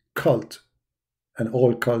 and cult. And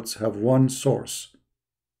all cults have one source.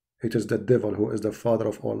 It is the devil, who is the father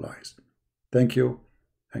of all lies. Thank you,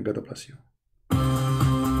 and God bless you.